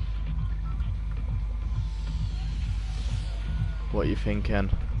 Yeah. What are you thinking?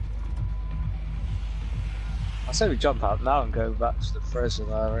 I say we jump out now and go back to the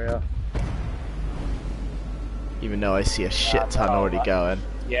prison area. Even though I see a shit ton already going.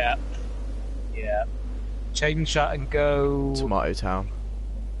 Yeah. Yeah. Change that and go. Tomato Town.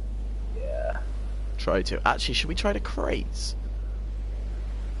 Yeah. Try to. Actually, should we try the crates?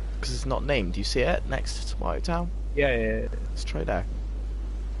 Because it's not named. Do you see it next to Tomato Town? Yeah. Let's try there.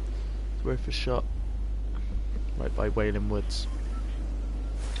 It's worth a shot. Right by Wailing Woods.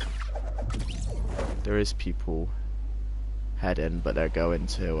 There is people heading, but they're going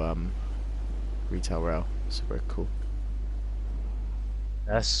to Retail Rail, so we're cool.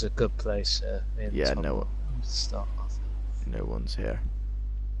 That's a good place. Yeah, no start off. No one's here.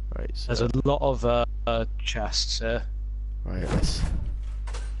 Right, so There's a lot of chests here. right,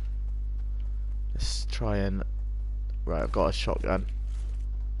 let's try and right. I've got a shotgun.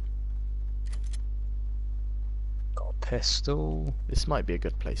 Got a pistol. This might be a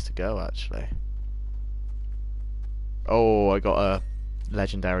good place to go, actually. Oh, I got a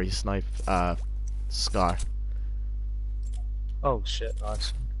legendary scar. Oh shit!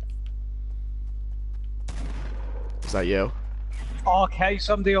 Nice. Is that you? Okay,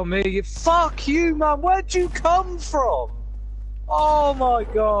 somebody on me. Fuck you, man. Where'd you come from? Oh my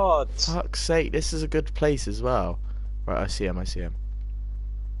god. Fuck's sake, this is a good place as well. Right, I see him.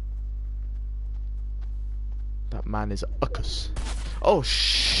 That man is Uckus. Oh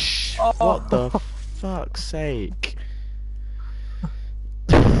shh! Oh. What the fuck's sake?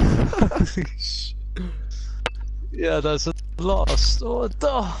 Yeah, there's a lot of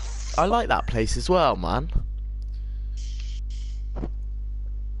stuff. I like that place as well, man.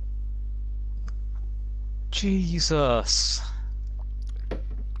 Jesus.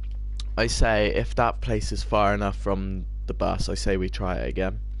 I say if that place is far enough from the bus, I say we try it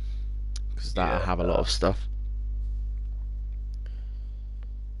again. Because that'll have a lot of stuff.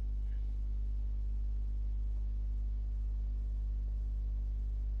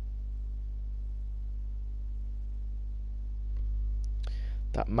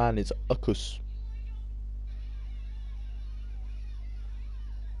 That man is Uckus.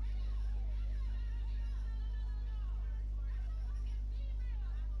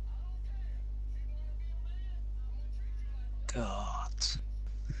 God.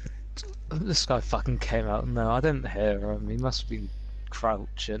 This guy fucking came out. No, I didn't hear him. He must have been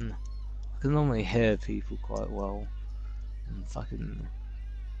crouching. I can normally hear people quite well. And fucking...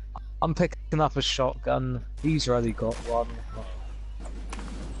 I'm picking up a shotgun. He's already got one.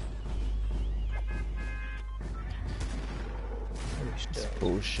 It's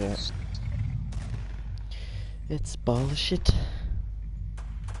bullshit. It's bullshit.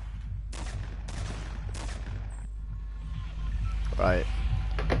 Right.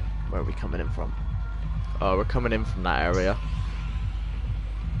 Where are we coming in from? Oh, we're coming in from that area.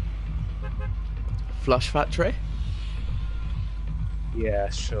 Flush Factory? Yeah,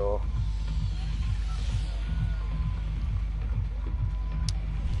 sure.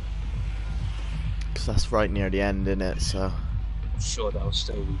 Because that's right near the end, innit? So sure there'll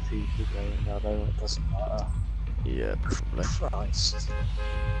still be people going there, though. It doesn't matter. Yeah, probably. Christ.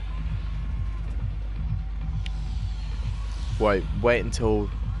 Wait until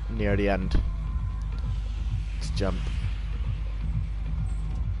near the end to jump.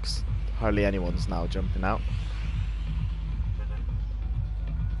 'Cause hardly anyone's now jumping out.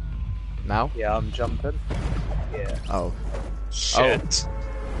 Now? Yeah, I'm jumping. Yeah. Oh. Shit.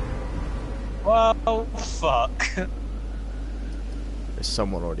 Well, fuck. There's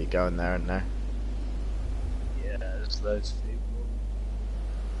someone already going there, isn't there? Yeah, there's loads of people.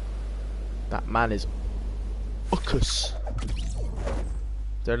 That man is Uckus.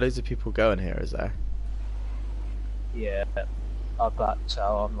 There are loads of people going here, is there? Yeah, I backed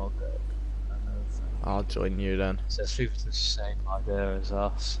out, I'm not good. I'll join you then. So there's people with the same idea as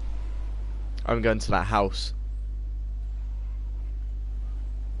us. I'm going to that house.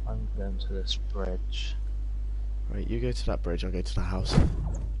 I'm going to this bridge. Right, you go to that bridge, I'll go to the house.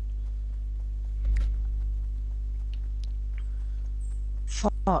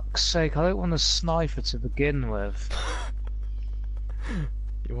 Fuck's sake, I don't want a sniper to begin with.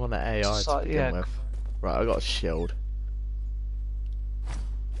 You want an AI Just to like, begin yeah, with. Right, I got a shield.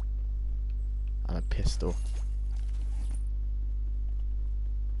 And a pistol.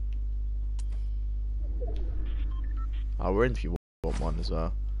 Oh, we're in if you want one as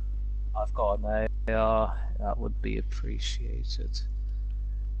well. I've got an AR, that would be appreciated.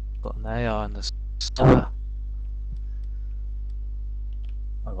 Got an AR in the store.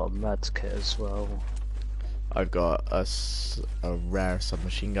 I've got a med kit as well. I've got a rare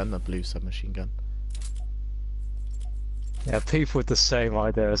submachine gun, a blue submachine gun. Yeah, people with the same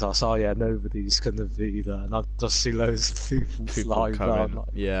idea as us. Oh yeah, nobody's gonna be there, and I just see loads of people flying down. Like,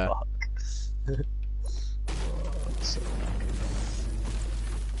 yeah. Fuck.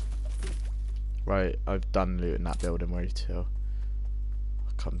 Right, I've done looting that building. Where to? I'll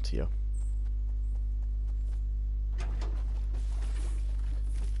come to you.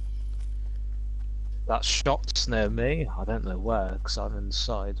 That shot's near me. I don't know where, because I'm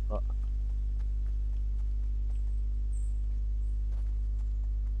inside, but...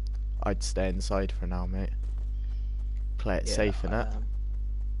 I'd stay inside for now, mate. Play it safe, innit?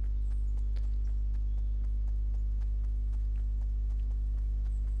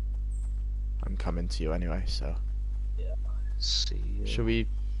 I'm coming to you anyway, so... Yeah, see you. Should we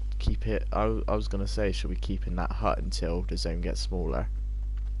keep it... I was gonna say, should we keep in that hut until the zone gets smaller?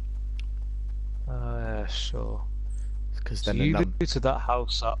 Yeah, sure. Because So then you the go to that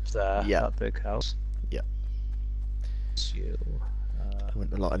house up there, Yeah. that big house? Yeah. It's you. I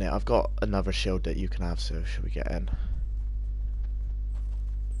went a lot in it. I've got another shield that you can have, so should we get in?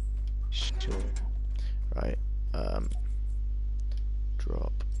 Sure. Right.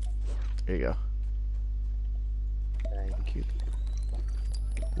 Drop. Here you go. Thank you.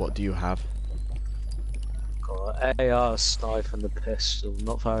 What do you have? Got an AR, sniper, and the pistol.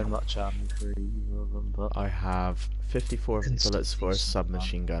 Not very much ammo for either of them, but... I have 54 Can still bullets for a use some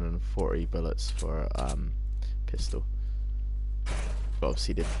submachine gun and 40 bullets for pistol. But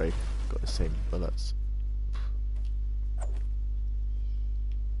obviously they've both got the same bullets.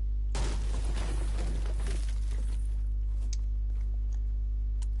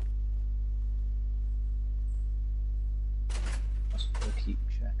 I'll keep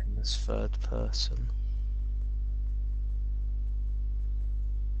checking this third person.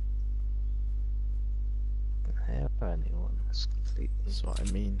 Can hear anyone? That's completely... That's what I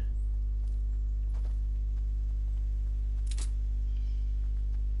mean.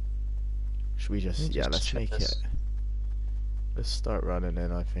 Should we just... Let me yeah, just let's check make this. it... Let's start running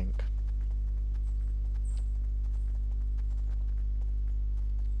in, I think.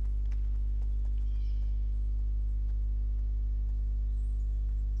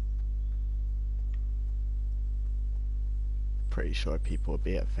 Pretty sure people will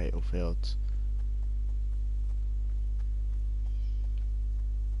be at Fatal Fields.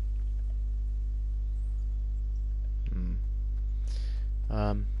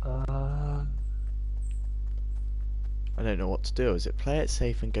 I don't know what to do. Is it play it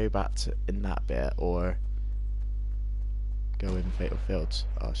safe and go back to in that bit, or go in Fatal Fields?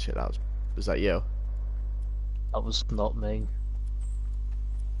 Oh shit, was that you? That was not me.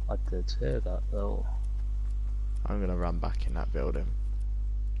 I did hear that though. I'm gonna run back in that building.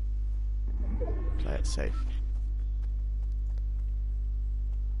 Play it safe.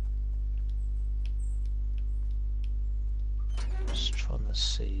 Just trying to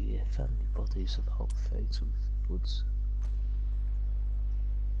see if anybody's about Fatal Fields.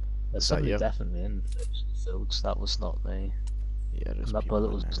 There's Is that somebody you? definitely in Fatal Fields. That was not me. Yeah, there's And that people bullet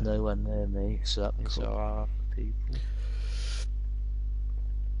in was there. nowhere near me, so that means Cool. there are other people.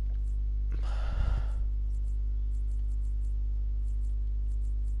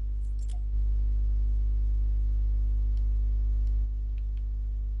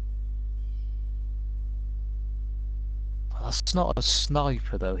 That's not a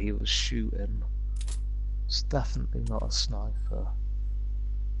sniper though. He was shooting. It's definitely not a sniper.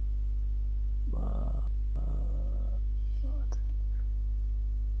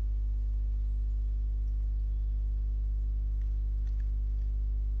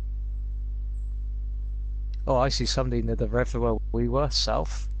 Oh, I see somebody near the river where we were,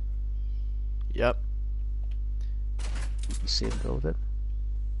 south. Yep. You see him building.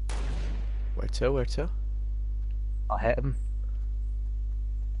 Where to? Where to? I hit him.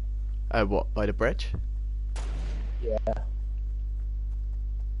 What? By the bridge? Yeah.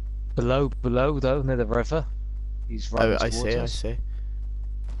 Below though, near the river. He's running Oh, I towards see. us. I see.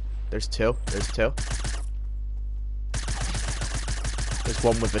 There's two. There's two. There's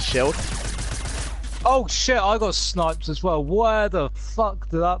one with a shield. Oh shit! I got sniped as well. Where the fuck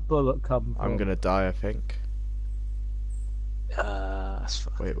did that bullet come from? I'm gonna die, I think. That's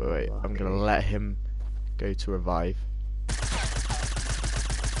fucking Wait. I'm gonna lucky. let him go to revive.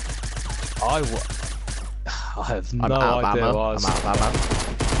 I have no I'm out of idea. ammo. Why I I'm was... out of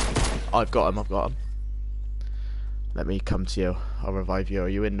ammo. I've got him. Let me come to you. I'll revive you. Are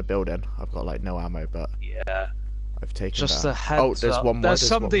you in the building? I've got like no ammo, but Yeah. I've taken Just that. a heads Oh, there's up. one more. There's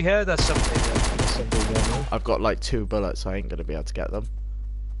somebody here. There's somebody here. There's somebody here. I've got like 2 bullets. I ain't gonna be able to get them.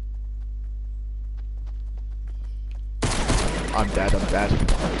 I'm dead.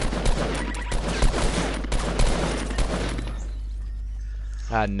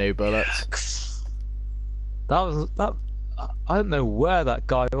 And no bullets. That. I don't know where that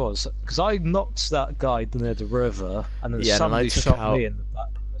guy was because I knocked that guy near the river, and then Yeah, and I somebody took shot out- me in the back.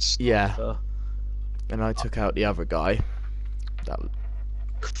 With a sniper. Yeah. And I took out the other guy. But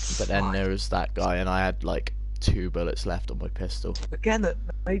then Fuck. there was that guy, and I had like 2 bullets left on my pistol. Again, it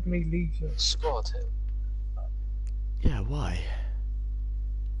made me leave your squad here. Yeah, why?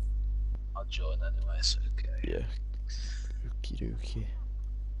 I'll join anyway, it's okay. Yeah. Okie dokie.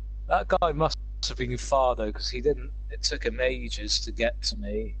 That guy must have been far though, because he didn't. It took him ages to get to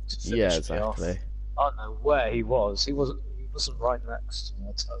me to finish Yeah, me exactly. off. I don't know where he was. He wasn't. He wasn't right next to me.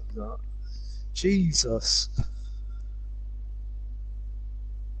 I'll tell you that. Jesus.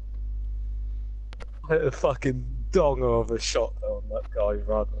 I hit a fucking donger of a shot though on that guy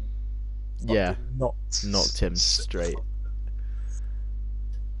running. Yeah, Fucking knocked him straight.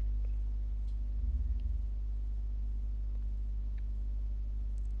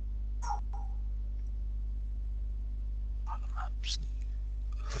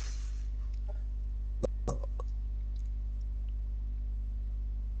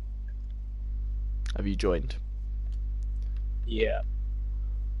 Have you joined? Yeah.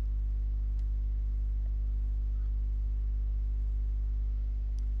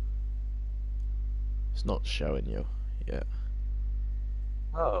 It's not showing you yet.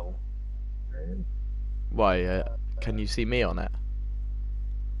 Oh. Really? Why? Can you see me on it?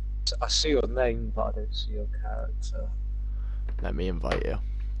 I see your name, but I don't see your character. Let me invite you.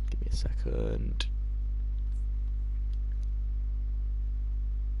 Give me a second.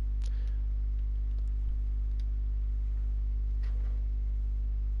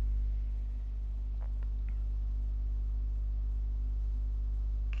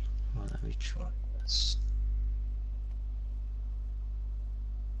 Well, let me try this.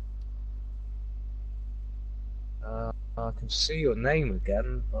 I can see your name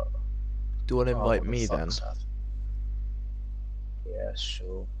again, but... Do you want to invite what the me then? fuck's that? Yeah,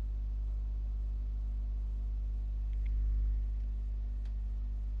 sure.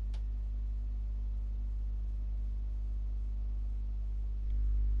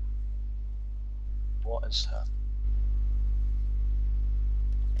 What is that?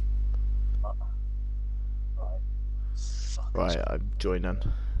 Right. Fuck. Right, I'm joining.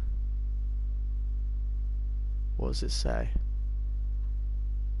 What does it say?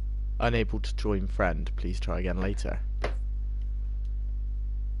 Unable to join friend. Please try again later.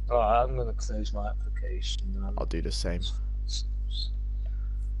 Alright, I'm gonna close my application now. I'll do the same.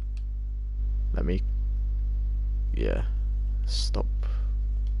 Let me... Yeah. Stop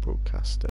broadcasting.